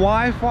some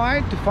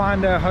Wi-Fi to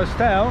find a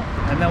hostel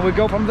and then we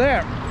go from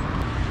there.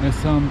 There's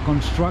some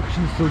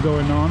construction still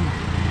going on.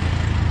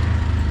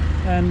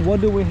 And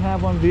what do we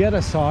have on the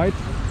other side?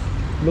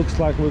 Looks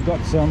like we've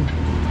got some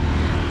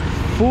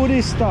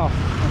foodie stuff.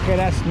 Okay,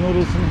 that's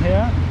noodles in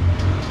here.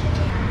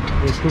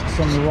 We cook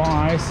some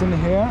rice in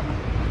here.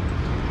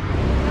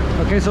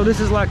 Okay, so this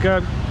is like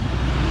a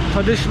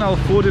traditional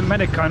food in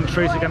many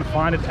countries. You can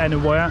find it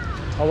anywhere.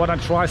 I want to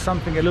try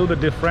something a little bit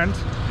different.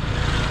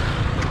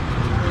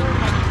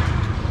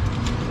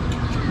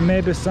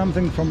 Maybe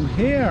something from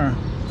here.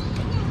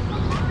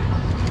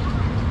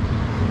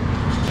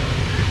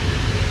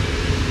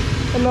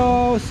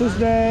 Hello,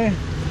 Tuesday.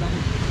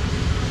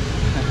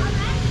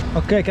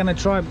 Okay, can I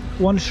try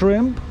one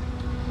shrimp?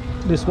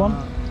 This one?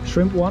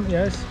 Shrimp one,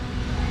 yes.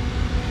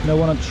 And I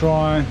want to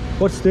try,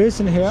 what's this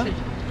in here?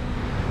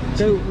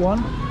 Okay,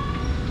 one.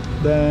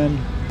 Then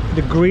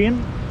the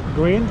green.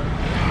 Okay,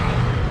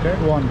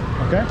 one.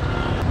 Okay.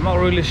 I'm not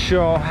really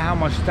sure how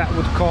much that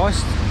would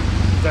cost.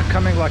 Is that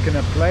coming like in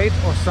a plate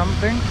or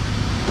something?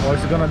 Or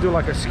is it gonna do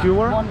like a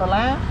skewer? $1, $2,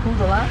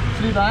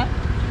 $3.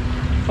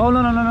 Oh no.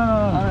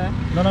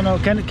 Okay. No.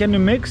 Can you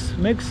mix?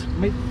 Okay.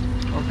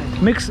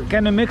 Mix.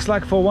 Can you mix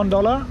like for $1?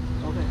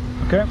 Okay.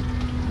 Okay.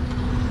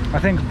 I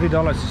think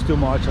 $3 is too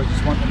much. I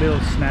just want a little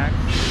snack.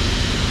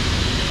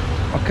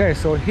 Okay,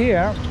 so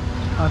here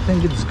I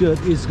think it's good.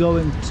 It's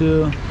going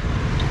to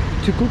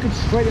cook it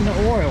straight in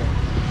the oil,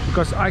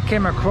 because I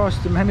came across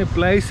to many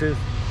places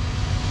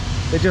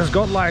they just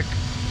got like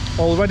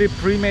already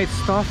pre-made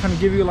stuff and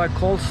give you like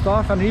cold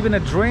stuff, and even the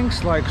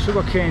drinks like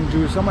sugarcane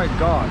juice. Oh my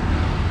god.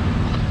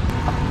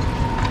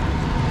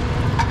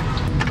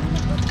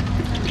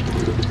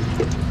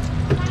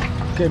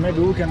 Okay, maybe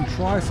we can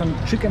try some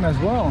chicken as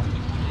well.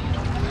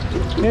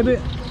 Maybe,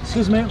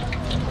 excuse me,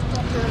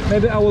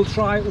 maybe I will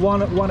try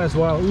one as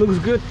well. It looks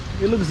good.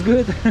 It looks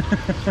good.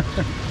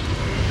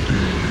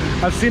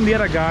 I've seen the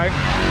other guy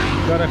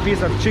got a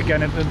piece of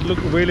chicken. It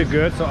looked really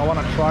good, so I want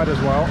to try it as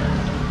well.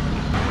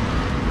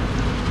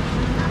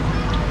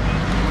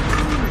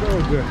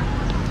 Very good.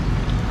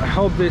 I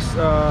hope this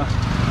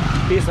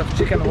piece of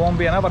chicken won't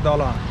be another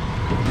 $1.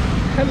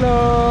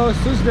 Hello,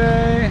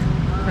 Tuesday.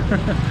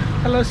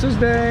 Hello,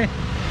 Tuesday.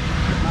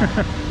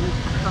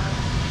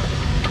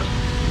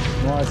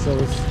 Right, so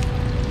it's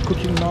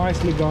cooking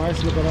nicely,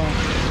 guys. Look at that.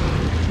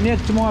 Near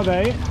tomorrow,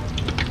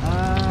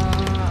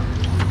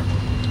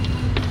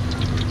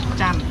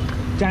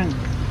 Chang.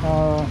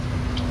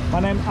 My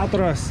name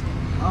Atras.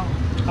 Oh.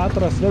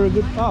 Atras, very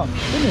good. Oh,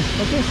 finished.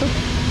 Okay,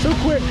 so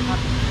quick.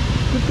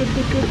 Good.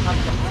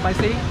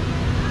 Spicy?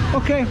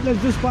 Okay,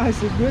 let's do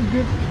spicy.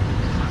 Good.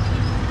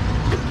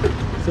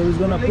 So he's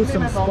gonna put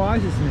some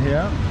spices in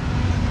here.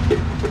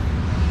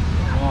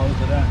 Oh,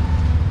 look at that.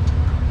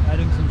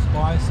 Adding some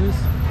spices.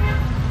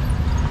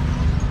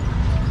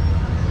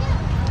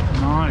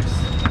 Nice.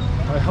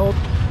 I hope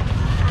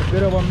a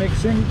bit of a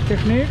mixing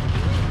technique.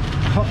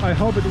 I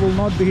hope it will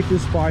not be too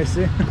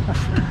spicy.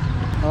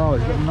 Oh,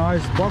 it's got a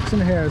nice box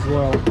in here as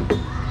well.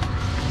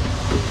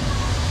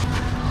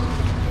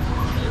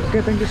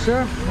 Okay, thank you,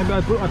 sir. Maybe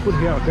I put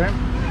here, okay.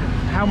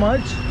 How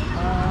much?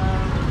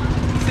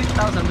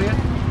 6,000 real.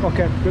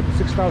 Okay, good.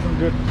 6,000,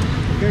 good.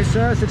 Okay,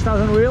 sir,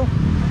 6,000 real.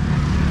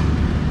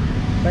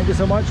 Thank you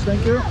so much.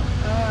 Thank you.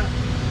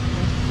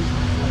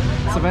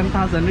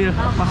 7,000 real.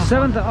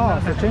 7,000. Oh,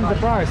 so change the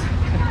price.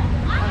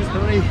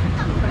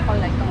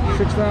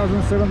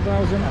 6,000,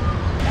 7,000.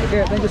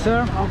 Okay, thank you,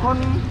 sir.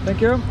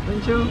 Thank you.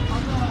 Thank you.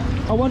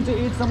 I want to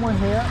eat somewhere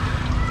here.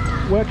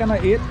 Where can I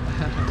eat?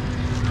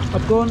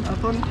 Apun.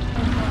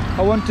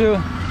 I want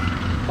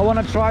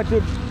to try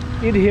to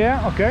eat here.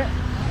 Okay.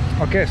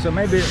 Okay, so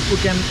maybe we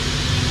can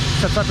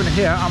set up in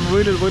here. I'm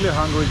really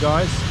hungry,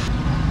 guys.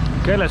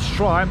 Okay, let's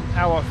try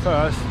our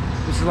first.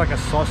 This is like a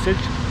sausage.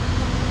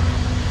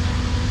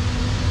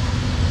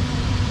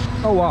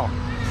 Oh wow,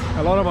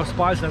 a lot of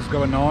spiciness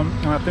going on,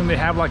 and I think they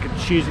have like a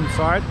cheese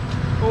inside.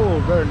 Oh,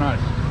 very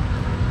nice.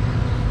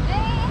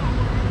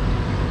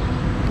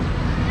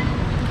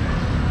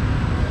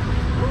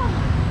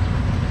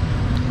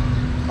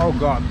 Oh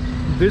god,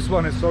 this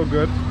one is so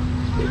good.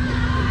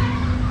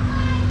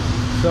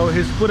 So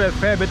he's put a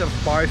fair bit of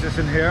spices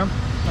in here.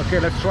 Okay,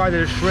 let's try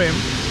the shrimp.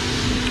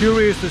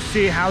 Curious to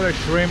see how the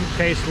shrimp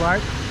tastes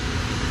like.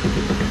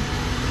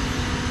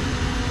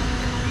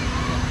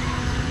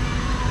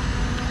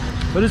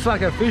 But it's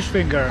like a fish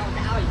finger.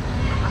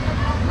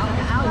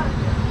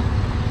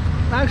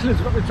 Actually,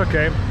 it's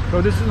okay.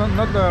 So this is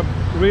not the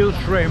real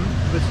shrimp.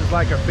 This is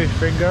like a fish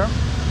finger.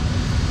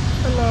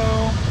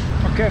 Hello.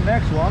 Okay,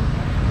 next one.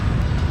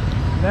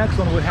 Next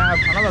one we have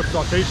another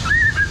sausage.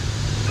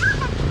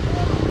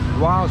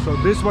 Wow, so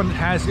this one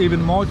has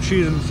even more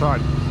cheese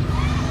inside.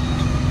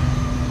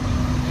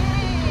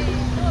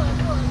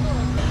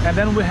 And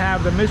then we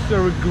have the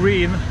mystery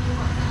green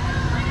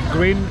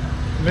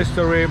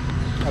mystery,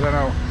 I don't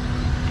know.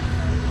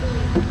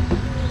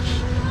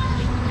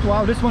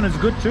 Wow, this one is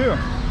good too.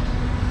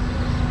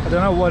 I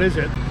don't know what is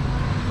it.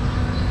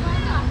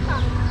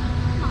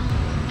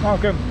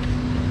 Okay.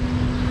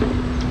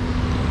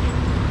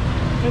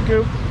 Thank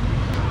you.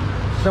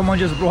 Someone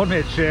just brought me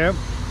a chair.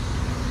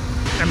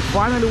 And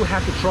finally we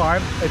have to try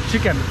a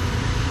chicken.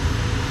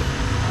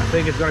 I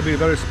think it's gonna be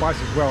very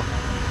spicy as well.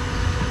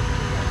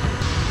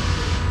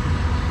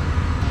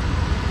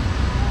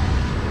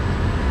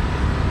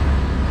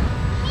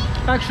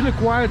 Actually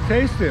quite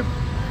tasty.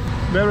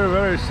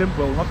 Very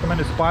simple, not too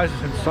many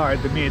spices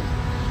inside the meat.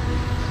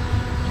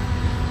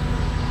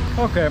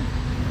 Okay,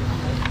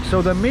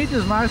 so the meat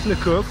is nicely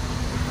cooked.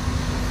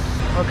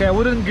 Okay, I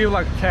wouldn't give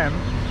like 10,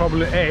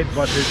 probably 8,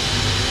 but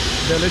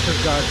it's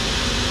delicious, guys.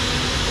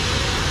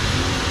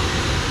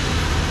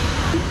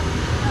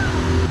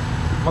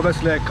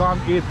 Obviously I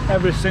can't eat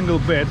every single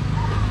bit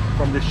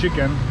from the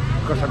chicken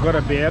because I got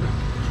a beard.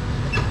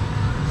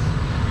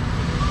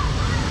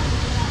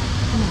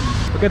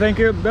 Okay, thank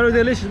you. Very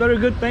delicious, very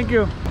good, thank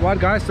you. Right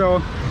guys,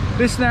 so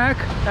this snack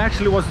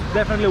actually was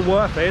definitely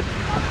worth it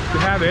to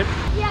have it.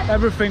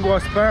 Everything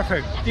was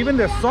perfect. Even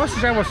the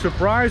sausage, I was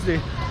surprised.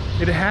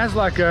 It has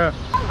like a,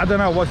 I don't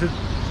know, was it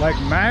like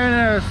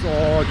mayonnaise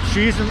or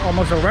cheese or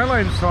mozzarella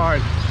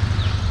inside.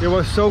 It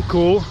was so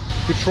cool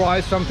to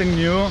try something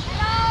new.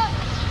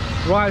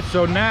 Right,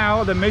 so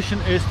now the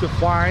mission is to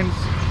find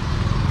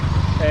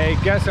a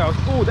guest house.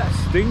 Oh, that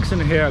stinks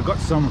in here. Got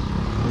some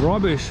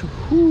rubbish.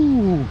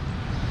 Ooh.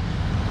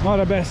 Not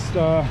the best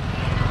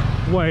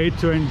way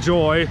to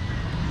enjoy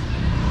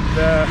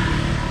the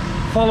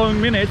following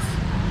minutes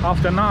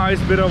after a nice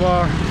bit of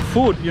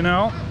food, you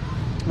know.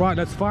 Right,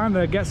 let's find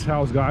the guest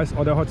house, guys,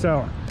 or the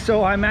hotel.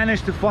 So I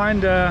managed to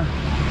find a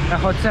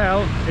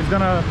hotel. It's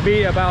gonna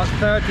be about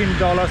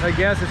 $13, I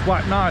guess. It's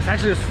quite nice.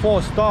 Actually, it's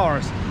 4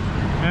 stars.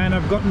 And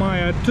I've got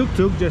my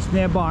tuk-tuk just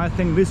nearby. I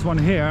think this one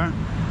here.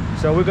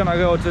 So we're gonna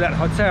go to that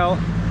hotel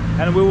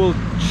and we will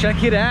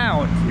check it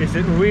out. Is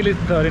it really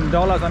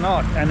 $13 or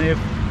not? And if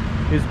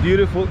it's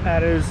beautiful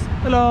as...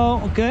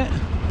 Hello, okay.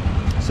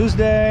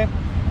 Tuesday.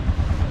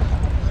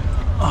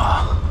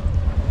 Oh.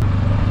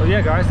 So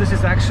yeah guys, this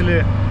is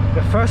actually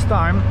the first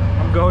time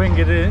I'm going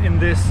in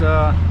this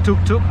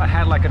tuk-tuk. I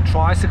had like a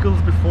tricycles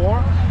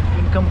before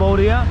in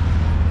Cambodia,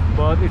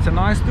 but it's a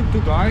nice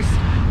tuk-tuk, guys.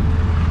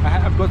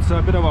 I've got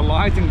a bit of a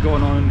lighting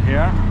going on in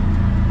here.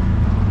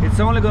 It's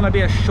only gonna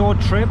be a short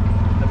trip,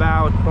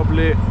 about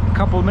probably a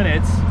couple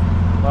minutes.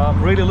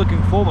 I'm really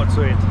looking forward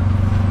to it.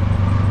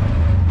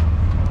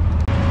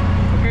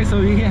 Okay,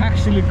 so he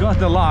actually got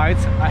the light.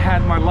 I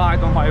had my light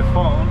on my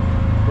phone,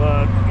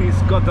 but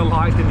he's got the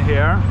light in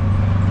here.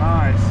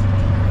 Nice.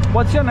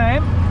 What's your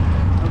name?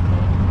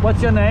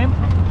 What's your name?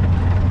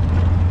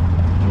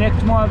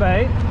 Next more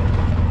way.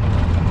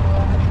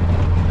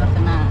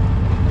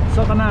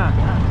 Sotana.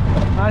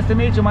 Nice to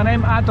meet you. My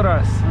name is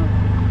Atras.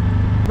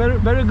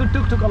 Very good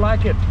tuk-tuk. I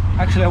like it.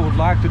 Actually, I would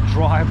like to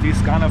drive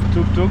these kind of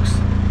tuk-tuks.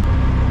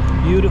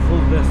 Beautiful.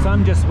 The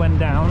sun just went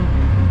down.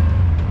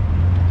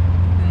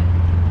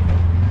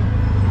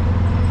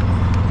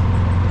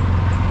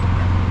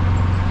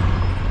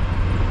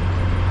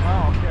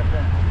 Oh, okay.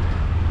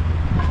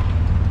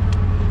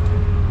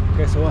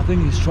 Okay, so I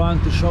think he's trying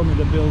to show me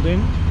the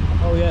building.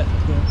 Oh yeah.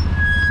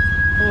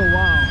 Oh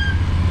wow.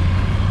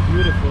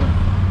 Beautiful.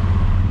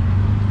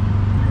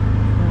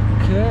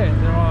 Okay,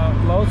 there are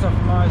lots of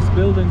nice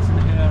buildings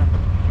in here.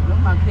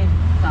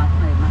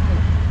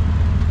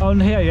 Oh, in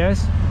here,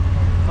 yes?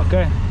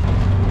 Okay.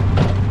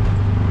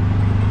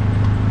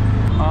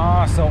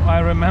 Ah, so I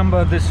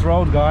remember this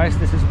road, guys.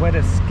 This is where the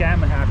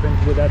scam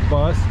happened with that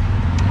bus.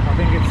 I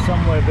think it's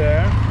somewhere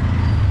there.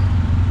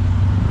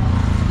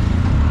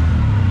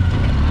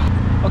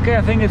 Okay,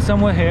 I think it's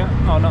somewhere here.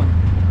 Oh no.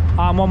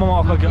 Ah, more.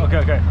 Okay.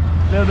 A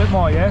little bit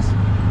more, yes?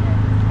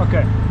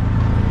 Okay.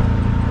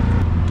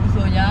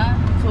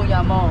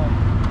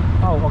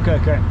 Oh,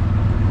 okay.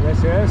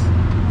 Yes.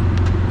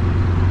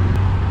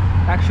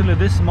 Actually,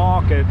 this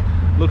market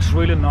looks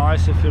really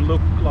nice if you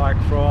look like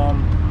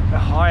from a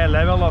higher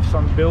level of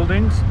some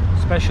buildings,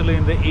 especially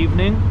in the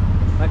evening.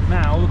 Like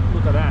now,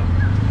 look at that.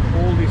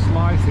 All these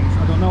lightings.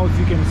 I don't know if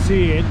you can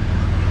see it,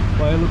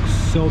 but it looks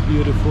so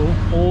beautiful.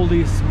 All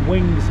these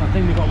wings. I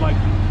think we got like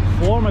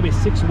 4, maybe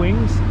 6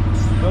 wings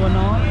going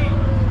on.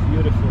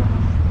 Beautiful.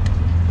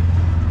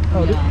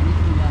 Oh,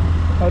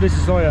 this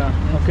is soya.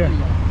 Okay.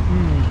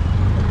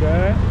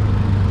 Okay.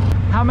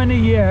 How many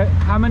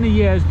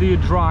years do you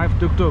drive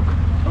tuk-tuk?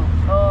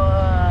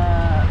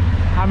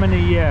 How many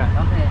years?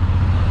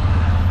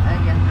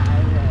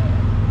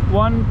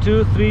 1,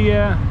 2, 3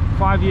 years,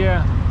 5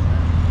 years?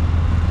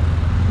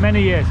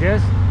 Many years,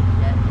 yes?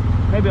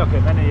 Maybe, okay,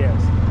 many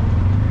years.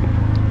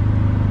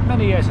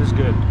 Many years is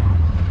good.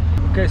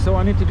 Okay, so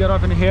I need to get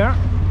off in here.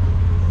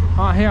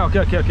 Ah, here,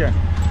 okay.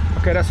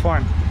 Okay, that's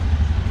fine.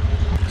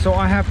 So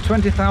I have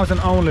 20,000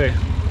 only.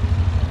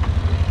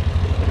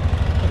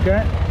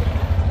 Okay.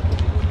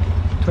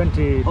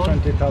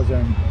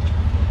 20,000.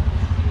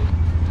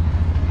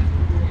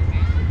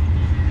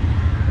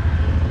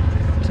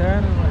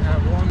 10, and I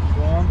have 1,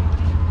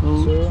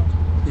 2,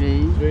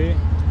 3,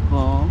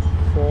 4,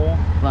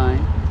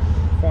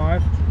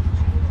 5.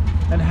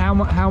 And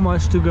how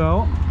much to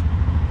go?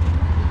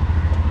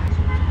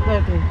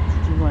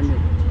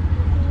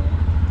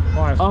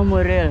 5.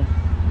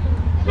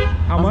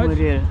 How much?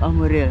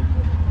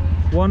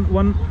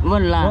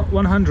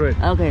 100.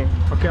 Okay.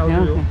 Okay, I'll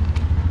give you.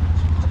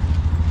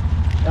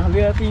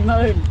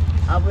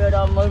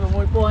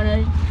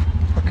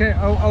 Okay,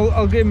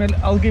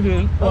 I'll give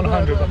you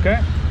 100. Okay.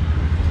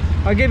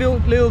 I'll give you a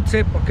little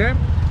tip. Okay.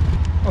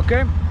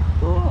 Okay.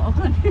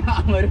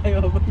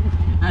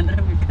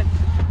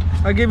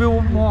 I'll give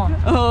you more.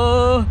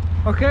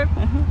 Okay.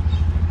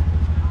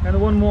 And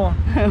one more.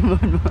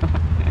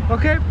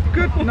 Okay,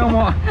 good. No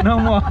more.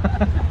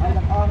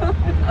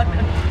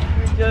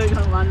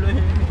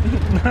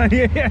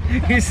 Yeah,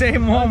 he say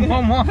more. Okay,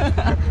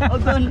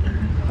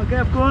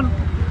 Abkun.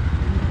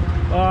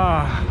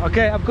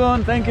 Okay,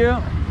 Abkun, thank you.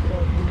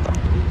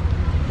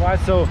 Right,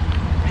 so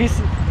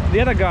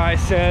the other guy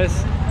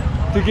says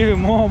to give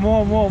him more.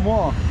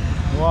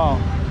 Wow.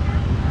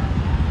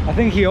 I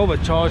think he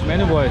overcharged me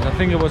anyways. I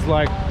think it was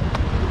like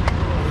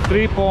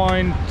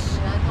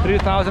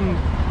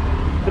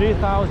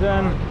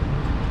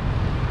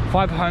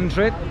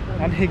 3,500,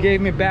 and he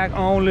gave me back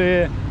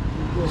only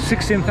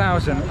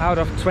 16,000 out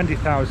of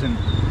 20,000.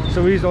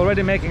 So he's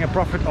already making a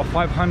profit of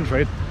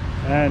 500,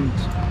 and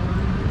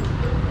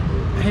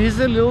he's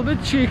a little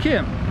bit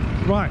cheeky.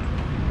 Right,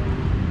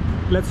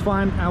 let's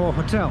find our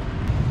hotel.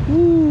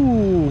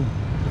 Ooh,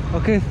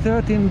 okay,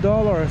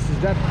 $13. Is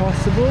that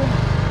possible?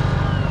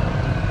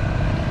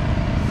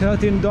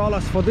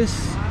 $13 for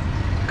this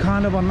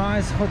kind of a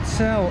nice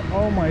hotel.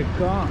 Oh my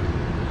god.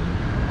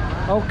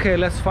 Okay,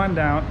 let's find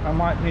out. I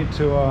might need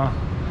to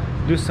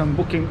do some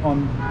booking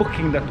on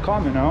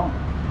booking.com, you know.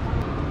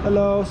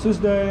 Hello,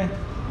 Tuesday.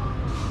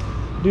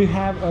 Do you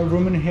have a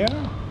room in here?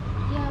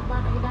 Yeah,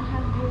 but we don't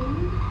have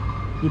room.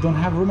 You don't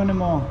have room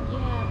anymore?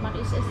 Yeah, but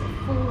it's a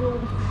full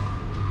room.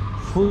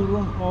 Full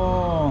room?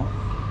 Oh.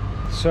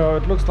 So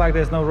it looks like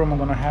there's no room. I'm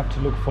gonna have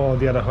to look for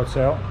the other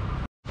hotel.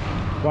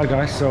 Right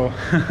guys, so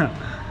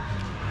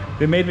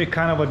they made me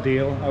kind of a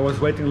deal. I was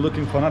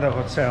looking for another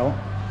hotel,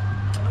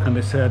 and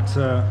they said,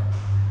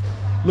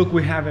 look,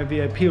 we have a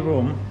VIP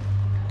room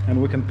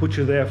and we can put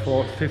you there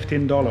for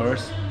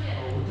 $15.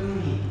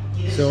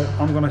 So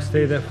I'm gonna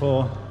stay there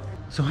for...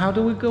 So how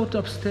do we go to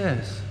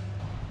upstairs?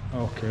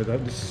 Okay,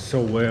 this is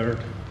so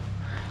weird.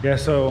 Yeah,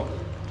 so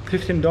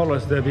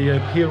 $15 the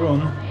VIP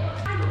room,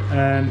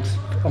 and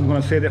I'm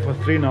gonna stay there for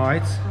 3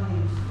 nights.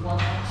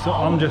 So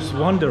I'm just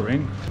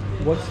wondering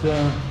what's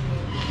the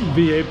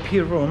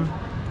VIP room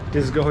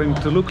is going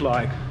to look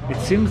like. It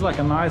seems like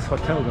a nice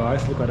hotel,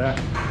 guys. Look at that.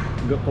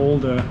 Got all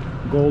the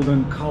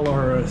golden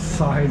color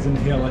sides in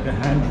here, like the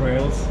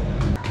handrails.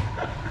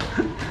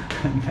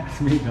 And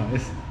that's me,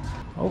 guys.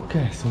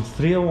 Okay, so it's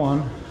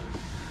 301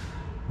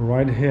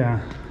 right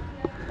here,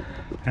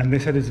 and they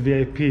said it's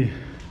VIP. It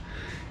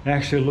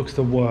actually looks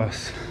the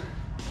worst.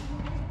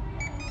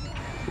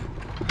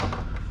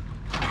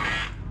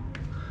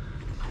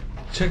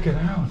 Check it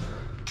out.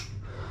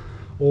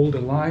 All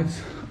the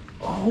lights.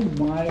 Oh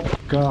my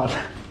god.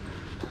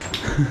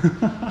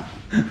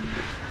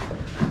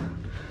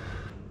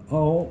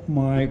 Oh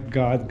my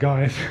god,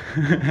 guys.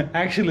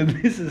 Actually,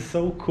 this is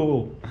so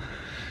cool.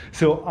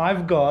 So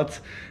I've got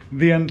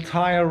the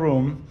entire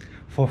room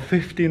for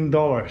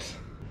 $15.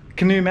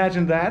 Can you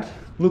imagine that?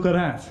 Look at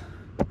that.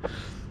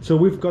 So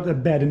we've got a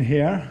bed in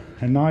here,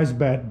 a nice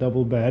bed,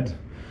 double bed.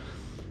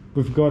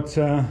 We've got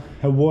a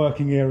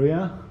working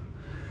area,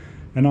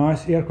 a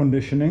nice air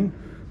conditioning,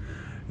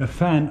 a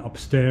fan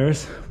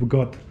upstairs. We've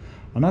got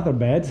another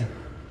bed.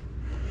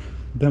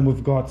 Then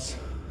we've got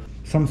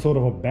some sort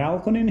of a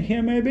balcony in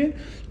here maybe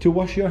to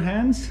wash your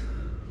hands.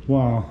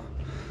 Wow.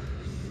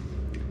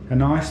 A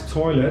nice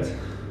toilet.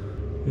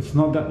 It's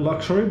not that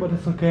luxury, but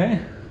it's okay.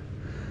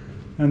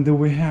 And then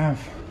we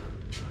have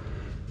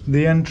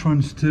the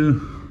entrance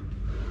to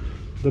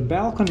the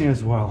balcony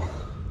as well,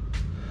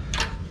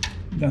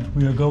 that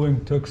we are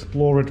going to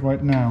explore it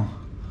right now.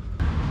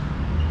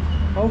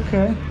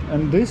 Okay,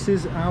 and this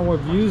is our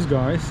views,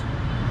 guys.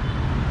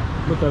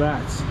 Look at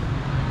that.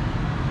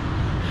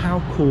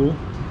 How cool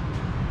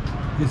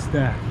is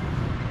that?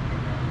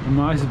 A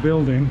nice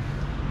building.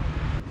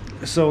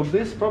 So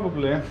this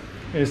probably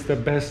is the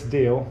best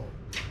deal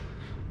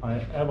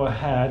I ever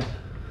had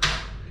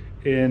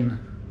in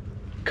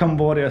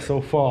Cambodia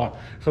so far.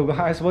 So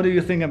guys, what do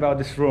you think about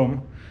this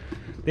room?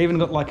 They even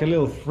got like a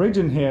little fridge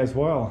in here as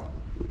well.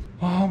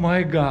 Oh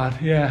my god,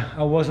 yeah,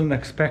 I wasn't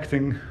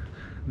expecting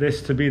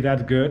this to be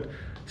that good.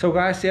 So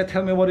guys, yeah,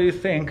 tell me, what do you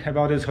think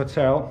about this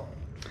hotel?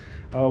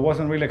 I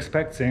wasn't really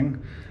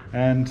expecting,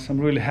 and I'm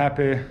really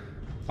happy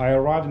I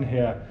arrived in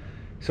here.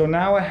 So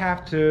now I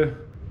have to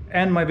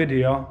end my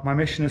video. My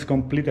mission is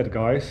completed,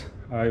 guys.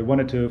 I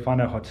wanted to find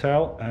a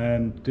hotel,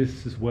 and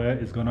this is where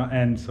it's gonna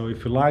end. So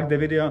if you like the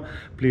video,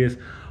 please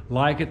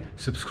like it,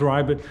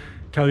 subscribe it,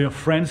 tell your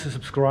friends to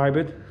subscribe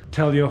it,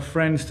 tell your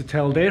friends to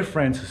tell their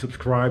friends to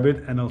subscribe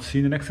it, and I'll see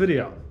you in the next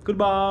video.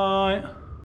 Goodbye.